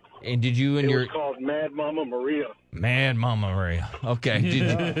 And did you and it your... was called Mad Mama Maria. Mad Mama Maria. Okay.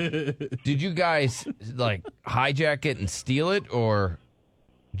 Did you guys, hijack it and steal it, or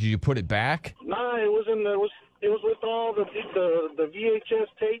did you put it back? Nah, it was with all the VHS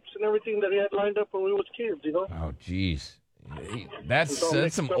tapes and everything that he had lined up when we was kids, Oh, jeez. That's It's all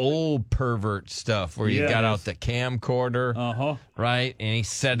mixed some up. old pervert stuff where you got out the camcorder, right? And he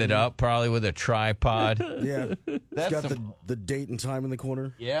set it up probably with a tripod. Yeah. That's It's got the date and time in the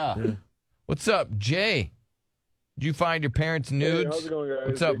corner. Yeah. What's up, Jay? Did you find your parents' nudes? Hey, how's it going, guys?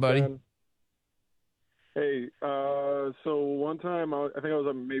 What's up, Big buddy? fan. Hey, so one time, I think I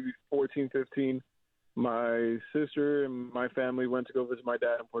was maybe 14, 15, my sister and my family went to go visit my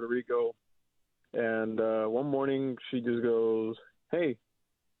dad in Puerto Rico. And one morning, she just goes, "Hey,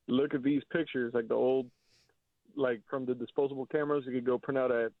 look at these pictures, the old, from the disposable cameras you could go print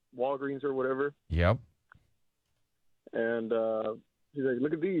out at Walgreens or whatever." Yep. And she's like,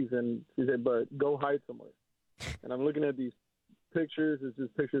 "Look at these." And she said, "But go hide somewhere." And I'm looking at these pictures. It's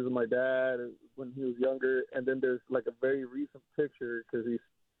just pictures of my dad when he was younger. And then there's a very recent picture because he's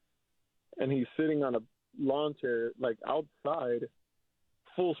sitting on a lawn chair, outside,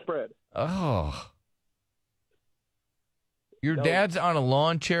 full spread. Oh. Your dad's on a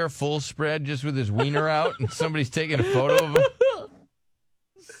lawn chair, full spread, just with his wiener out, and somebody's taking a photo of him?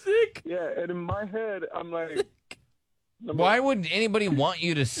 Sick. Yeah, and in my head, I'm like... Why would anybody want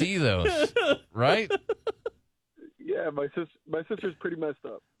you to see those, right? Yeah, my sister's pretty messed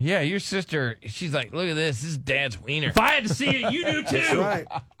up. Yeah, your sister, she's like, look at this. This is Dad's wiener. If I had to see it, you do too. That's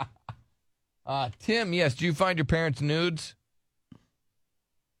right. Tim, yes, do you find your parents' nudes?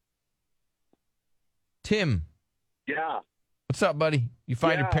 Tim. Yeah. What's up, buddy? You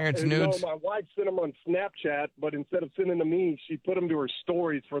find your parents' nudes? My wife sent them on Snapchat, but instead of sending them to me, she put them to her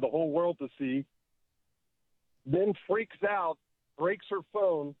stories for the whole world to see. Then freaks out, breaks her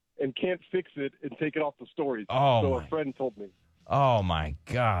phone, and can't fix it and take it off the stories. Oh, so my. a friend told me. Oh, my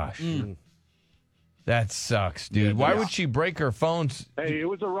gosh. That sucks, dude. Why would she break her phones? Hey, it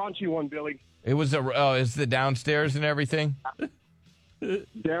was a raunchy one, Billy. It was is the downstairs and everything?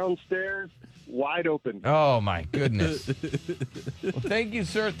 Downstairs, wide open. Oh, my goodness. Well, thank you,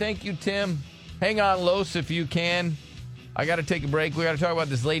 sir. Thank you, Tim. Hang on, Los, if you can. I got to take a break. We got to talk about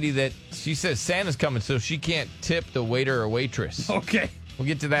this lady that she says Santa's coming, so she can't tip the waiter or waitress. Okay. We'll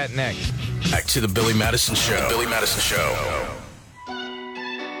get to that next. Back to the Billy Madison Show. Billy Madison Show.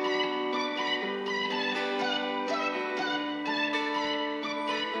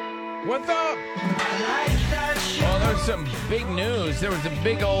 What's up? Well, there's some big news. There was a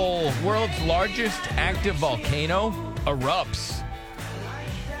big old world's largest active volcano erupts.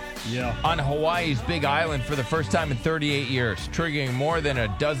 Yeah. On Hawaii's Big Island for the first time in 38 years, triggering more than a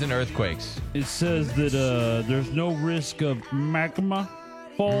dozen earthquakes. It says that there's no risk of magma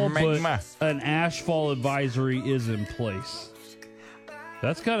fall, but an ash fall advisory is in place.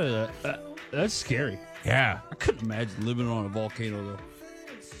 That's kind of that's scary. Yeah. I couldn't imagine living on a volcano, though.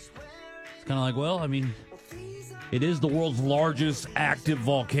 It's kind of like, well, I mean, it is the world's largest active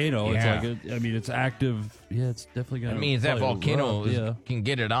volcano. Yeah. It's like, it's active. Yeah, it's definitely going to. It means that volcano can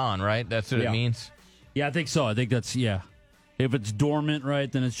get it on, right? That's what it means? Yeah, I think so. I think that's, If it's dormant,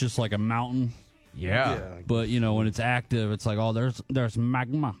 right, then it's just like a mountain. Yeah. But, when it's active, it's like, oh, there's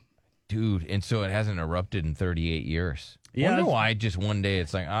magma. Dude, and so it hasn't erupted in 38 years. Yeah. Wonder why just one day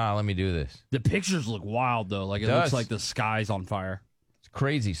it's like, let me do this. The pictures look wild, though. Like, it looks like the sky's on fire. It's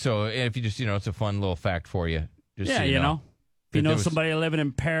crazy. So if you just, it's a fun little fact for you. Just yeah, so you know. If you know somebody living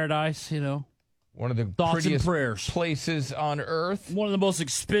in paradise, one of the thoughts and prettiest prayers. Places on Earth. One of the most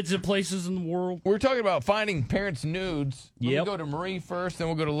expensive places in the world. We're talking about finding parents' nudes. Let Yep. me go to Marie first, then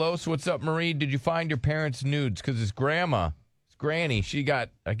we'll go to Los. What's up, Marie? Did you find your parents' nudes? Because his granny, she got,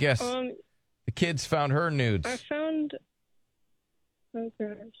 I guess, the kids found her nudes. I found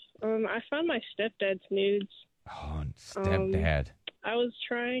my stepdad's nudes. Oh, stepdad. I was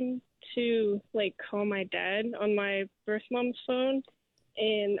trying to call my dad on my birth mom's phone,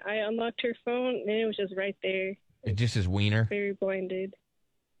 and I unlocked her phone, and it was just right there. It just his wiener. Very blinded.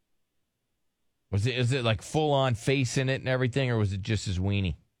 Is it like full on face in it and everything, or was it just his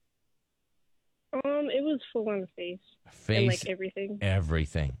weenie? It was full on face. Face, and everything.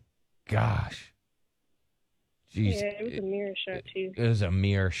 Everything. Gosh. Jeez. Yeah, it was a mirror shot too. It was a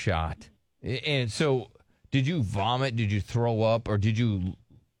mirror shot. And so, did you vomit? Did you throw up, or did you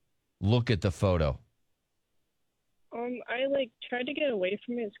look at the photo? I tried to get away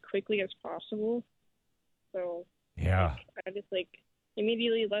from it as quickly as possible. So yeah, I just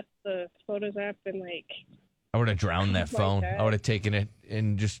immediately left the Photos app and I would have drowned that phone. I would have taken it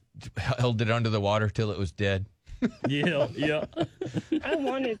and just held it under the water till it was dead. Yeah. I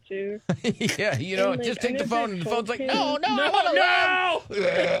wanted to. Yeah, And, just I take the never phone, and the phone's like, told no, him- I want to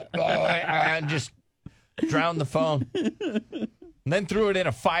live. And just drowned the phone. And then threw it in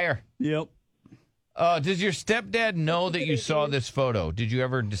a fire. Yep. Does your stepdad know that you saw this photo? Did you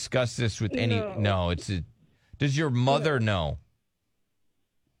ever discuss this with any? No. Does your mother know?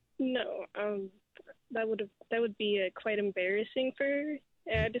 No, that would be quite embarrassing for her.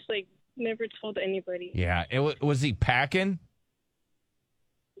 And I just never told anybody. Yeah. Was he packing?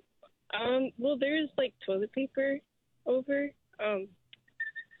 Well, there's toilet paper over.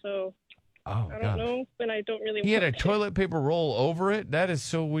 So I don't know, but I don't really. He had a want to. toilet paper roll over it? That is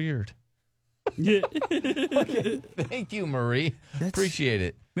so weird. Yeah. Okay. Thank you, Marie. Appreciate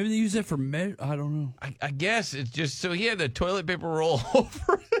it. Maybe they use that for I don't know. I guess it's just so he had the toilet paper roll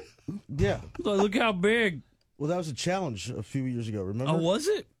over it. Yeah. Look how big. Well, that was a challenge a few years ago. Remember? Oh, was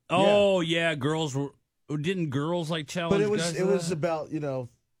it? Oh, yeah. Girls were. Didn't girls challenge? But it was guys it was about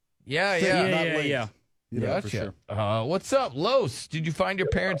Yeah. Yeah. Gotcha. For sure. What's up, Los? Did you find your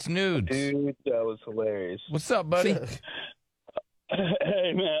parents' nudes? Dude, that was hilarious. What's up, buddy?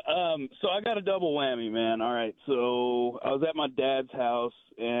 Hey, man. So I got a double whammy, man. All right. So I was at my dad's house,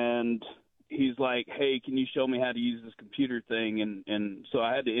 and he's like, hey, can you show me how to use this computer thing? And so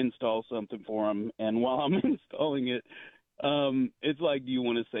I had to install something for him. And while I'm installing it, it's like, do you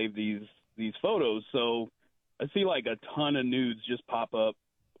want to save these photos? So I see a ton of nudes just pop up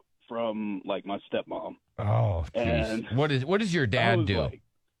from my stepmom. Oh, and jeez. What does your dad do?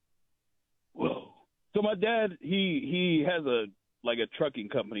 Whoa. So my dad, he has a trucking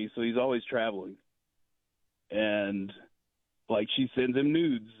company, so he's always traveling. And she sends him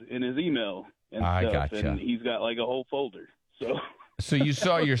nudes in his email and I stuff, gotcha. and he's got a whole folder. So you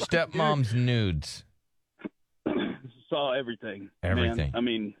saw your stepmom's nudes? Saw everything. Everything. Man. I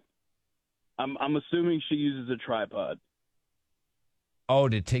mean, I'm assuming she uses a tripod. Oh,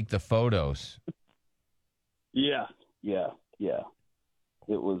 to take the photos. Yeah.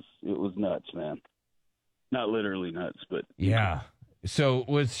 It was nuts, man. Not literally nuts, but Yeah. So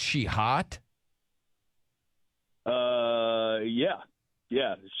was she hot?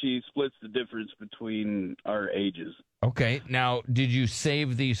 Yeah. She splits the difference between our ages. Okay. Now, did you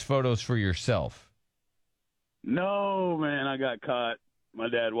save these photos for yourself? No, man, I got caught. My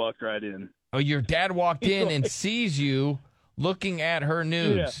dad walked right in. Oh, your dad walked in and sees you looking at her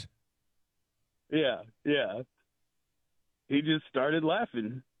nudes. Yeah. He just started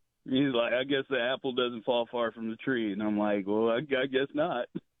laughing. He's like, I guess the apple doesn't fall far from the tree. And I'm like, well, I guess not.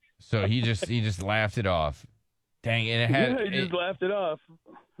 So he just laughed it off. Dang, and he just laughed it off.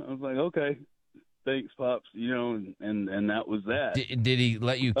 I was like, okay, thanks, Pops. And that was that. Did he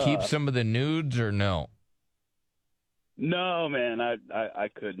let you keep some of the nudes or no? No, man, I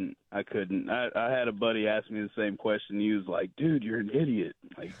couldn't. I had a buddy ask me the same question. He was like, dude, you're an idiot.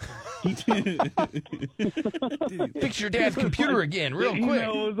 Like, fix your dad's computer again real quick. The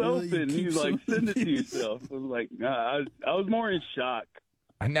email was open. He was like, send it to yourself. I was like, nah, I was more in shock.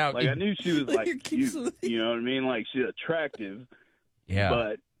 Now, I knew she was like cute, you know what I mean? Like, she's attractive. Yeah.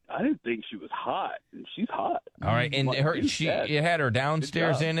 But I didn't think she was hot. And she's hot. All right, and it had her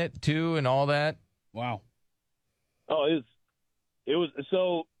downstairs in it too, and all that. Wow. Oh, it was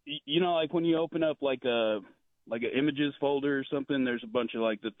so, like when you open up like an images folder or something, there's a bunch of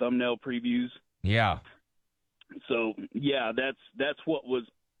like the thumbnail previews. Yeah. So yeah, that's what was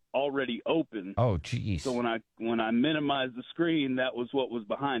already open. Oh, geez. So when I minimized the screen, that was what was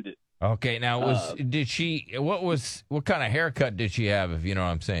behind it. Okay, now what kind of haircut did she have, if you know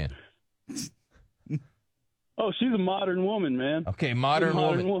what I'm saying? Oh, she's a modern woman, man. Okay, modern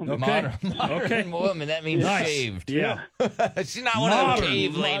woman. Okay. Modern woman. That means shaved. Yeah. She's not one of them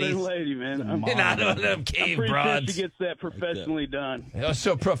cave ladies. Modern lady, man. You're not one of them cave I'm pretty broads. sure she gets that professionally done.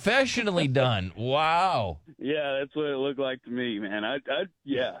 So professionally done. Wow. Yeah, that's what it looked like to me, man.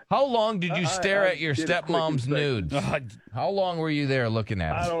 Yeah. How long did you stare at your did a quick stepmom's nudes? How long were you there looking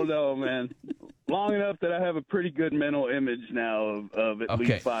at I it? don't know, man. Long enough that I have a pretty good mental image now of at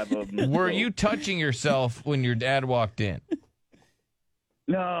least 5 of them. Were you touching yourself when your dad walked in?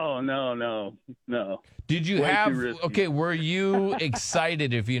 No. Did you Way too risky. were you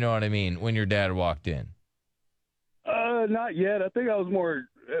excited, if you know what I mean, when your dad walked in? Not yet. I think I was more,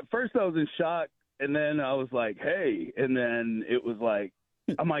 at first I was in shock, and then I was like, hey, and then it was like,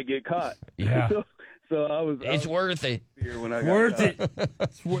 I might get caught. Yeah. So I was. It's worth it. When I got Worth caught.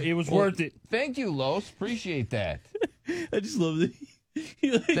 it. It was worth it. Thank you, Los. Appreciate that. I just love it.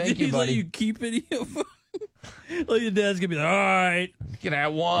 Thank you, Let buddy. you keep it. Like your dad's gonna be like, all right, you can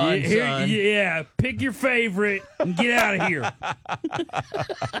have one, son. Yeah, pick your favorite and get out of here.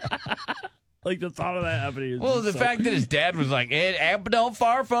 Like the thought of that happening. Well, the fact that his dad was like, apple don't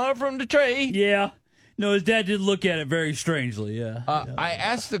far from the tree. Yeah. No, his dad did look at it very strangely, yeah. I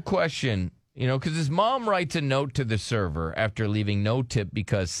asked the question, because his mom writes a note to the server after leaving no tip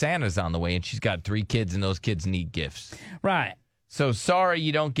because Santa's on the way and she's got 3 kids and those kids need gifts. Right. So sorry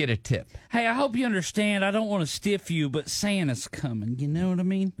you don't get a tip. Hey, I hope you understand. I don't want to stiff you, but Santa's coming. You know what I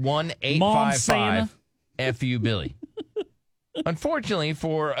mean? 1-855 FU Billy. Unfortunately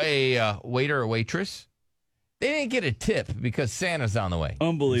for a waiter or waitress, they didn't get a tip because Santa's on the way.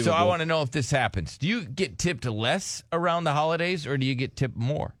 Unbelievable. So I want to know if this happens. Do you get tipped less around the holidays or do you get tipped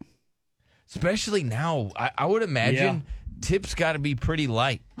more? Especially now, I would imagine tips got to be pretty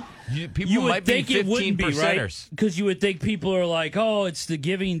light. People might be 15%ers. Because you would think people are like, oh, it's the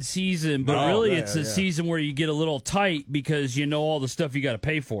giving season. But really, it's the season where you get a little tight because you know all the stuff you got to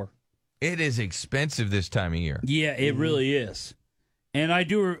pay for. It is expensive this time of year. Yeah, it really is. And I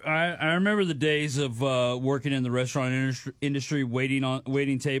remember the days of working in the restaurant industry,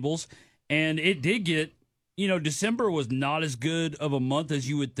 waiting tables. And it did get, December was not as good of a month as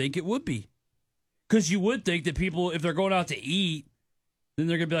you would think it would be. Because you would think that people, if they're going out to eat, then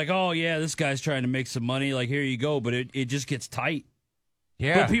they're going to be like, oh, yeah, this guy's trying to make some money. Like, here you go. But it just gets tight.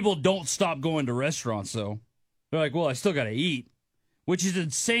 Yeah. But people don't stop going to restaurants, though. They're like, well, I still got to eat. Which is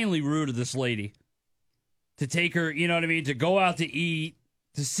insanely rude of this lady. To take her, you know what I mean? To go out to eat,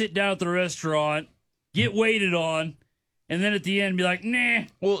 to sit down at the restaurant, get waited on, and then at the end be like, nah.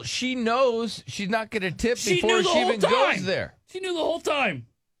 Well, she knows she's not going to tip She before knew the she even whole time. goes there. She knew the whole time.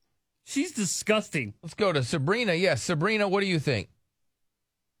 She's disgusting. Let's go to Sabrina. Yes, Sabrina, what do you think?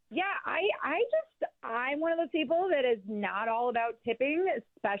 Yeah, I'm one of those people that is not all about tipping,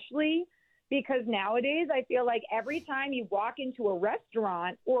 especially because nowadays I feel like every time you walk into a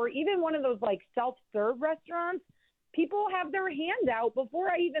restaurant or even one of those like self-serve restaurants, people have their hand out before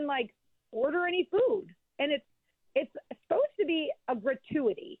I even like order any food. And it's supposed to be a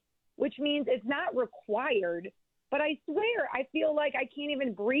gratuity, which means it's not required But I swear, I feel like I can't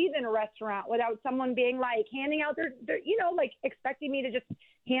even breathe in a restaurant without someone being like handing out their like expecting me to just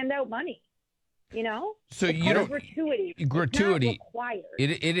hand out money. So it's you don't gratuity. gratuity. It's not required.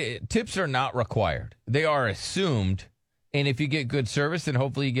 It tips are not required. They are assumed, and if you get good service, then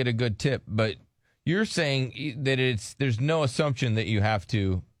hopefully you get a good tip. But you're saying that there's no assumption that you have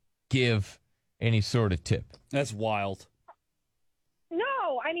to give any sort of tip. That's wild.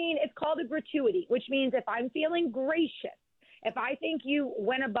 No, I mean, it's called a gratuity, which means if I'm feeling gracious, if I think you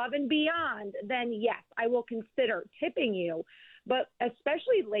went above and beyond, then yes, I will consider tipping you. But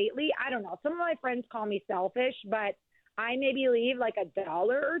especially lately, I don't know. Some of my friends call me selfish, but I maybe leave like $1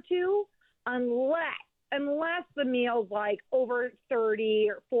 or $2 unless the meal's like over $30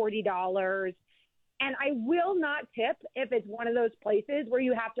 or $40. And I will not tip if it's one of those places where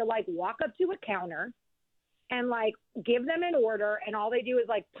you have to like walk up to a counter and like give them an order and all they do is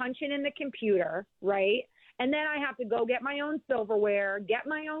like punch it in the computer, right? And then I have to go get my own silverware, get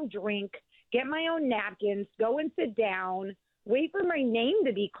my own drink, get my own napkins, go and sit down, wait for my name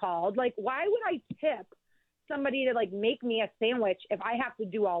to be called. Like, why would I tip somebody to like make me a sandwich if I have to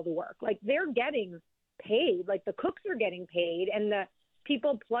do all the work? Like, they're getting paid. Like, the cooks are getting paid and the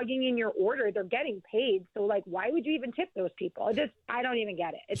people plugging in your order, they're getting paid. So like, why would you even tip those people? I don't even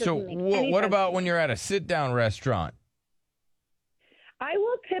get it. It So doesn't make any what sense about to when me. you're at a sit-down restaurant? I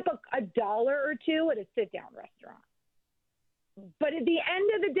will tip $1 or $2 at a sit-down restaurant. But at the end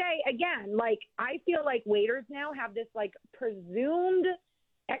of the day, again, like, I feel like waiters now have this like presumed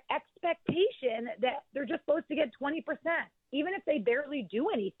expectation that they're just supposed to get 20%, even if they barely do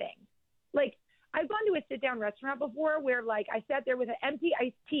anything. Like, I've gone to a sit-down restaurant before where, like, I sat there with an empty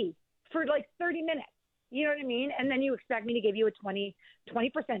iced tea for, like, 30 minutes. You know what I mean? And then you expect me to give you a 20%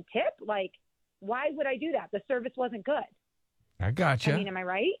 tip? Like, why would I do that? The service wasn't good. I gotcha. I mean, am I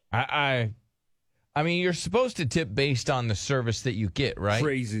right? I mean, you're supposed to tip based on the service that you get, right?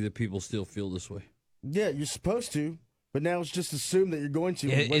 Crazy that people still feel this way. Yeah, you're supposed to, but now it's just assumed that you're going to,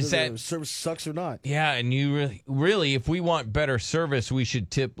 whether the service sucks or not. Yeah, and you really, if we want better service, we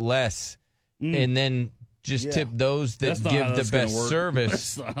should tip less, and then just tip those that give the best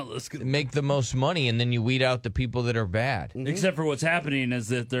service, That's not how that's gonna make the most money, and then you weed out the people that are bad. Except for what's happening is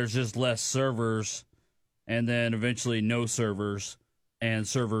that there's just less servers, and then eventually no servers, and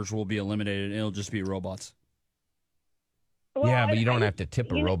servers will be eliminated, and it'll just be robots. Well, yeah, but you don't have to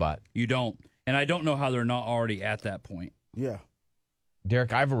tip a robot. You don't. And I don't know how they're not already at that point. Yeah.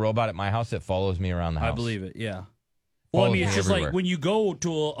 Derek, I have a robot at my house that follows me around the house. I believe it, yeah. Well, I mean, it's just like when you go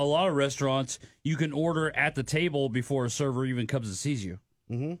to a lot of restaurants, you can order at the table before a server even comes and sees you.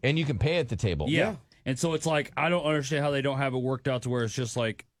 Mm-hmm. And you can pay at the table. Yeah. And so it's like, I don't understand how they don't have it worked out to where it's just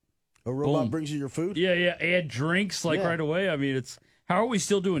like a robot boom. brings you your food? Yeah, yeah. Add drinks like Yeah. right away. I mean, how are we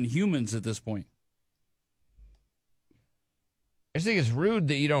still doing humans at this point? I just think it's rude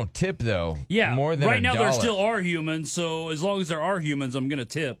that you don't tip, though. Yeah. More than right now, there $1. still are humans, so as long as there are humans, I'm going to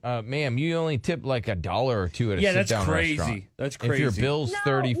tip. Ma'am, you only tip like $1 or $2 at a Yeah, that's sit-down crazy. restaurant. That's crazy. If your bill's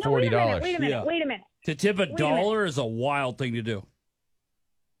 $30, $40. Wait a minute. To tip Wait a $1 is a wild thing to do.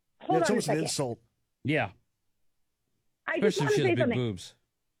 Hold it's on a almost an second. insult. Yeah. I just Especially want if to she say has big something. boobs.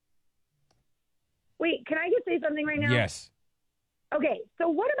 Wait, can I just say something right now? Yes. Okay, so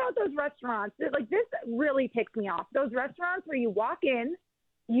what about those restaurants? Like, this really ticks me off. Those restaurants where you walk in,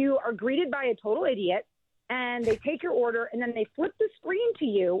 you are greeted by a total idiot, and they take your order, and then they flip the screen to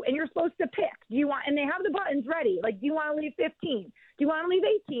you, and you're supposed to pick. And they have the buttons ready. Like, do you want to leave 15? Do you want to leave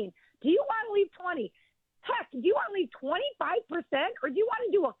 18? Do you want to leave 20? Heck, do you want to leave 25%, or do you want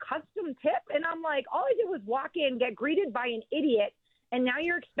to do a custom tip? And I'm like, all I did was walk in, get greeted by an idiot, and now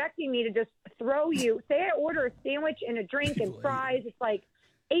you're expecting me to just throw you. Say I order a sandwich and a drink and fries. It's like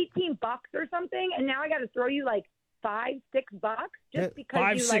 $18 or something, and now I got to throw you like $5-6 just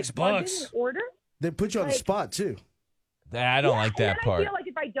because you like plugged in an order. They put you on the spot too. I don't like that and then part. I feel like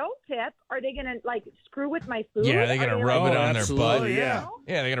if I don't tip, are they going to like screw with my food? Yeah, they're going to rub it on their butt. Yeah.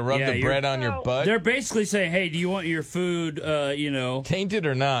 Yeah, they're going to rub the bread on your butt. They're basically saying, hey, do you want your food, tainted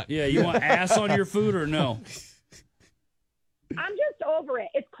or not? Yeah, you want ass on your food or no? I'm just over it.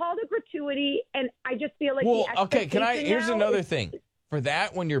 It's called a gratuity, and I just feel like Well, the okay, here's now another is- thing. For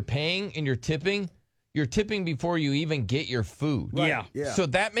that, when you're paying and you're tipping before you even get your food. Right. Yeah. Yeah. So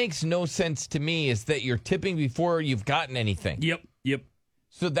that makes no sense to me, is that you're tipping before you've gotten anything. Yep.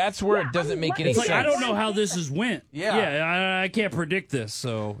 So that's where it doesn't make any It's like, sense. I don't know how this has went. Yeah. I can't predict this,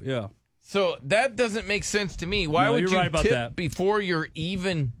 so, yeah. So that doesn't make sense to me. Why No, would you're you right about tip that. before you're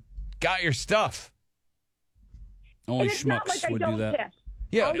even got your stuff? Only And it's not schmucks like I would don't do that. tip.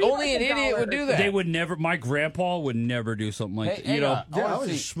 Yeah, I'll leave only like an idiot $1 would do that. They would never, my grandpa would never do something like that. Hey, Yeah, I was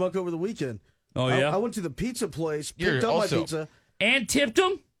just schmuck over the weekend. Oh, yeah? I went to the pizza place, picked up my pizza. And tipped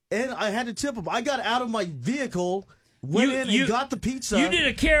them? And I had to tip them. I got out of my vehicle, went in and got the pizza. You did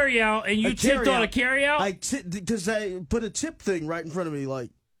a carry-out, and you tipped on a carry-out? Because I put a tip thing right in front of me,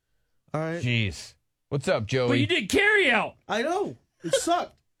 like, all right. Jeez. What's up, Joey? But you did carry-out. I know. It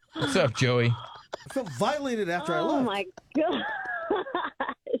sucked. What's up, Joey? I felt violated after I left. Oh, my God.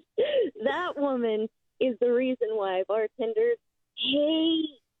 That woman is the reason why bartenders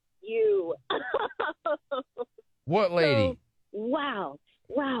hate you. What lady? Wow,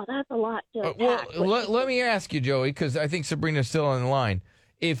 that's a lot to Well, unpack. let me ask you, Joey, because I think Sabrina's still on the line.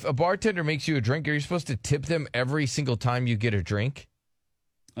 If a bartender makes you a drink, are you supposed to tip them every single time you get a drink?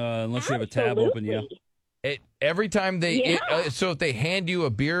 Unless you have a tab open, yeah. Every time they, so if they hand you a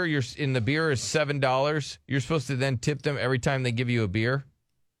beer, the beer is $7. You're supposed to then tip them every time they give you a beer.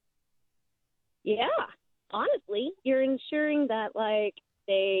 Yeah, honestly, you're ensuring that like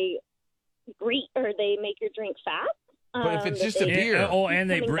they greet or they make your drink fast. But if it's just a beer,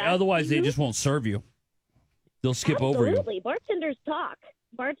 and otherwise they just won't serve you. They'll skip over you. Absolutely, bartenders talk.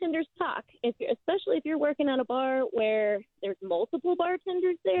 Especially if you're working at a bar where there's multiple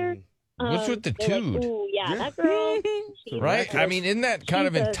bartenders there. What's with the they're dude? Like, ooh, yeah, that girl. Right? I mean, isn't that kind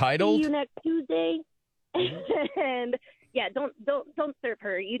of entitled? See you next Tuesday. And yeah, don't serve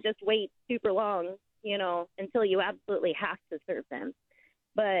her. You just wait super long, until you absolutely have to serve them.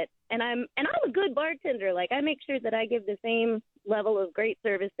 And I'm a good bartender. Like I make sure that I give the same level of great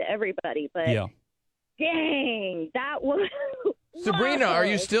service to everybody. But dang, that was Sabrina, are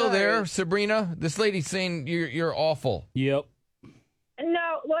you still there? Sabrina, this lady's saying you're awful. Yep.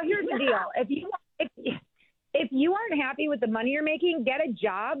 No, well, here's the deal. If you aren't happy with the money you're making, get a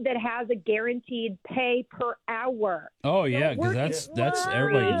job that has a guaranteed pay per hour. Oh, yeah, because that's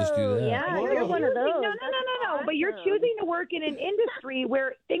everybody can just do that. Yeah, you're one of those. No. But you're choosing to work in an industry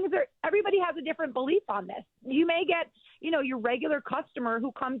where everybody has a different belief on this. You may get, your regular customer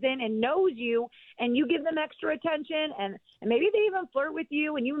who comes in and knows you, and you give them extra attention, and maybe they even flirt with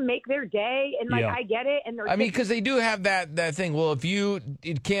you, and you make their day. And I get it. And because they do have that thing. Well, if you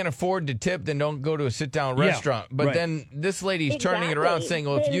can't afford to tip, then don't go to a sit down restaurant. But then this lady's turning it around, saying,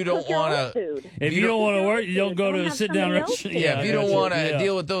 "Well, if you don't want to, if you don't want to work, you don't go to a sit down restaurant. Yeah, if you don't want to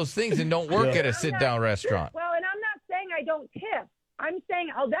deal with those things, then don't work at a sit down restaurant." Well, and I'm not saying I don't tip. I'm saying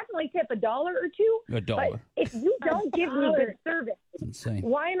I'll definitely tip $1 or $2. $1. But if you don't give me good service, insane.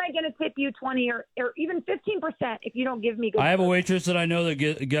 Why am I going to tip you 20 or even 15% if you don't give me good I have service? a waitress that I know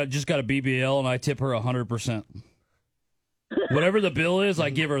that just got a BBL, and I tip her 100%. Whatever the bill is,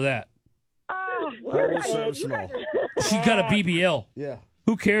 I give her that. She got a BBL. Yeah.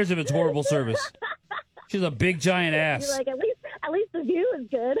 Who cares if it's horrible service? She's a big giant ass. You're like, at least the view is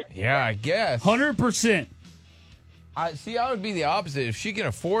good. Yeah, I guess 100%. I would be the opposite. If she can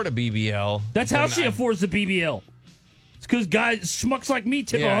afford a BBL, that's how she affords the BBL. It's because schmucks like me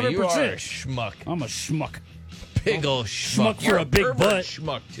tip 100%. You are a schmuck. I'm a schmuck. Big old schmuck. For a big butt.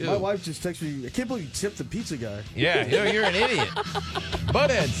 Schmuck too. My wife just texted me. I can't believe you tipped the pizza guy. Yeah, you're an idiot.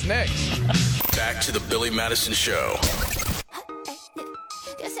 Buttheads next. Back to the Billy Madison Show.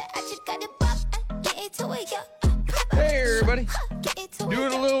 Hey, everybody.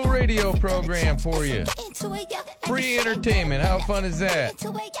 Doing a little radio program for you. Free entertainment. How fun is that?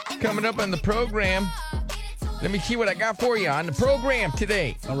 Coming up on the program. Let me see what I got for you on the program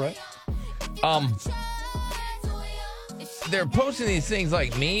today. All right. They're posting these things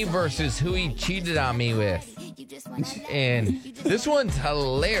like me versus who he cheated on me with. And this one's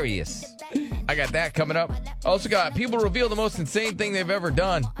hilarious. I got that coming up. Also got people reveal the most insane thing they've ever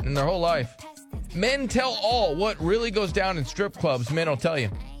done in their whole life. Men tell all what really goes down in strip clubs. Men will tell you.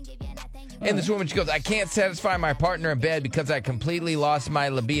 And this woman, she goes, I can't satisfy my partner in bed because I completely lost my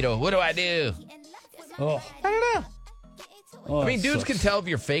libido. What do I do? Oh. I don't know. Oh, I mean, dudes can tell if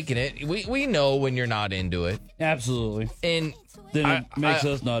you're faking it. We know when you're not into it. Absolutely. And then it makes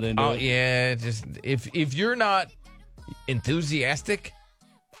us not into it. Yeah, just if you're not enthusiastic,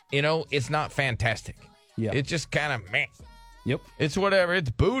 it's not fantastic. Yeah. It's just kind of meh. Yep. It's whatever. It's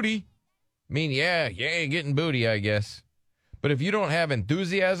booty. I mean, yeah, you're getting booty, I guess. But if you don't have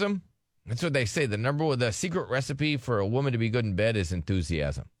enthusiasm, that's what they say. The secret recipe for a woman to be good in bed is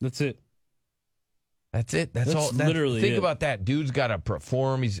enthusiasm. That's it. That's it. That's all. Literally think it. about that. Dude's got to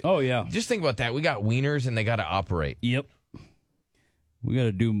perform. Just think about that. We got wieners and they got to operate. Yep. We got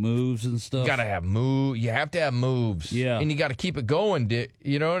to do moves and stuff. You got to have moves. You have to have moves. Yeah. And you got to keep it going.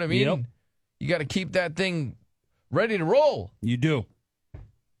 You know what I mean? Yep. You got to keep that thing ready to roll. You do.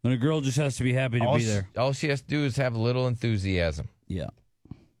 And a girl just has to be happy to be there. All she has to do is have a little enthusiasm. Yeah.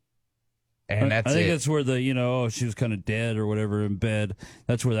 And that's I think it. that's where the, she was kind of dead or whatever in bed.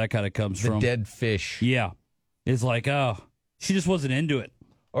 That's where that kind of comes from. The dead fish. Yeah. It's like, she just wasn't into it.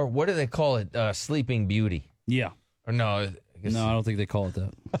 Or what do they call it? Sleeping Beauty. Yeah. Or no. I don't think they call it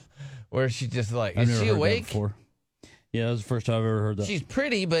that. Where she's just like, I've is never she heard that awake? before. Yeah, that was the first time I've ever heard that. She's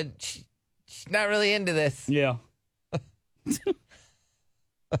pretty, but she's not really into this. Yeah.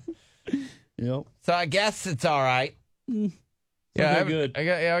 Yep. So I guess it's all right. Yeah, good.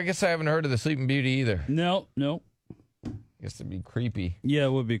 I guess I haven't heard of the Sleeping Beauty either. No. I guess it'd be creepy. Yeah,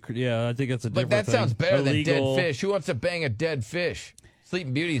 it would be. Yeah, I think that's a different But that thing. sounds better Illegal. than dead fish. Who wants to bang a dead fish?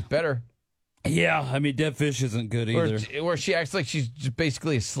 Sleeping Beauty's better. Yeah, I mean, dead fish isn't good either. Where she acts like she's just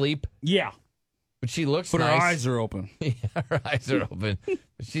basically asleep. Yeah. But she looks But nice. her eyes are open. Yeah, her eyes are open. But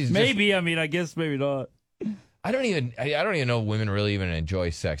she's maybe. I mean, I guess maybe not. I don't even know if women really even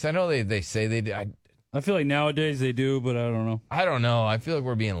enjoy sex. I know they say they do. I feel like nowadays they do, but I don't know. I don't know. I feel like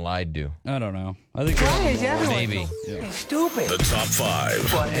we're being lied to. I don't know. I think Why is everyone maybe. stupid? The top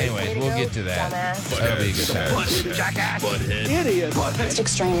 5. Anyways, we'll get to that. That'll be a good time. Jackass. Butthead. Idiot. Just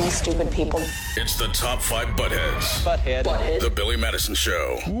extremely stupid people. It's the top 5 Buttheads. Butthead. The Billy Madison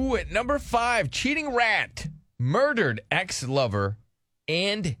Show. Ooh, at number 5, cheating rat murdered ex-lover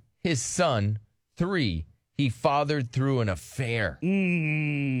and his son. 3, he fathered through an affair.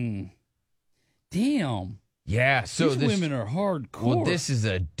 Damn. Yeah, so these women are hardcore. Well, this is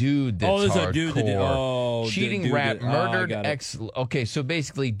a dude that's this is hardcore. a dude that did. Cheating dude rat that, murdered I got it. ex. Okay, so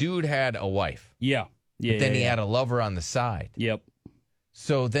basically, dude had a wife. Yeah. But then he had a lover on the side. Yep.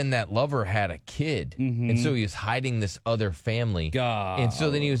 So then that lover had a kid, and so he was hiding this other family. God. And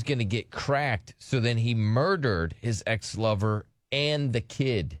so then he was going to get cracked. So then he murdered his ex-lover and the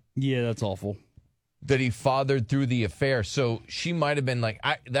kid. Yeah, that's awful. That he fathered through the affair. So she might have been like,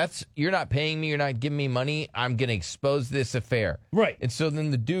 you're not paying me, you're not giving me money, I'm going to expose this affair. Right. And so then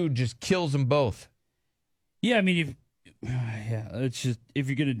the dude just kills them both. Yeah, I mean, it's just, if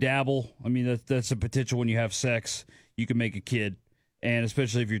you're going to dabble, I mean, that's a potential when you have sex, you can make a kid. And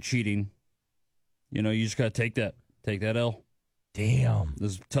especially if you're cheating, you just got to take that L. Damn.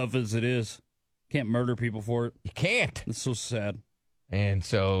 As tough as it is. Can't murder people for it. You can't. It's so sad. And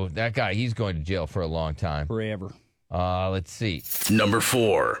so that guy, he's going to jail for a long time. Forever. Let's see. Number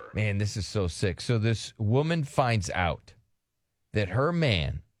 4. Man, this is so sick. So this woman finds out that her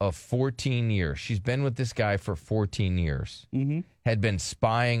man of 14 years, she's been with this guy for 14 years, had been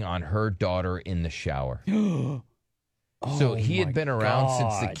spying on her daughter in the shower. So he had been around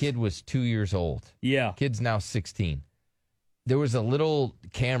since the kid was 2 years old. Yeah. Kid's now 16. There was a little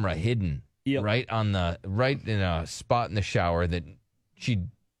camera hidden right in a spot in the shower that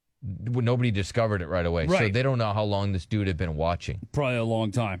nobody discovered it right away. Right. So they don't know how long this dude had been watching. Probably a long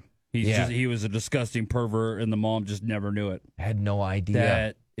time. He was a disgusting pervert, and the mom just never knew it. Had no idea.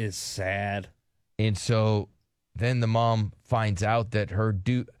 That is sad. And so then the mom finds out that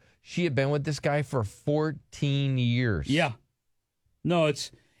she had been with this guy for 14 years. Yeah. No,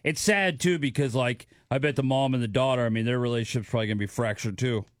 it's sad too, because like I bet the mom and the daughter, I mean, their relationship's probably gonna be fractured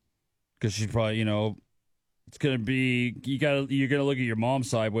too, because she's probably it's gonna be you're gonna look at your mom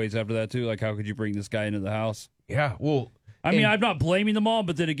sideways after that too. Like, how could you bring this guy into the house? Yeah. Well, I mean, I'm not blaming the mom,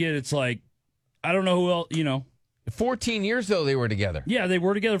 but then again, it's like I don't know who else. 14 years though they were together. Yeah, they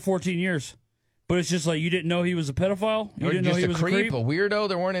were together 14 years. But it's just like you didn't know he was a pedophile? You Or didn't just know he a was creep, a a weirdo?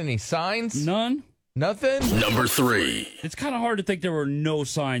 There weren't any signs? None? Nothing? Number 3. It's kind of hard to think there were no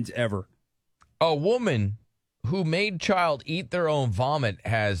signs ever. A woman who made child eat their own vomit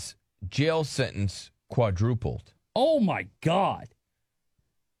has jail sentence quadrupled. Oh, my God.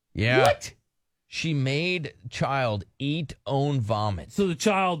 Yeah. What? She made child eat own vomit. So the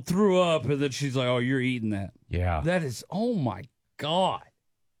child threw up, and then she's like, oh, you're eating that. Yeah. That is, oh, my God.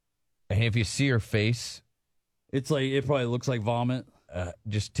 And if you see her face, it's like it probably looks like vomit.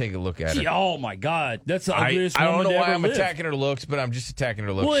 Just take a look at it. Oh my God, that's the ugliest I don't woman know to why ever I'm live. attacking her looks, but I'm just attacking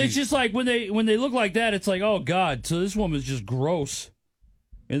her looks. Well, it's just like when they look like that, it's like, oh God, so this woman's just gross,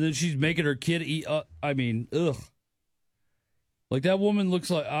 and then she's making her kid eat. I mean, ugh. Like that woman looks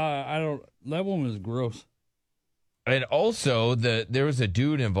like that woman is gross. And also there was a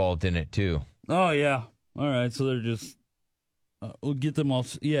dude involved in it too. Oh yeah. All right, so they're just. We'll get them all.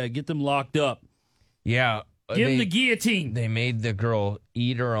 Yeah, get them locked up. Yeah. Give them the guillotine. They made the girl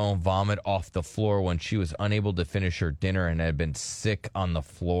eat her own vomit off the floor when she was unable to finish her dinner and had been sick on the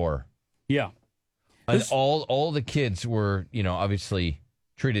floor. Yeah. And all the kids were, obviously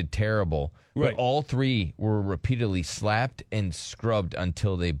treated terrible. Right. But all 3 were repeatedly slapped and scrubbed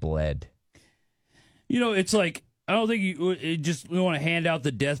until they bled. It's like I don't think we want to hand out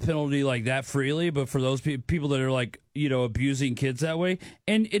the death penalty like that freely, but for those people that are like, abusing kids that way,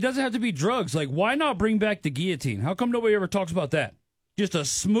 and it doesn't have to be drugs. Like, why not bring back the guillotine? How come nobody ever talks about that? Just a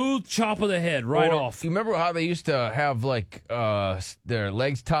smooth chop of the head off. You remember how they used to have like their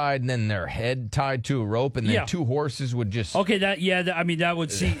legs tied and then their head tied to a rope, and then two horses would just. Okay, that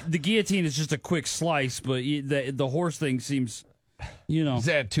would see the guillotine is just a quick slice, but the horse thing seems, Is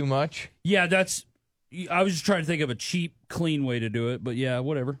that too much? Yeah, that's. I was just trying to think of a cheap, clean way to do it, but yeah,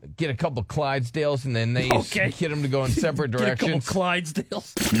 whatever. Get a couple Clydesdales, and then they get them to go in separate directions. Get a couple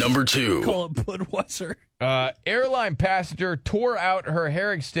Clydesdales. Number 2. Call it Budweiser. Airline passenger tore out her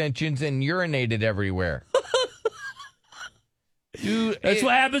hair extensions and urinated everywhere. Dude, that's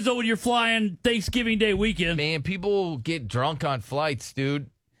what happens when you're flying Thanksgiving Day weekend. Man, people get drunk on flights, dude.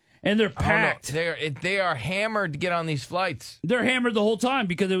 And they're packed. They are hammered to get on these flights. They're hammered the whole time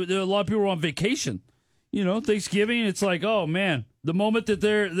because a lot of people are on vacation. Thanksgiving, it's like, oh man, the moment that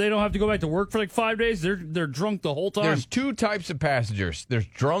they don't have to go back to work for like 5 days, they're drunk the whole time. There's 2 types of passengers. There's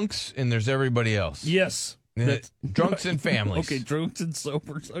drunks and there's everybody else. Yes. Drunks and families. Okay, drunks and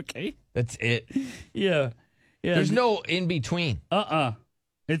sobers. Okay. That's it. Yeah. There's no in between. And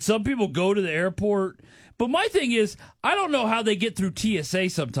some people go to the airport. But my thing is, I don't know how they get through TSA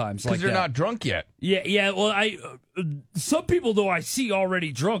sometimes. Because they're not drunk yet. Yeah. Well, some people, though, I see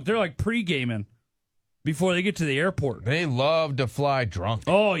already drunk. They're like pre-gaming before they get to the airport. They love to fly drunk.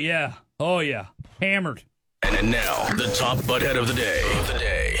 Oh, yeah. Hammered. And now, the top butthead of the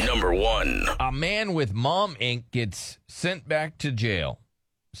day. Number 1. A man with mom ink gets sent back to jail.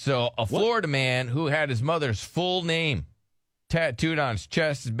 So, a Florida man who had his mother's full name tattooed on his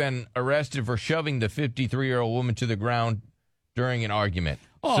chest has been arrested for shoving the 53-year-old woman to the ground during an argument.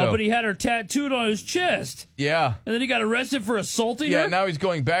 Oh, but he had her tattooed on his chest. Yeah. And then he got arrested for assaulting her? Yeah, now he's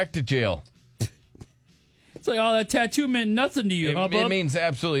going back to jail. It's like, that tattoo meant nothing to you, It means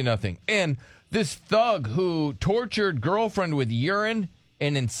absolutely nothing. And this thug who tortured girlfriend with urine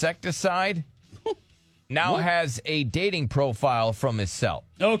and insecticide now has a dating profile from his cell.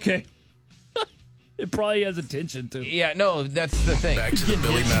 Okay. It probably has attention to. Yeah, no, that's the thing. Back to the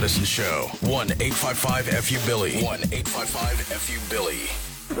Billy Madison Show. 1-855-FU-BILLY.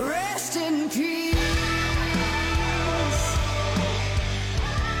 1-855-FU-BILLY. Rest in peace.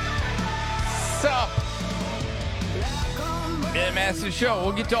 Sup? Billy Madison Show.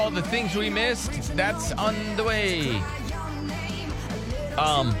 We'll get to all the things we missed. That's on the way.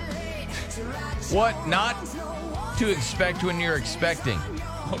 What not to expect when you're expecting.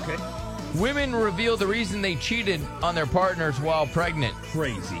 Okay. Women reveal the reason they cheated on their partners while pregnant.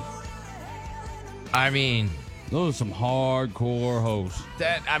 Crazy. I mean, those are some hardcore hoes.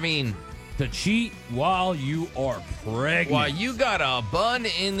 To cheat while you are pregnant. While you got a bun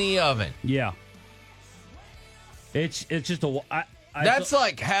in the oven. Yeah. It's just that's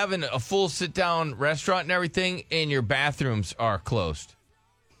like having a full sit-down restaurant and everything, and your bathrooms are closed.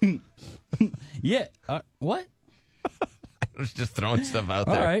 Yeah. What? I was just throwing stuff out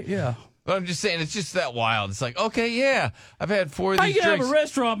there. All right, yeah. But I'm just saying, it's just that wild. It's like, okay, yeah, I've had 4 of How these you drinks. have a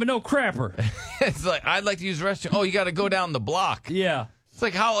restaurant but no crapper? It's like, I'd like to use a restaurant. Oh, you got to go down the block. Yeah. It's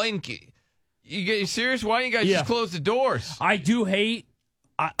like, you serious? Why don't you guys just close the doors? I do hate,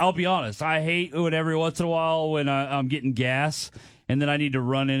 I'll be honest, I hate when every once in a while when I'm getting gas and then I need to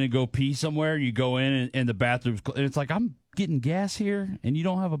run in and go pee somewhere. You go in and the bathroom's and it's like, I'm getting gas here and you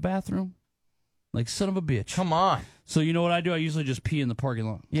don't have a bathroom? Like, son of a bitch. Come on. So you know what I do? I usually just pee in the parking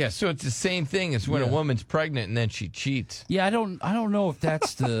lot. Yeah, so it's the same thing as when a woman's pregnant and then she cheats. Yeah, I don't know if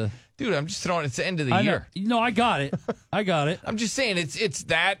that's the... Dude, I'm just throwing it's the end of the year. No, I got it. I'm just saying it's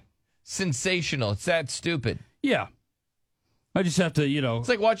that sensational. It's that stupid. Yeah. I just have to, It's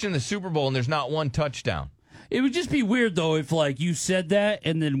like watching the Super Bowl and there's not one touchdown. It would just be weird, though, if, like, you said that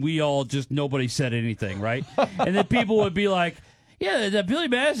and then we all just, nobody said anything, right? And then people would be like... Yeah, the Billy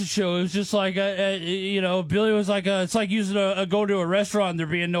Madison Show is just like, Billy was like, it's like using going to a restaurant and there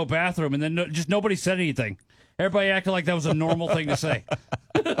being no bathroom, and then just nobody said anything. Everybody acted like that was a normal thing to say.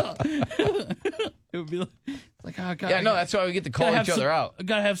 It would be like, oh, God. Yeah, no, that's why we get to call each other out.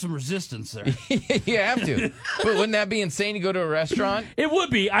 Got to have some resistance there. You have to. But wouldn't that be insane to go to a restaurant? It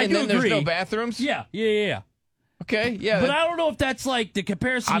would be. I do agree. And then there's no bathrooms? Yeah. Okay, yeah. But I don't know if that's like the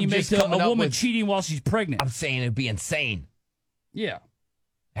comparison you make to a woman cheating while she's pregnant. I'm saying it'd be insane. Yeah.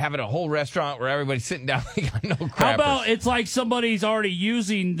 Having a whole restaurant where everybody's sitting down, they got no crappers. How about it's like somebody's already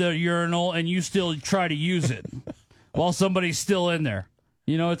using the urinal and you still try to use it while somebody's still in there?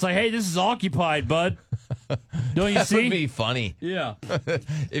 It's like, hey, this is occupied, bud. Don't you see? That would be funny. Yeah.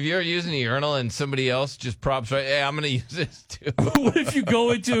 If you're using a urinal and somebody else just props right, hey, I'm going to use this too. What if you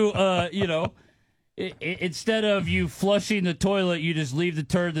go into, Instead of you flushing the toilet, you just leave the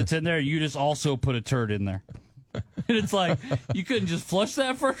turd that's in there. You just also put a turd in there. And it's like, you couldn't just flush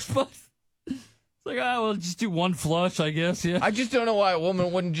that first, but it's like, well, just do one flush, I guess. Yeah. I just don't know why a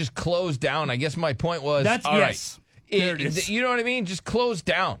woman wouldn't just close down. I guess my point was, yes. Right, There it is. You know what I mean? Just close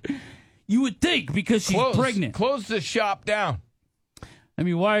down. You would think, because she's pregnant. Close the shop down. I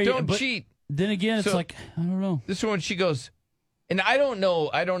mean, why are you... Don't cheat. Then again, it's like, I don't know. This one, she goes, and I don't know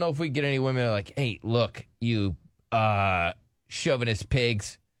if we get any women that are like, hey, look, you chauvinist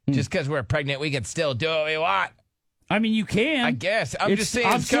pigs, just because we're pregnant, we can still do what we want. I mean, you can. I guess. I'm just saying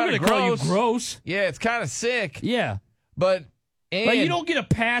it's kind of gross. Call you gross. Yeah, it's kind of sick. Yeah. But you don't get a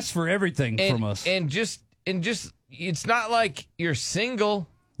pass for everything from us. And just it's not like you're single.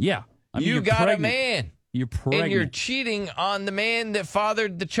 Yeah. I mean, you got pregnant. a man. You're pregnant. And you're cheating on the man that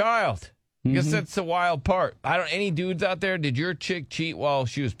fathered the child. I guess that's the wild part. Any dudes out there, did your chick cheat while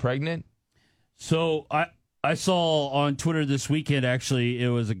she was pregnant? So I saw on Twitter this weekend, actually, it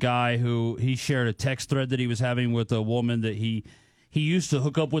was a guy who he shared a text thread that he was having with a woman that he used to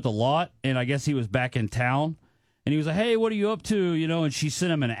hook up with a lot, and I guess he was back in town. And he was like, hey, what are you up to? And she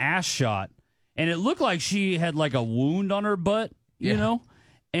sent him an ass shot. And it looked like she had like a wound on her butt, you know?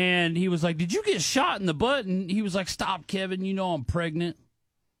 And he was like, did you get shot in the butt? And he was like, stop, Kevin, I'm pregnant.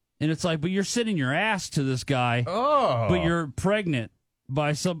 And it's like, but you're sending your ass to this guy, but you're pregnant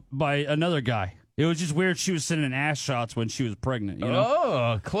by another guy. It was just weird. She was sending ass shots when she was pregnant. You know?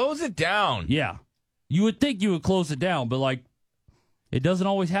 Oh, close it down. Yeah, you would think you would close it down, but like, it doesn't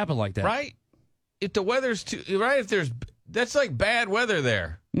always happen like that, right? If the weather's that's like bad weather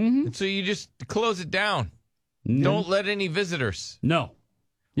there, and so you just close it down. Don't let any visitors. No.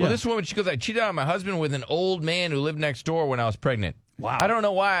 Well, this woman, she goes, I cheated on my husband with an old man who lived next door when I was pregnant. Wow. I don't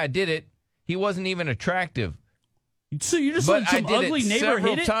know why I did it. He wasn't even attractive. So you just let some ugly neighbor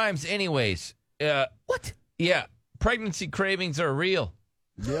several hit it? times anyways. What? Yeah. Pregnancy cravings are real.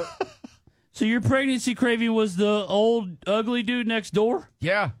 Yep. So your pregnancy craving was the old ugly dude next door?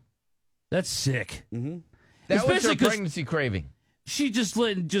 Yeah. That's sick. Mm-hmm. That was her pregnancy craving. She just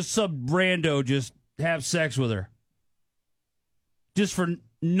let some rando just have sex with her. Just for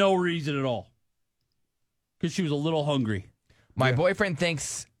no reason at all. Because she was a little hungry. My boyfriend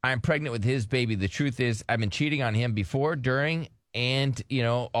thinks I'm pregnant with his baby. The truth is, I've been cheating on him before, during, and,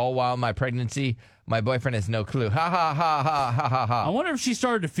 all while my pregnancy. My boyfriend has no clue. Ha, ha, ha, ha, ha, ha, ha. I wonder if she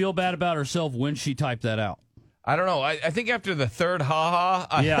started to feel bad about herself when she typed that out. I don't know. I think after the third ha-ha,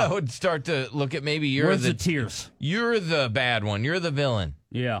 I would start to look at maybe Where's the tears? You're the bad one. You're the villain.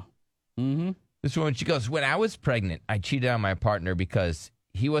 Yeah. Mm-hmm. This woman, she goes, when I was pregnant, I cheated on my partner because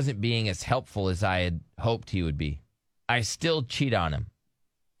he wasn't being as helpful as I had hoped he would be. I still cheat on him.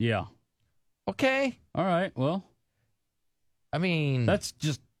 Yeah. Okay. All right. Well, I mean, that's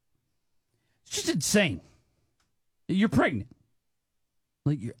just insane. You're pregnant.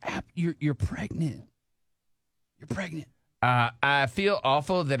 Like you're pregnant. You're pregnant. I feel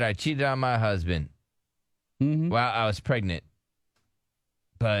awful that I cheated on my husband while I was pregnant.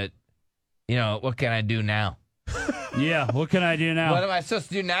 But, what can I do now? Yeah, what can I do now? What am I supposed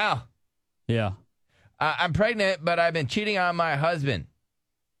to do now? Yeah. I'm pregnant, but I've been cheating on my husband.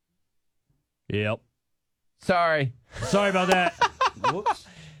 Yep. Sorry. Sorry about that. Whoops.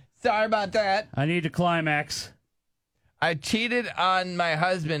 Sorry about that. I need to climax. I cheated on my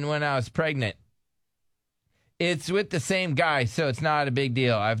husband when I was pregnant. It's with the same guy, so it's not a big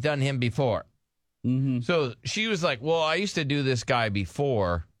deal. I've done him before. Mm-hmm. So she was like, well, I used to do this guy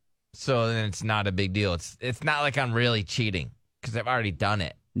before, so then it's not a big deal. It's not like I'm really cheating because I've already done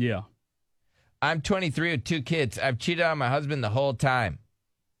it. Yeah. I'm 23 with 2 kids. I've cheated on my husband the whole time.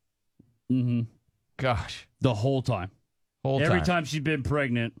 Mm-hmm. Gosh. The whole time. Every time she's been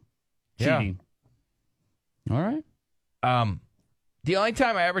pregnant, cheating. Yeah. All right. The only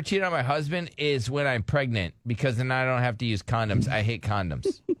time I ever cheat on my husband is when I'm pregnant, because then I don't have to use condoms. I hate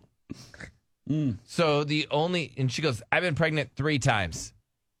condoms. So and she goes, I've been pregnant 3 times.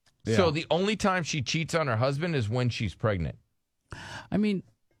 Yeah. So the only time she cheats on her husband is when she's pregnant. I mean,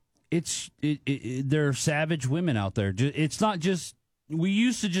 there are savage women out there. It's not just, we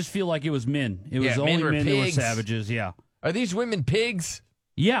used to just feel like it was men. It was only men that were savages. Yeah. Are these women pigs?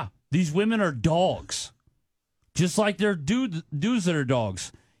 Yeah. These women are dogs. Just like they're dudes that are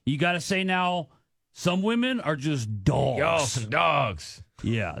dogs. You got to say now, some women are just dogs. Yo, some dogs.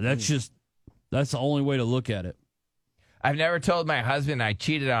 Yeah, that's the only way to look at it. I've never told my husband I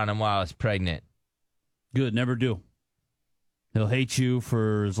cheated on him while I was pregnant. Good, never do. He'll hate you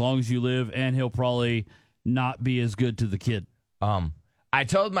for as long as you live, and he'll probably not be as good to the kid. I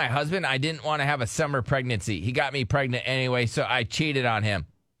told my husband I didn't want to have a summer pregnancy. He got me pregnant anyway, so I cheated on him.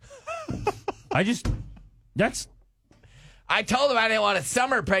 I told him I didn't want a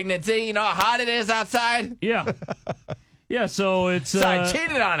summer pregnancy. You know how hot it is outside? Yeah. Yeah, so it's... So I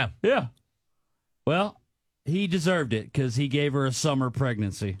cheated on him. Yeah. Well, he deserved it because he gave her a summer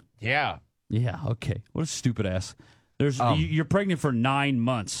pregnancy. Yeah. Yeah, okay. What a stupid ass. You're pregnant for 9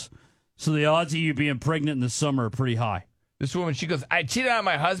 months, so the odds of you being pregnant in the summer are pretty high. This woman, she goes, I cheated on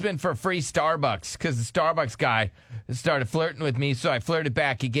my husband for free Starbucks because the Starbucks guy started flirting with me, so I flirted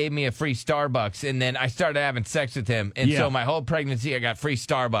back. He gave me a free Starbucks, and then I started having sex with him. And so my whole pregnancy, I got free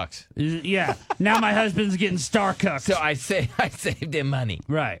Starbucks. Yeah. Now my husband's getting star-cucked. So I saved him money.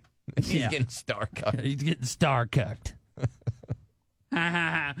 Right. He's getting star-cucked. He's getting star-cucked.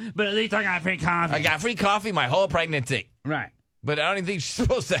 But at least I got free coffee. I got free coffee my whole pregnancy. Right. But I don't even think she's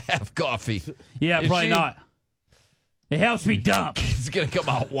supposed to have coffee. Yeah, probably not. It helps me dump. It's going to come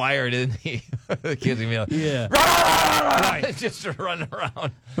out wired, isn't he? The kid's going to be like, right. Just run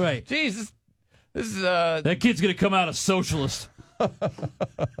around. Right. Jesus. This is that kid's going to come out a socialist.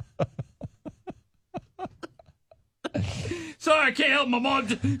 Sorry, I can't help my mom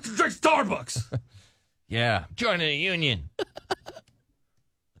to drink Starbucks. Yeah. Joining a union.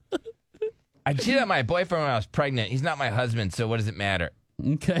 I cheated on my boyfriend when I was pregnant. He's not my husband, so what does it matter?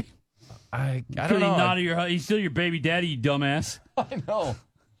 Okay. I don't know. He's still your baby daddy, you dumbass. I know.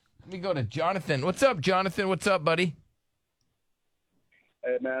 Let me go to Jonathan. What's up, Jonathan? What's up, buddy?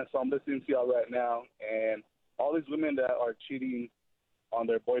 Hey, man, so I'm listening to y'all right now, and all these women that are cheating on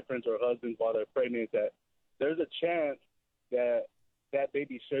their boyfriends or husbands while they're pregnant, that there's a chance that that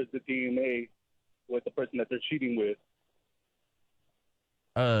baby shares the DNA with the person that they're cheating with.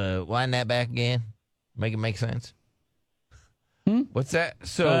 Wind that back again. Make it make sense. What's that?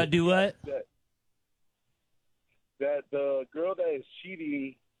 So do what? That the girl that is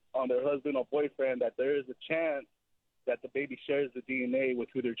cheating on their husband or boyfriend, that there is a chance that the baby shares the DNA with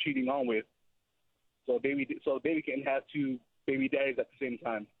who they're cheating on with. So baby can have two baby daddies at the same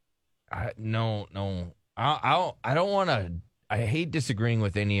time. No. I don't want to. I hate disagreeing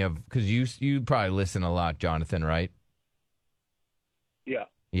with any of, because you probably listen a lot, Jonathan, right? Yeah.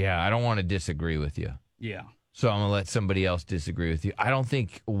 Yeah, I don't want to disagree with you. Yeah. So I'm gonna let somebody else disagree with you. I don't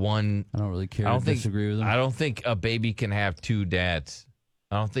think one. I don't really care to disagree with them. I don't think a baby can have two dads.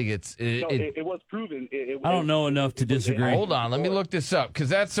 I don't think it's. It was proven. I don't know enough to disagree. Hold on, let me look this up because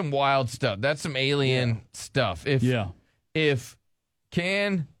that's some wild stuff. That's some alien stuff. If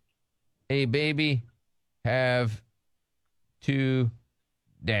can a baby have two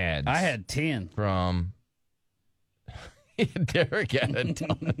dads? I had 10 from. Derek had a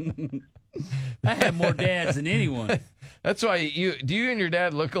ton. I had more dads than anyone. That's why you and your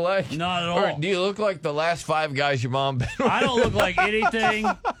dad look alike? Not at all. Or do you look like the last 5 guys your mom been with? I don't look like anything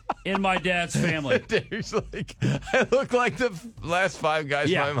in my dad's family. Derek's like, I look like the last 5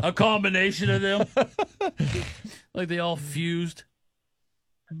 guys my mom. A combination of them. Like they all fused.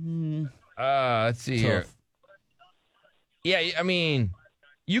 Let's see here. Yeah, I mean,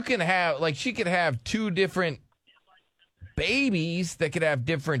 you can have, like, she could have 2 different babies that could have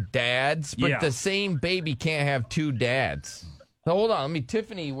different dads, but the same baby can't have 2 dads. So hold on.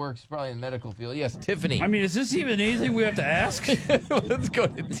 Tiffany works probably in the medical field. Yes, Tiffany. I mean, is this even anything we have to ask? Let's go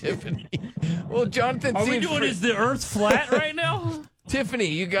to Tiffany. Well, Jonathan, are we doing is the Earth flat right now? Tiffany,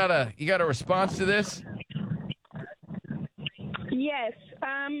 you got a response to this? Yes,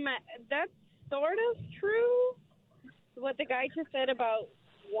 that's sort of true. What the guy just said about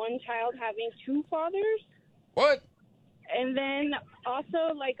one child having 2 fathers. What? And then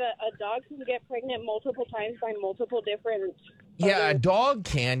also, like, a dog can get pregnant multiple times by multiple different... Yeah, a dog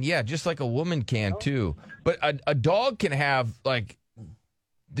can. Yeah, just like a woman can, too. But a dog can have, like...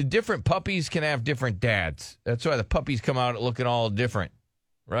 The different puppies can have different dads. That's why the puppies come out looking all different,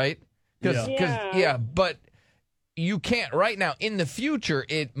 right? But you can't... Right now, in the future,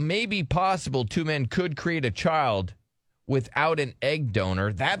 it may be possible 2 men could create a child without an egg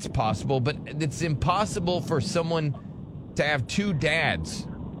donor. That's possible, but it's impossible for someone... to have 2 dads,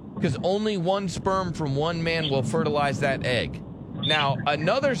 because only one sperm from one man will fertilize that egg. Now,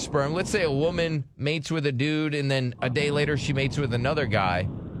 another sperm, let's say a woman mates with a dude and then a day later she mates with another guy,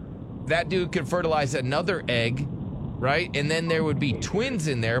 that dude could fertilize another egg, right? And then there would be twins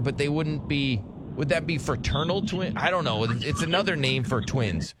in there, but they wouldn't be, would that be fraternal twin? I don't know. It's another name for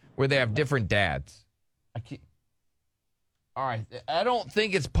twins where they have different dads. All right. I don't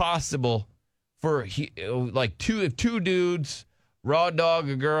think it's possible for like two dudes, raw dog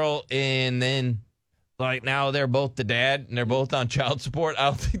a girl, and then like now they're both the dad and they're both on child support. I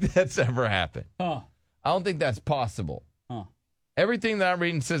don't think that's ever happened. Huh. I don't think that's possible. Huh. Everything that I'm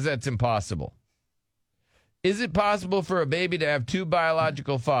reading says that's impossible. Is it possible for a baby to have two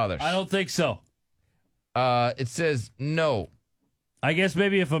biological fathers? I don't think so. It says no. I guess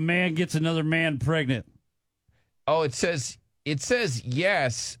maybe if a man gets another man pregnant. Oh, it says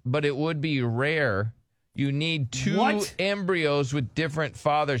yes, but it would be rare. You need two embryos with different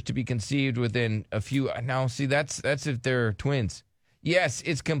fathers to be conceived within a few. Now, see, that's if they're twins. Yes,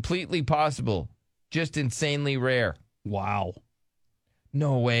 it's completely possible. Just insanely rare. Wow.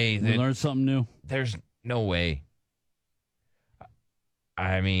 No way. We learned something new. There's no way.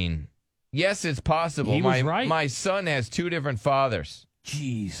 I mean, yes, it's possible. He was right. My son has two different fathers.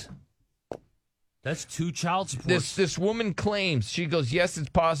 Jeez. That's 2 child supports. This woman claims, she goes, yes, it's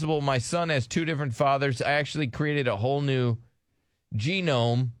possible. My son has two different fathers. I actually created a whole new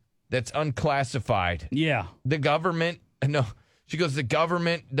genome that's unclassified. Yeah. The government, no. She goes, the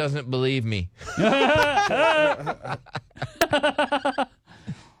government doesn't believe me.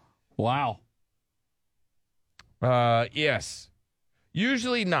 Wow. Yes.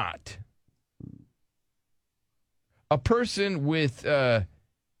 Usually not. A person with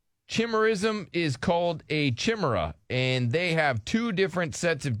chimerism is called a chimera, and they have two different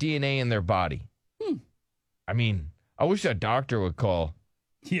sets of DNA in their body. I mean, I wish a doctor would call.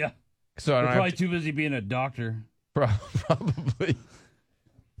 Yeah. So I'm probably too busy being a doctor. Probably.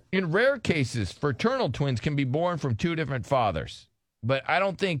 In rare cases, fraternal twins can be born from two different fathers. But I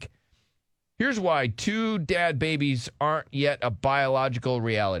don't think... Here's why two dad babies aren't yet a biological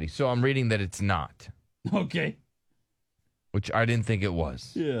reality. So I'm reading that it's not. Okay. Which I didn't think it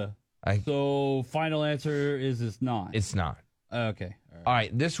was. Yeah. So final answer is it's not. It's not. Okay. All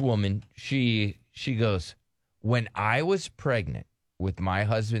right. This woman, she goes, when I was pregnant with my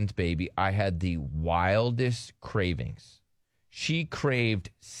husband's baby, I had the wildest cravings. She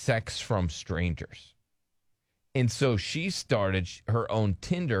craved sex from strangers. And so she started her own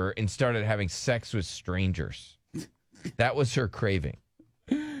Tinder and started having sex with strangers. That was her craving.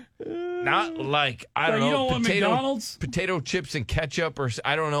 Not like, I don't know, you don't want McDonald's? Potato chips and ketchup, or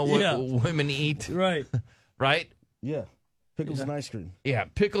I don't know what women eat. Right. Right? Yeah. Pickles and ice cream. Yeah,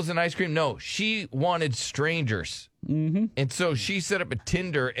 pickles and ice cream. No, she wanted strangers. Mm-hmm. And so she set up a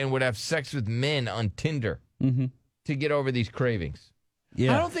Tinder and would have sex with men on Tinder to get over these cravings.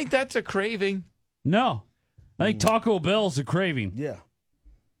 Yeah. I don't think that's a craving. No. I think Taco Bell's a craving. Yeah.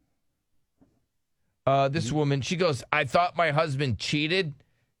 This woman, she goes, I thought my husband cheated.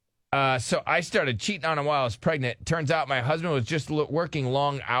 So I started cheating on him while I was pregnant. Turns out my husband was just working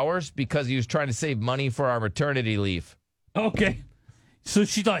long hours because he was trying to save money for our maternity leave. Okay. So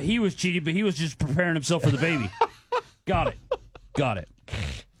she thought he was cheating, but he was just preparing himself for the baby. Got it.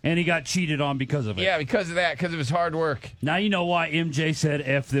 And he got cheated on because of it. Yeah, because of that, because of his hard work. Now you know why MJ said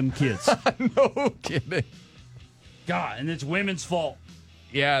F them kids. No kidding. God, and it's women's fault.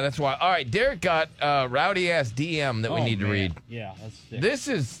 Yeah, that's why. All right, Derek got a rowdy-ass DM that we need to read. Yeah, that's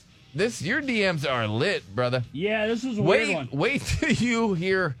sick. Your DMs are lit, brother. Yeah, this is a weird one. Wait till you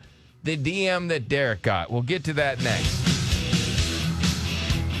hear the DM that Derek got. We'll get to that next.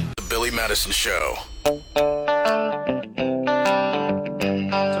 The Billy Madison Show.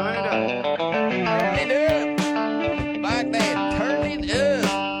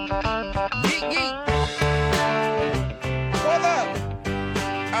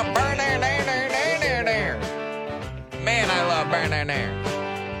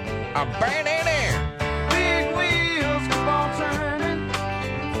 Big wheels keep on turning.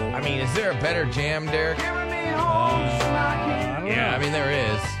 I mean, is there a better jam, Derek? Yeah, I mean there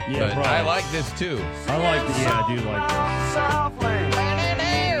is. Yeah, but probably. I like this too. I like this. Yeah, I do like this.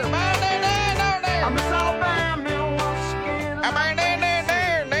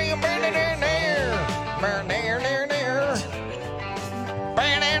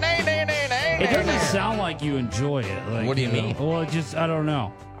 It doesn't sound like you enjoy it. Like, What do you mean? Well, just I don't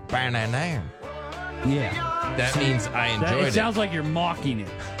know. Yeah. That means I enjoyed It sounds like you're mocking it.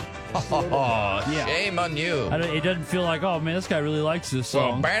 Oh, Yeah. shame on you. It doesn't feel like, oh man, this guy really likes this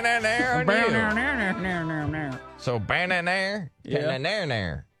song. So bananair, bananair.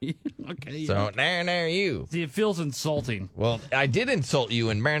 Okay. So nair you. See, it feels insulting. Well, I did insult you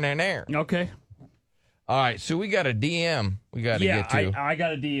in bananair. Okay. All right, so we got a DM we got to get to. I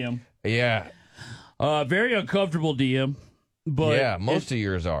got a DM. Yeah. Very uncomfortable DM. But yeah, most of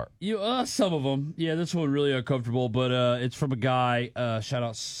yours are. Some of them. Yeah, this one really uncomfortable, but it's from a guy, shout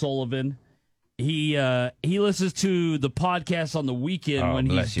out Sullivan. He listens to the podcast on the weekend when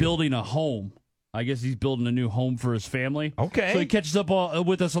he's building a home. I guess he's building a new home for his family. Okay. So he catches up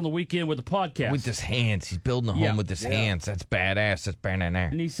with us on the weekend with the podcast. With his hands. He's building a home with his hands. That's badass. That's banana.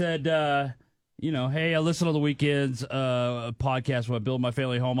 And he said, hey, I listen on the weekends, podcast when I build my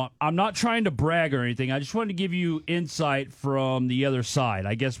family home. I'm not trying to brag or anything. I just wanted to give you insight from the other side.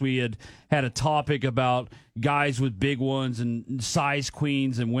 I guess we had a topic about guys with big ones and size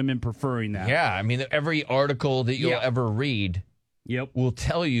queens and women preferring that. Yeah, I mean, every article that you'll ever read will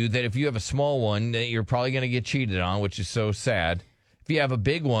tell you that if you have a small one, that you're probably going to get cheated on, which is so sad. If you have a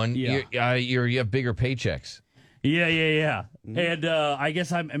big one, you have bigger paychecks. Yeah. Mm-hmm. And I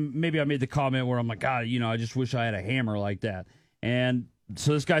guess I made the comment where I'm like, God, I just wish I had a hammer like that. And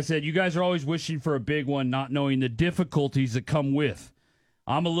so this guy said, you guys are always wishing for a big one, not knowing the difficulties that come with.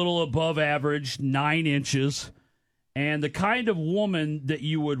 I'm a little above average, 9 inches, and the kind of woman that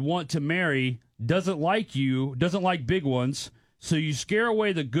you would want to marry doesn't like big ones, so you scare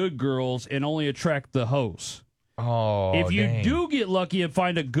away the good girls and only attract the hoes. Oh, if you dang. do get lucky and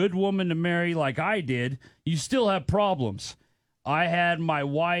find a good woman to marry like I did, you still have problems. I made my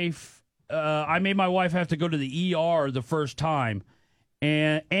wife have to go to the ER the first time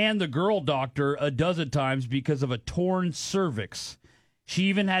and the girl doctor a dozen times because of a torn cervix. She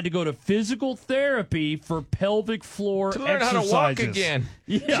even had to go to physical therapy for pelvic floor to learn exercises. how to walk again.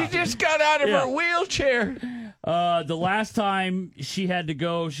 Yeah. She just got out of her wheelchair. The last time she had to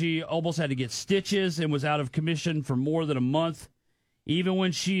go, she almost had to get stitches and was out of commission for more than a month. Even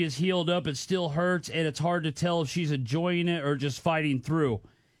when she is healed up, it still hurts, and it's hard to tell if she's enjoying it or just fighting through.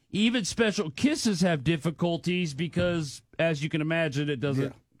 Even special kisses have difficulties because, as you can imagine, it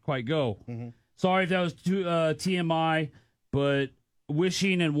doesn't quite go. Mm-hmm. Sorry if that was too TMI, but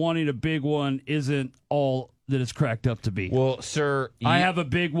wishing and wanting a big one isn't all that it's cracked up to be. Well, sir, I have a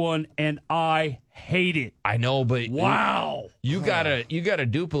big one and I hate it. I know, but wow, you got a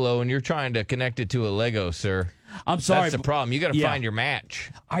Duplo and you're trying to connect it to a Lego, sir. I'm sorry, that's the problem. You got to find your match.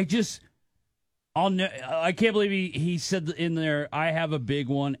 I can't believe he said in there, I have a big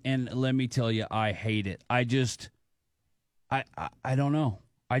one, and let me tell you, I hate it. I don't know.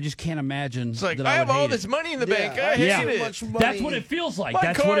 I just can't imagine. It's like, that I have all hate this it. money in the bank. I hate it. Much money. That's what it feels like. My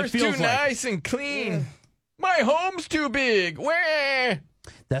That's car's what it feels too like. nice and clean. My home's too big. Wah.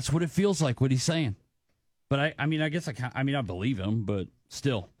 That's what it feels like. What he's saying. But I guess I believe him, but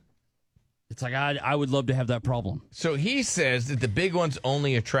still, it's like I would love to have that problem. So he says that the big ones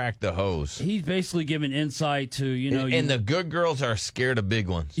only attract the hoes. He's basically giving insight to and the good girls are scared of big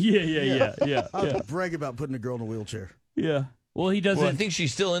ones. Yeah. I would brag about putting a girl in a wheelchair. Yeah. Well, he doesn't. Well, I think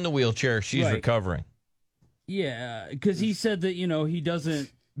she's still in the wheelchair. She's recovering. Yeah, because he said that he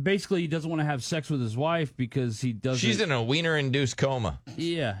doesn't. Basically, he doesn't want to have sex with his wife because he doesn't. She's in a wiener-induced coma.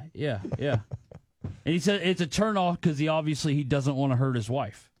 Yeah. And he said it's a turnoff because he doesn't want to hurt his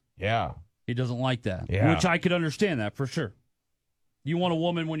wife. Yeah. He doesn't like that. Yeah. Which I could understand that for sure. You want a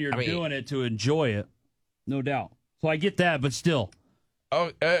woman when you're doing it to enjoy it, no doubt. So I get that, but still. Oh,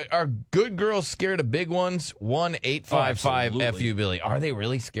 are good girls scared of big ones? 1-855-FU-Billy. Are they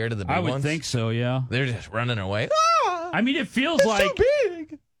really scared of the big ones? I would think so, yeah. They're just running away. I mean, it feels it's like so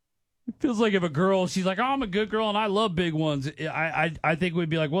big. It feels like if a girl, she's like, "Oh, I'm a good girl and I love big ones." I think we'd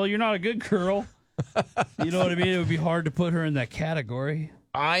be like, "Well, you're not a good girl." You know what I mean? It would be hard to put her in that category.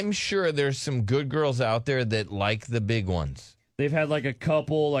 I'm sure there's some good girls out there that like the big ones. They've had like a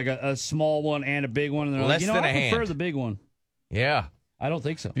couple, like a small one and a big one, and they're like, I prefer the big one. Yeah. I don't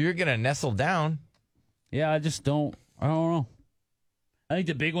think so. If you're going to nestle down. Yeah, I don't know. I think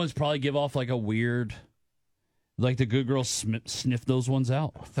the big ones probably give off like a weird, like the good girls sniff those ones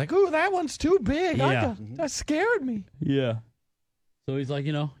out. It's like, ooh, that one's too big. Yeah. That scared me. Yeah. So he's like,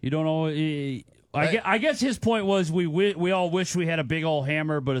 you don't always. I guess his point was we all wish we had a big old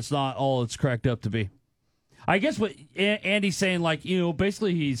hammer, but it's not all it's cracked up to be. I guess what Andy's saying, like,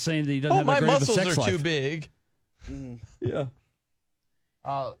 basically he's saying that he doesn't have a great of a sex life. My muscles are too big. Yeah.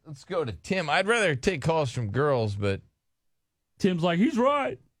 Let's go to Tim. I'd rather take calls from girls, but Tim's like, he's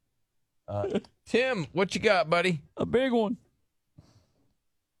right. Tim, what you got, buddy? A big one.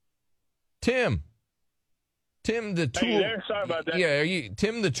 Tim the tool. Hey there, sorry about that. Yeah,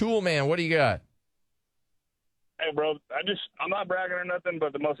 Tim the tool man? What do you got? Hey, bro, I'm not bragging or nothing,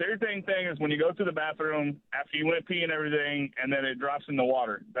 but the most irritating thing is when you go to the bathroom after you went pee and everything, and then it drops in the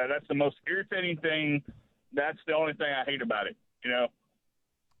water. That's the most irritating thing. That's the only thing I hate about it.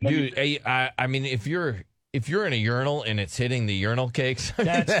 Dude, I mean, if you're in a urinal and it's hitting the urinal cakes,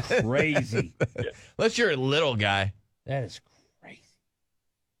 that's crazy. Unless you're a little guy. That is crazy.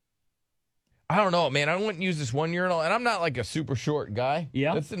 I don't know, man. I wouldn't use this one urinal, and I'm not like a super short guy.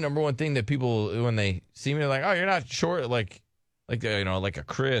 Yeah. That's the number one thing that people, when they see me, they're like, oh, you're not short, like a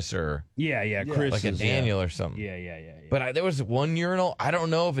Chris or Chris, like a Daniel or something. Yeah. But there was one urinal. I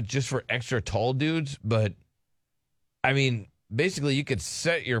don't know if it's just for extra tall dudes, but I mean, basically you could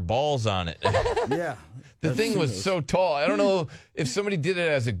set your balls on it. Yeah. The thing was so tall. I don't know if somebody did it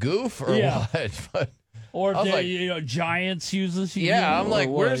as a goof or what. But or I was if giants use this. Yeah, I'm like,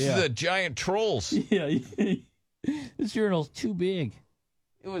 where's the giant trolls? Yeah. This urinal's too big.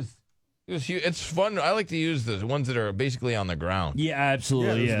 It was huge. It's fun. I like to use the ones that are basically on the ground. Yeah,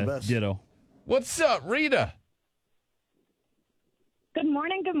 absolutely. Yeah, ditto. What's up, Rita? Good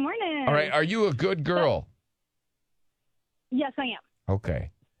morning. Good morning. All right. Are you a good girl? Yes, I am.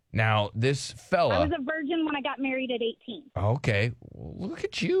 Okay. Now, this fella. I was a virgin when I got married at 18. Okay. Well, look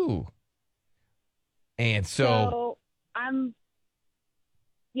at you. And so I'm.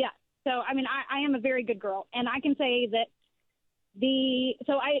 Yeah. So, I mean, I am a very good girl. And I can say that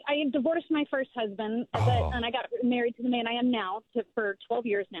I divorced my first husband, and I got married to the man I am now for 12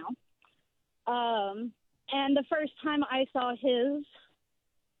 years now. And the first time I saw his,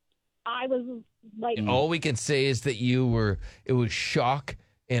 I was like... And all we can say is that it was shock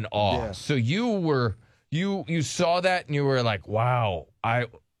and awe. Yeah. So you saw that and you were like, wow,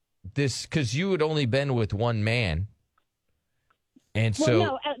 because you had only been with one man. And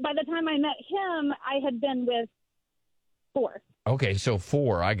no, by the time I met him, I had been with 4. Okay, so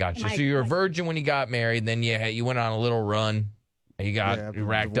 4, I got you. So you were a virgin when you got married, then you went on a little run. You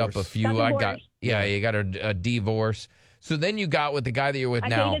racked up a few. You got a divorce. So then you got with the guy that you're with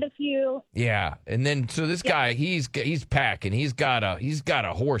now. I dated a few. Yeah, and then so this guy, he's packing. He's got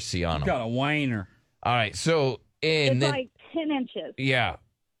a horsey on him. He's got a whiner. All right, so it's like 10 inches. Yeah,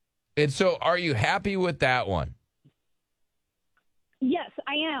 and so are you happy with that one? Yes,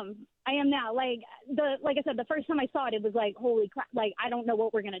 I am. I am now. Like I said, the first time I saw it, it was like, holy crap! Like I don't know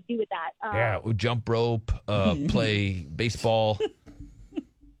what we're gonna do with that. Jump rope, play baseball.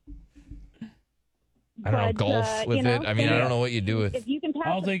 I don't know, golf with it. I mean, I don't know what you do with. If you can pass, I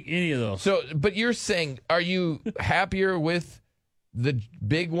don't think any of those. So, but you're saying, are you happier with the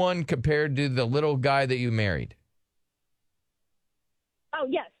big one compared to the little guy that you married? Oh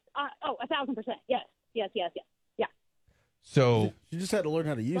yes. 1,000%. Yes. Yeah. So you just had to learn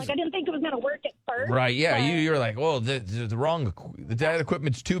how to use it. I didn't think it was going to work at first. Right? Yeah. You're like, well, the wrong. The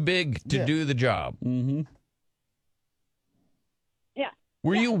equipment's too big to do the job. Mm-hmm. Yeah.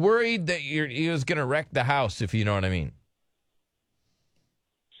 Were you worried that he was going to wreck the house? If you know what I mean.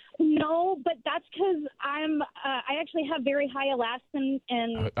 No, but that's because I actually have very high elastin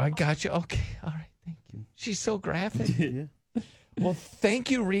and. I got you. Okay. All right. Thank you. She's so graphic. Yeah. Well,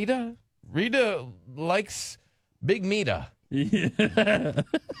 thank you, Rita. Rita likes Big Mita. Yeah.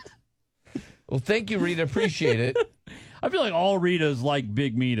 Well, thank you, Rita. Appreciate it. I feel like all Ritas like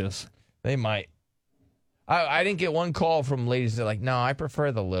Big Mitas. They might. I didn't get one call from ladies that are like, no, I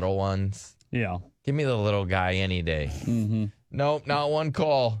prefer the little ones. Yeah. Give me the little guy any day. Mm-hmm. Nope, not one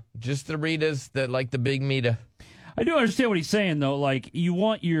call. Just the Ritas that like the Big Mita. I do understand what he's saying, though. Like, you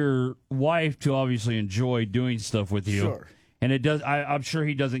want your wife to obviously enjoy doing stuff with you. Sure. And it does. I'm sure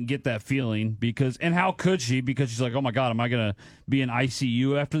he doesn't get that feeling because, and how could she? Because she's like, oh my God, am I gonna be in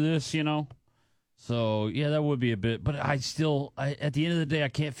ICU after this? You know. So yeah, that would be a bit. But at the end of the day, I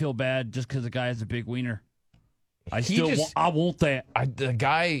can't feel bad just because the guy has a big wiener. I want that. The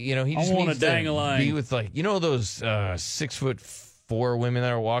guy, he just want needs to be with those 6'4" women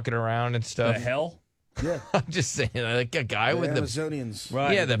that are walking around and stuff. The hell. Yeah. I'm just saying, like a guy with the Amazonians.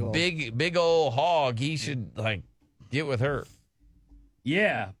 Right. Yeah, the big old hog. He should get with her.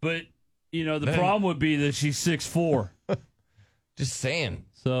 Yeah, but the problem would be that she's 6'4". Just saying.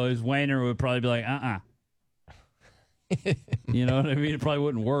 So his wiener would probably be like, You know what I mean? It probably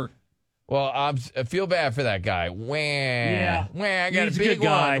wouldn't work. Well, I feel bad for that guy. Yeah. I got a big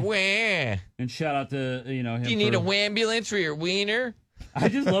one. Wah. And shout out to him. Do you need a ambulance for your wiener? I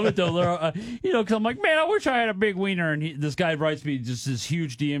just love it though. Because I'm like, man, I wish I had a big wiener. And this guy writes me just this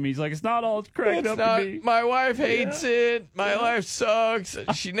huge DM. He's like, it's not all it's cracked up to be. My wife hates it. My wife sucks.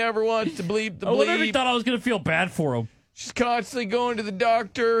 She never wants to bleep the bleep. I wonder if he thought I was gonna feel bad for him. She's constantly going to the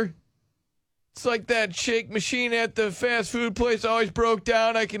doctor. It's like that shake machine at the fast food place always broke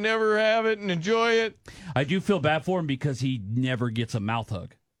down. I can never have it and enjoy it. I do feel bad for him because he never gets a mouth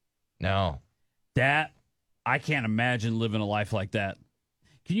hug. No. I can't imagine living a life like that.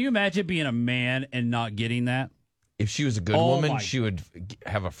 Can you imagine being a man and not getting that? If she was a good woman, she would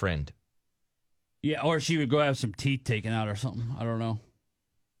have a friend. Yeah, or she would go have some teeth taken out or something. I don't know.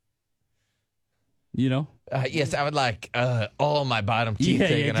 Yes, I would like all my bottom teeth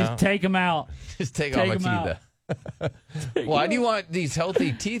taken out. Just take them out. Just take all my teeth out. Why do you want these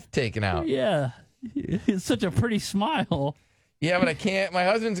healthy teeth taken out? Yeah. It's such a pretty smile. Yeah, but I can't. My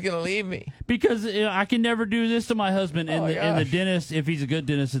husband's going to leave me. Because I can never do this to my husband. And the dentist, if he's a good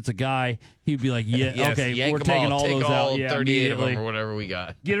dentist, it's a guy. He'd be like, "Yeah, Yes, okay, yank we're them taking all Take those all out. Yeah, 38 of them immediately. or whatever we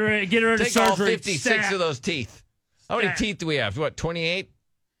got. Get her into Take surgery. all 56 Stat. of those teeth. How many teeth do we have? What, 28?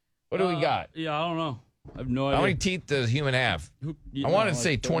 What do we got? Yeah, I don't know. I have no idea. How many teeth does a human have? I wanted to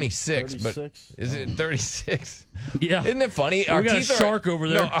say 26, 36? but is it 36? Yeah. Isn't it funny? We got a shark over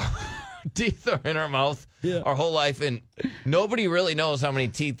there. No, our teeth are in our mouth our whole life, and nobody really knows how many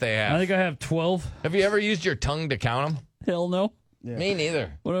teeth they have. I think I have 12. Have you ever used your tongue to count them? Hell no. Yeah. Me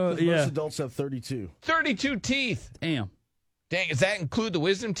neither. Most adults have 32. 32 teeth. Damn. Dang, does that include the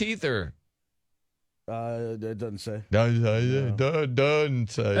wisdom teeth or? It doesn't say. Doesn't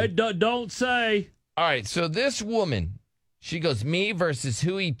say. Hey, don't say. All right, so this woman, she goes, me versus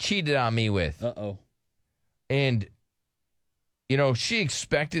who he cheated on me with. Uh-oh. And, you know, she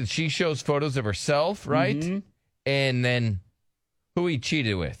shows photos of herself, right? Mm-hmm. And then who he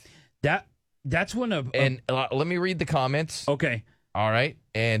cheated with. That's when And let me read the comments. Okay. All right.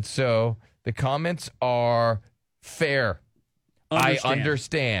 And so the comments are fair. I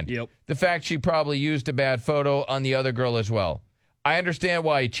understand. Yep. The fact she probably used a bad photo on the other girl as well. I understand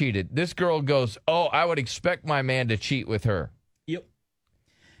why he cheated. This girl goes, oh, I would expect my man to cheat with her. Yep.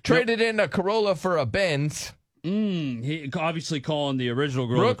 Traded in a Corolla for a Benz. He obviously calling the original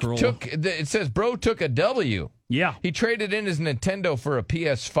girl a Corolla. It says bro took a W. Yeah. He traded in his Nintendo for a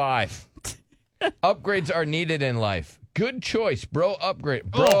PS5. Upgrades are needed in life. Good choice, bro.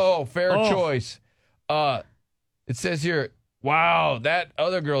 Upgrade. Bro, fair choice. It says here, wow, that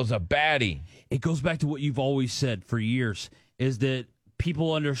other girl's a baddie. It goes back to what you've always said for years, is that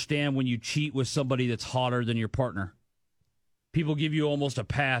people understand when you cheat with somebody that's hotter than your partner. People give you almost a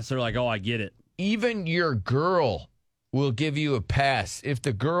pass. They're like, oh, I get it. Even your girl will give you a pass if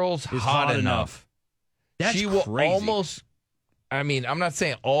the girl's hot enough. That's she will crazy. almost. I mean, I'm not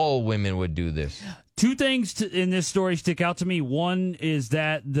saying all women would do this. Two things in this story stick out to me. One is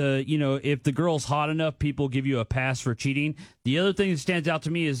that if the girl's hot enough, people give you a pass for cheating. The other thing that stands out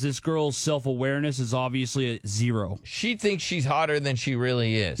to me is this girl's self-awareness is obviously at 0. She thinks she's hotter than she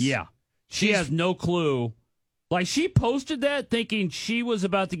really is. Yeah. She has no clue. Like, she posted that thinking she was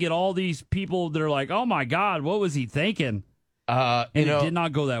about to get all these people that are like, oh, my God, what was he thinking? And it did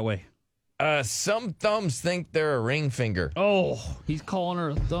not go that way. Some thumbs think they're a ring finger. Oh, he's calling her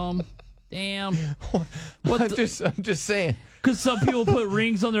a thumb. Damn. I'm just saying. Because some people put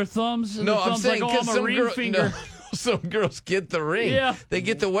rings on their thumbs. And I'm saying like, I'm a ring finger. No, some girls get the ring. Yeah. They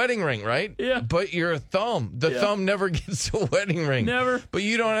get the wedding ring, right? Yeah. But you're a thumb. The thumb never gets a wedding ring. Never. But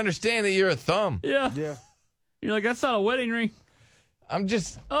you don't understand that you're a thumb. Yeah. Yeah. You're like, that's not a wedding ring. I'm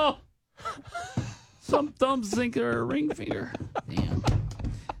just. Oh. Some thumbs think they're a ring finger. Damn.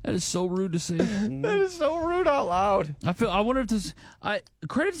 That is so rude to say. That is so rude out loud. I wonder if this.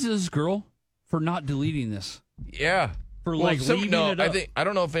 Credit to this girl for not deleting this. Yeah. For leaving it up. I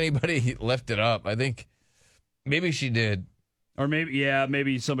don't know if anybody left it up. I think maybe she did. Or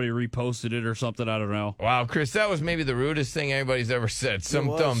maybe somebody reposted it or something. I don't know. Wow, Chris, that was maybe the rudest thing anybody's ever said.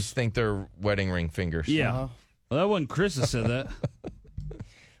 Some thumbs think they're wedding ring fingers. Yeah. Well, that wasn't Chris that said that.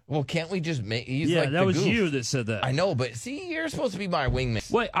 Well, can't we just make? That was you that said that. I know, but see, you're supposed to be my wingman.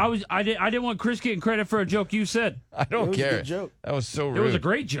 Wait, I didn't want Chris getting credit for a joke you said. I don't care. It was a good joke. That was so rude. It was a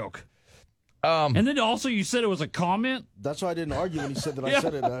great joke. And then also you said it was a comment. That's why I didn't argue when he said that I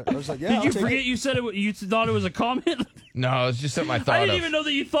said it. I was like, yeah. Did you forget you said it? You thought it was a comment? No, it's just something I thought. I didn't even know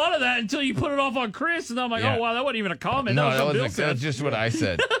that you thought of that until you put it off on Chris, and I'm like, oh wow, that wasn't even a comment. No, that was just what I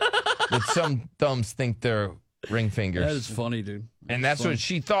said. That some thumbs think they're ring fingers. That is funny, dude. And that's what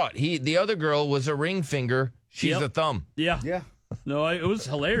she thought. The other girl was a ring finger. She's a thumb. Yeah. Yeah. No, it was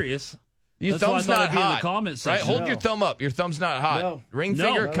hilarious. Your That's thumb's why I thought not it'd be in hot. the comment section. Right? Hold your thumb up. Your thumb's not hot. No. Ring No.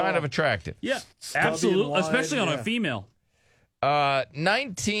 finger, Not kind at of all. attractive. Yeah, Stubby absolutely. and wide, Especially on a female.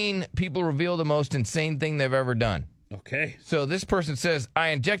 19 people reveal the most insane thing they've ever done. Okay. So this person says, I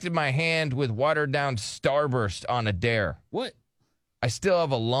injected my hand with watered down Starburst on a dare. What? I still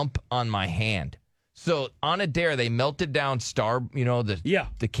have a lump on my hand. So on a dare, they melted down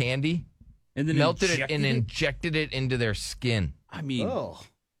the candy, and then melted it and injected it into their skin. I mean,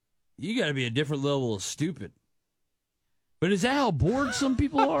 you got to be a different level of stupid. But is that how bored some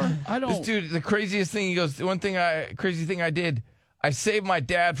people are? I don't. This dude, the craziest thing, he goes, crazy thing I did, I saved my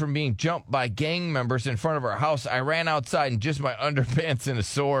dad from being jumped by gang members in front of our house. I ran outside in just my underpants and a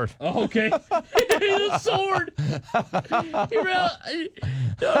sword. Oh, okay. A sword. He ran.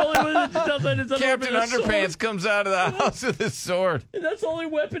 Captain Underpants comes out of the house with his sword. And that's the only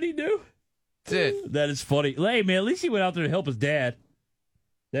weapon he knew? That's it. That is funny. Hey, man, at least he went out there to help his dad.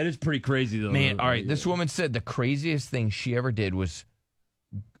 That is pretty crazy, though. Man, all right. This woman said the craziest thing she ever did was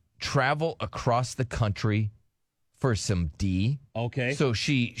travel across the country for some D. Okay. So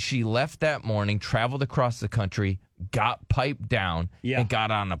she left that morning, traveled across the country, got piped down, and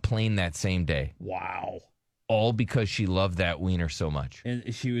got on a plane that same day. Wow. All because she loved that wiener so much.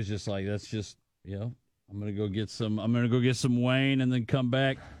 And she was just like, that's just, I'm going to go get some Wayne and then come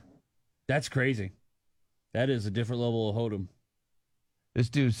back. That's crazy. That is a different level of hoedom. This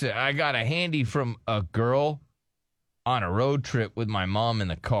dude said, I got a handy from a girl on a road trip with my mom in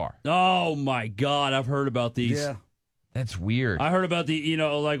the car. Oh, my God. I've heard about these. Yeah. That's weird. I heard about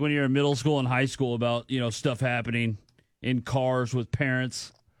like when you're in middle school and high school about, stuff happening in cars with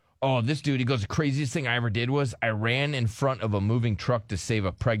parents. Oh, this dude, he goes, the craziest thing I ever did was I ran in front of a moving truck to save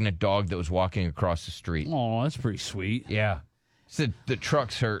a pregnant dog that was walking across the street. Oh, that's pretty sweet. Yeah. Said the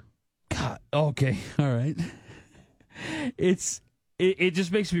truck's hurt. God, okay. All right. It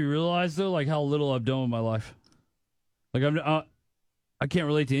just makes me realize, though, like how little I've done with my life. Like I can't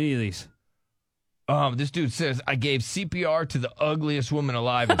relate to any of these. This dude says, I gave CPR to the ugliest woman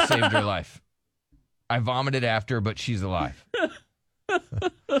alive and saved her life. I vomited after, but she's alive.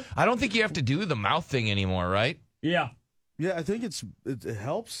 I don't think you have to do the mouth thing anymore, right? Yeah. Yeah, I think it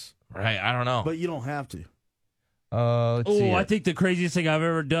helps. Right, I don't know. But you don't have to. Let's see. I think the craziest thing I've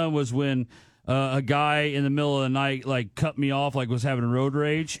ever done was when a guy in the middle of the night like cut me off, like was having road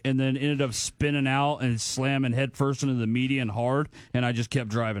rage, and then ended up spinning out and slamming headfirst into the median hard, and I just kept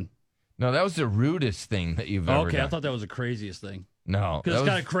driving. No, that was the rudest thing that you've ever done. I thought that was the craziest thing. No. Because it's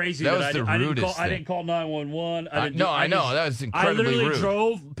kind of crazy that I didn't call 911. I know. That was incredibly rude. I literally rude.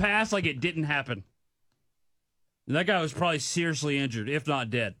 drove past like it didn't happen. And that guy was probably seriously injured, if not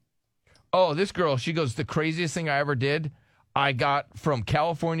dead. Oh, this girl, she goes, the craziest thing I ever did, I got from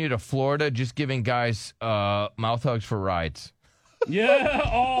California to Florida just giving guys mouth hugs for rides. Yeah.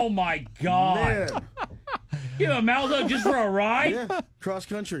 Oh, my God. Man. Give a mouth hug just for a ride? Yeah, cross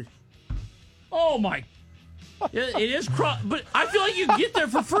country. Oh, my. It is but I feel like you can get there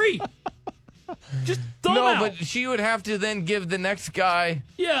for free. Just throw them out. No, but she would have to then give the next guy.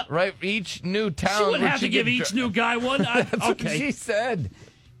 Yeah. Right? Each new town. She wouldn't have to give each new guy one. That's okay. what she said.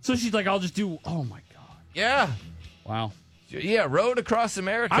 So she's like, I'll just do. Oh, my God. Yeah. Wow. Yeah, rode across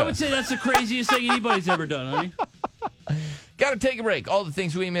America. I would say that's the craziest thing anybody's ever done, honey. Got to take a break. All the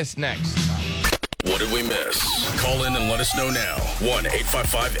things we missed next. What did we miss? Call in and let us know now.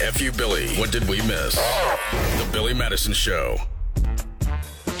 1-855-FU-BILLY. What did we miss? The Billy Madison Show.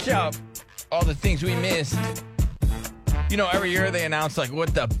 Yeah, all the things we missed. Every year they announce like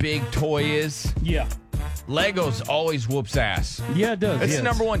what the big toy is. Yeah. Legos always whoops ass. Yeah, it does. It's the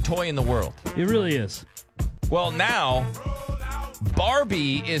number one toy in the world. It really is. Well, now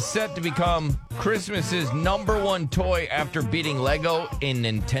Barbie is set to become Christmas's number one toy after beating Lego in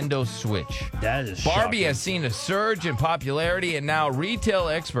Nintendo Switch. That is Barbie shocking. has seen a surge in popularity, and now retail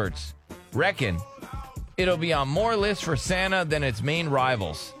experts reckon it'll be on more lists for Santa than its main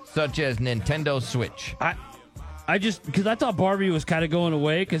rivals, such as Nintendo Switch. Because I thought Barbie was kind of going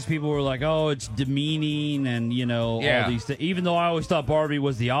away because people were like, oh, it's demeaning and, all these things. Even though I always thought Barbie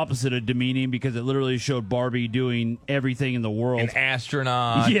was the opposite of demeaning because it literally showed Barbie doing everything in the world. An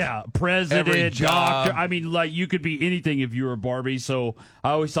astronaut. Yeah, president, every job. doctor. I mean, like, you could be anything if you were Barbie, so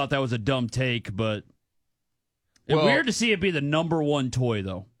I always thought that was a dumb take, but it's weird to see it be the number one toy,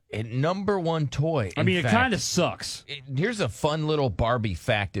 though. Number one toy. I mean, it kind of sucks. Here's a fun little Barbie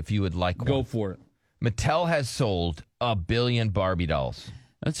fact if you would like one. Go for it. Mattel has sold 1 billion Barbie dolls.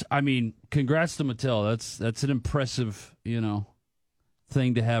 Congrats to Mattel. That's an impressive,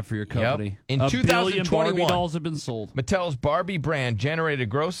 thing to have for your company. Yep. In 2021, Barbie dolls have been sold. Mattel's Barbie brand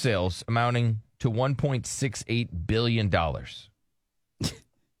generated gross sales amounting to $1.68 billion.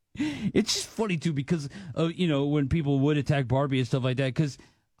 It's just funny, too, because, when people would attack Barbie and stuff like that, because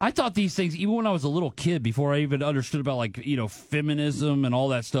I thought these things, even when I was a little kid, before I even understood about, feminism and all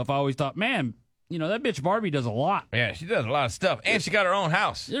that stuff, I always thought, man, that bitch Barbie does a lot. Yeah, she does a lot of stuff. And she got her own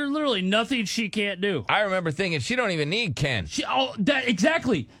house. There's literally nothing she can't do. I remember thinking, she don't even need Ken.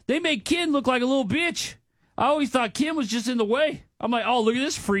 Exactly. They make Ken look like a little bitch. I always thought Ken was just in the way. I'm like, oh, look at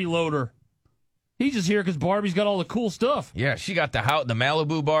this freeloader. He's just here because Barbie's got all the cool stuff. Yeah, she got the house, the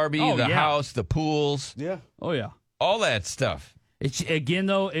Malibu Barbie, house, the pools. Yeah. Oh, yeah. All that stuff. Again,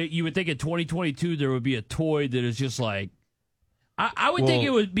 though, you would think in 2022 there would be a toy that is just like, I would think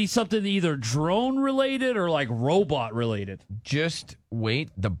it would be something either drone-related or, like, robot-related. Just wait.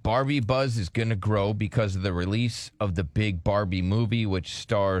 The Barbie buzz is going to grow because of the release of the big Barbie movie, which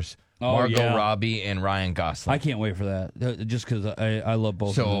stars Margot Robbie and Ryan Gosling. I can't wait for that, just because I love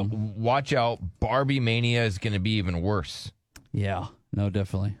both of them. So watch out. Barbie Mania is going to be even worse. Yeah. No,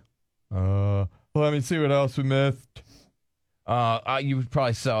 definitely. Let me see what else we missed. You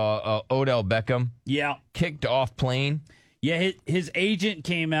probably saw Odell Beckham. Yeah. Kicked off plane. Yeah, his agent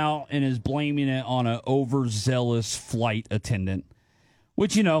came out and is blaming it on an overzealous flight attendant.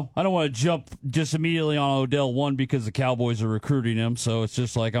 Which, I don't want to jump just immediately on Odell, one, because the Cowboys are recruiting him, so it's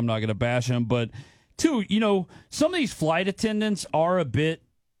just like I'm not going to bash him. But two, some of these flight attendants are a bit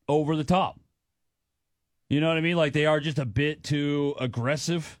over the top. You know what I mean? Like they are just a bit too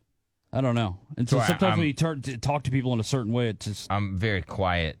aggressive. I don't know. And so sometimes when you talk to people in a certain way, it's just... I'm very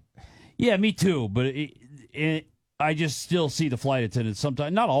quiet. Yeah, me too. But I just still see the flight attendants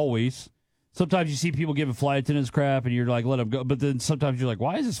sometimes. Not always. Sometimes you see people giving flight attendants crap, and you're like, let them go. But then sometimes you're like,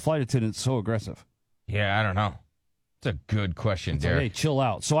 why is this flight attendant so aggressive? Yeah, I don't know. It's a good question, Derek. Like, hey, chill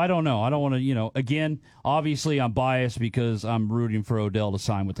out. So I don't know. I don't want to, again, obviously I'm biased because I'm rooting for Odell to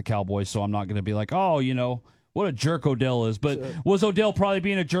sign with the Cowboys, so I'm not going to be like, what a jerk Odell is. But was Odell probably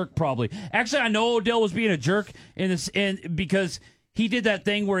being a jerk? Probably. Actually, I know Odell was being a jerk and because he did that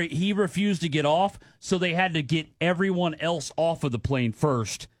thing where he refused to get off, so they had to get everyone else off of the plane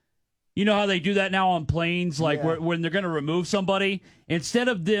first. You know how they do that now on planes, like when they're going to remove somebody? Instead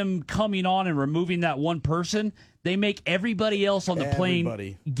of them coming on and removing that one person, they make everybody else on the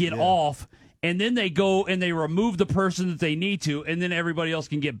plane get off. And then they go and they remove the person that they need to, and then everybody else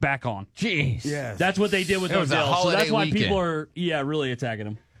can get back on. Jeez. Yeah. That's what they did with Odell. So that's why people are, really attacking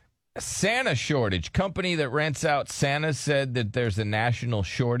him. Santa shortage. Company that rents out Santa said that there's a national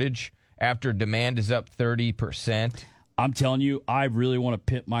shortage after demand is up 30%. I'm telling you, I really want to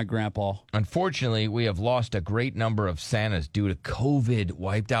pimp my grandpa. Unfortunately, we have lost a great number of Santas due to COVID.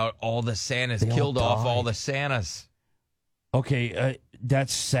 Wiped out all the Santas, killed off all the Santas. Okay,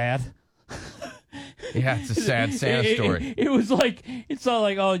 that's sad. Yeah, it's a sad Santa story. It was like, it's not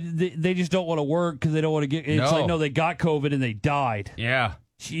like, they just don't want to work because they don't want to get, it's like, no, they got COVID and they died. Yeah.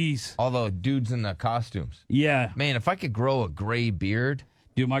 Jeez. All the dudes in the costumes. Yeah. Man, if I could grow a gray beard.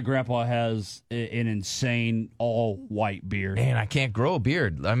 Dude, my grandpa has an insane all-white beard. Man, I can't grow a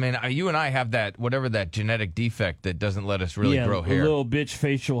beard. I mean, you and I have that, whatever that genetic defect that doesn't let us really grow hair. Little bitch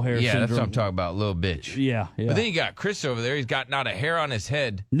facial hair syndrome. That's what I'm talking about, little bitch. Yeah. But then you got Chris over there. He's got not a hair on his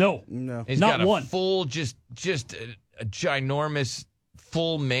head. No. He's not got one. A full, just a ginormous,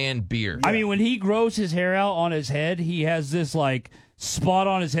 full man beard. I mean, when he grows his hair out on his head, he has this, like, spot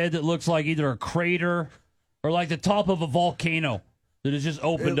on his head that looks like either a crater or like the top of a volcano. That is just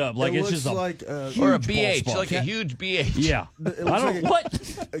opened up. Like it's just like or a BH, like a huge BH. Yeah. I don't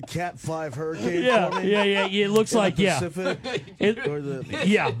what a Cat 5 hurricane. Yeah. It looks like Pacific, it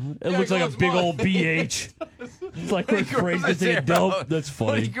looks like a big old BH. It's like Chris Praise gets a dope. That's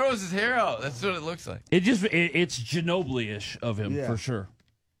funny. When he grows his hair out, that's what it looks like. It's Ginobili-ish of him for sure.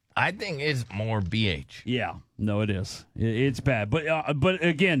 I think it's more BH. Yeah. No, it is. It's bad. But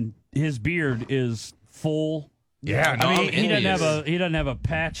again, his beard is full. Yeah, no, I mean, he doesn't have a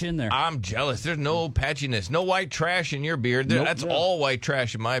patch in there. I'm jealous. There's no patchiness, no white trash in your beard. That's all white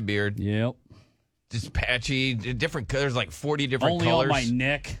trash in my beard. Yep, just patchy, different. There's like 40 different only colors. On my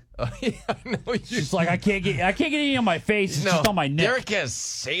neck. Yeah, I know. It's just like I can't get any on my face. It's just on my neck. Derek has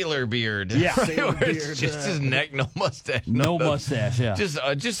sailor beard. Yeah, sailor beard. It's just his neck, no mustache. No mustache. Yeah,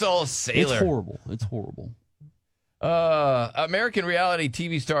 just all sailor. It's horrible. American reality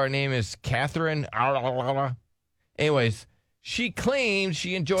TV star name is Catherine. Anyways, she claimed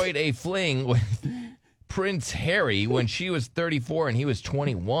she enjoyed a fling with Prince Harry when she was 34 and he was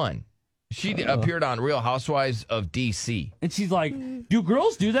 21. She appeared on Real Housewives of D.C. And she's like, do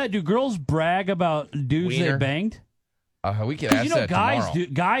girls do that? Do girls brag about dudes they banged? We can ask that tomorrow.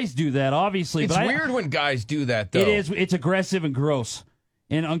 Guys do that, obviously. It's weird when guys do that, though. It is. It's aggressive and gross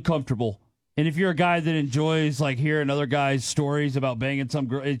and uncomfortable. And if you're a guy that enjoys like hearing other guys' stories about banging some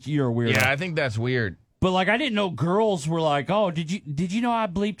girl, you're a weirdo. Yeah, I think that's weird. But like, I didn't know girls were like, "Oh, did you know I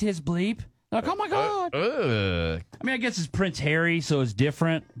bleeped his bleep?" Like, oh my god. I mean, I guess it's Prince Harry, so it's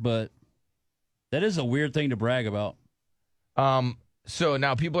different, but that is a weird thing to brag about. So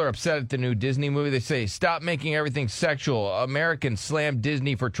now people are upset at the new Disney movie. They say, "Stop making everything sexual." Americans slammed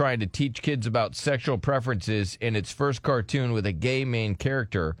Disney for trying to teach kids about sexual preferences in its first cartoon with a gay main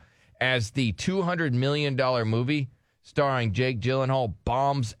character, as the $200 million movie starring Jake Gyllenhaal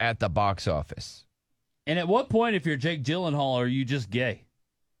bombs at the box office. And at what point, if you're Jake Gyllenhaal, are you just gay?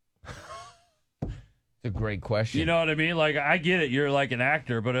 It's a great question. You know what I mean? Like, I get it. You're like an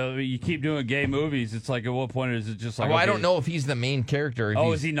actor, but you keep doing gay movies. It's like, at what point is it just like... Well, I don't know if he's the main character.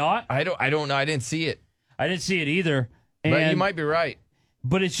 Is he not? I don't know. I didn't see it. I didn't see it either. But you might be right.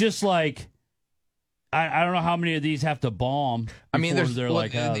 But it's just like... I don't know how many of these have to bomb. I mean, they're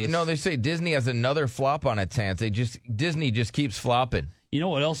like, no, they say Disney has another flop on its hands. Disney just keeps flopping. You know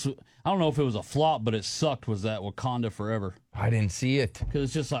what else? I don't know if it was a flop, but it sucked. Was that Wakanda Forever? I didn't see it because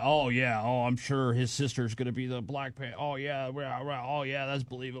it's just like, I'm sure his sister's going to be the Black Panther. Oh yeah, that's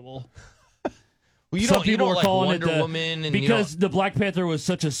believable. Well, Some people are like calling Wonder it Woman, and because the Black Panther was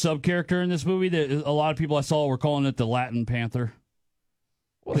such a sub character in this movie that a lot of people I saw were calling it the Latin Panther.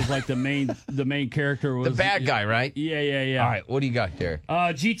 It's like the main character was the bad guy, right? Yeah. All right, what do you got there?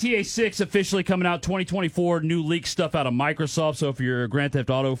 GTA 6 officially coming out 2024. New leak stuff out of Microsoft. So if you're a Grand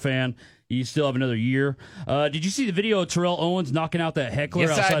Theft Auto fan, you still have another year. Did you see the video of Terrell Owens knocking out that heckler?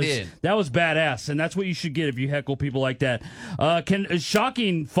 Yes, outside? I did. That was badass, and that's what you should get if you heckle people like that. A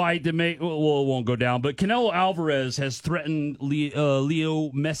shocking fight that it won't go down, but Canelo Alvarez has threatened Leo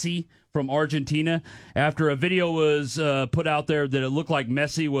Messi from Argentina after a video was put out there that it looked like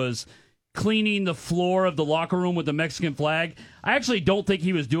Messi was cleaning the floor of the locker room with the Mexican flag. I actually don't think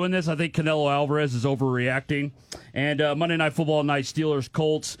he was doing this. I think Canelo Alvarez is overreacting. And Monday Night Football night, Steelers,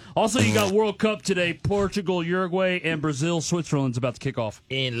 Colts. Also, you got World Cup today. Portugal, Uruguay, and Brazil, Switzerland's about to kick off.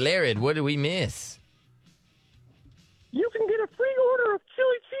 And Laird, what did we miss? You can get a free order of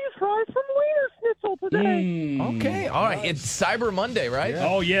chili cheese fries from Wiener Schnitzel today. Okay, all right. It's Cyber Monday, right? Yeah.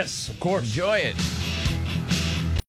 Oh, yes, of course. Enjoy it.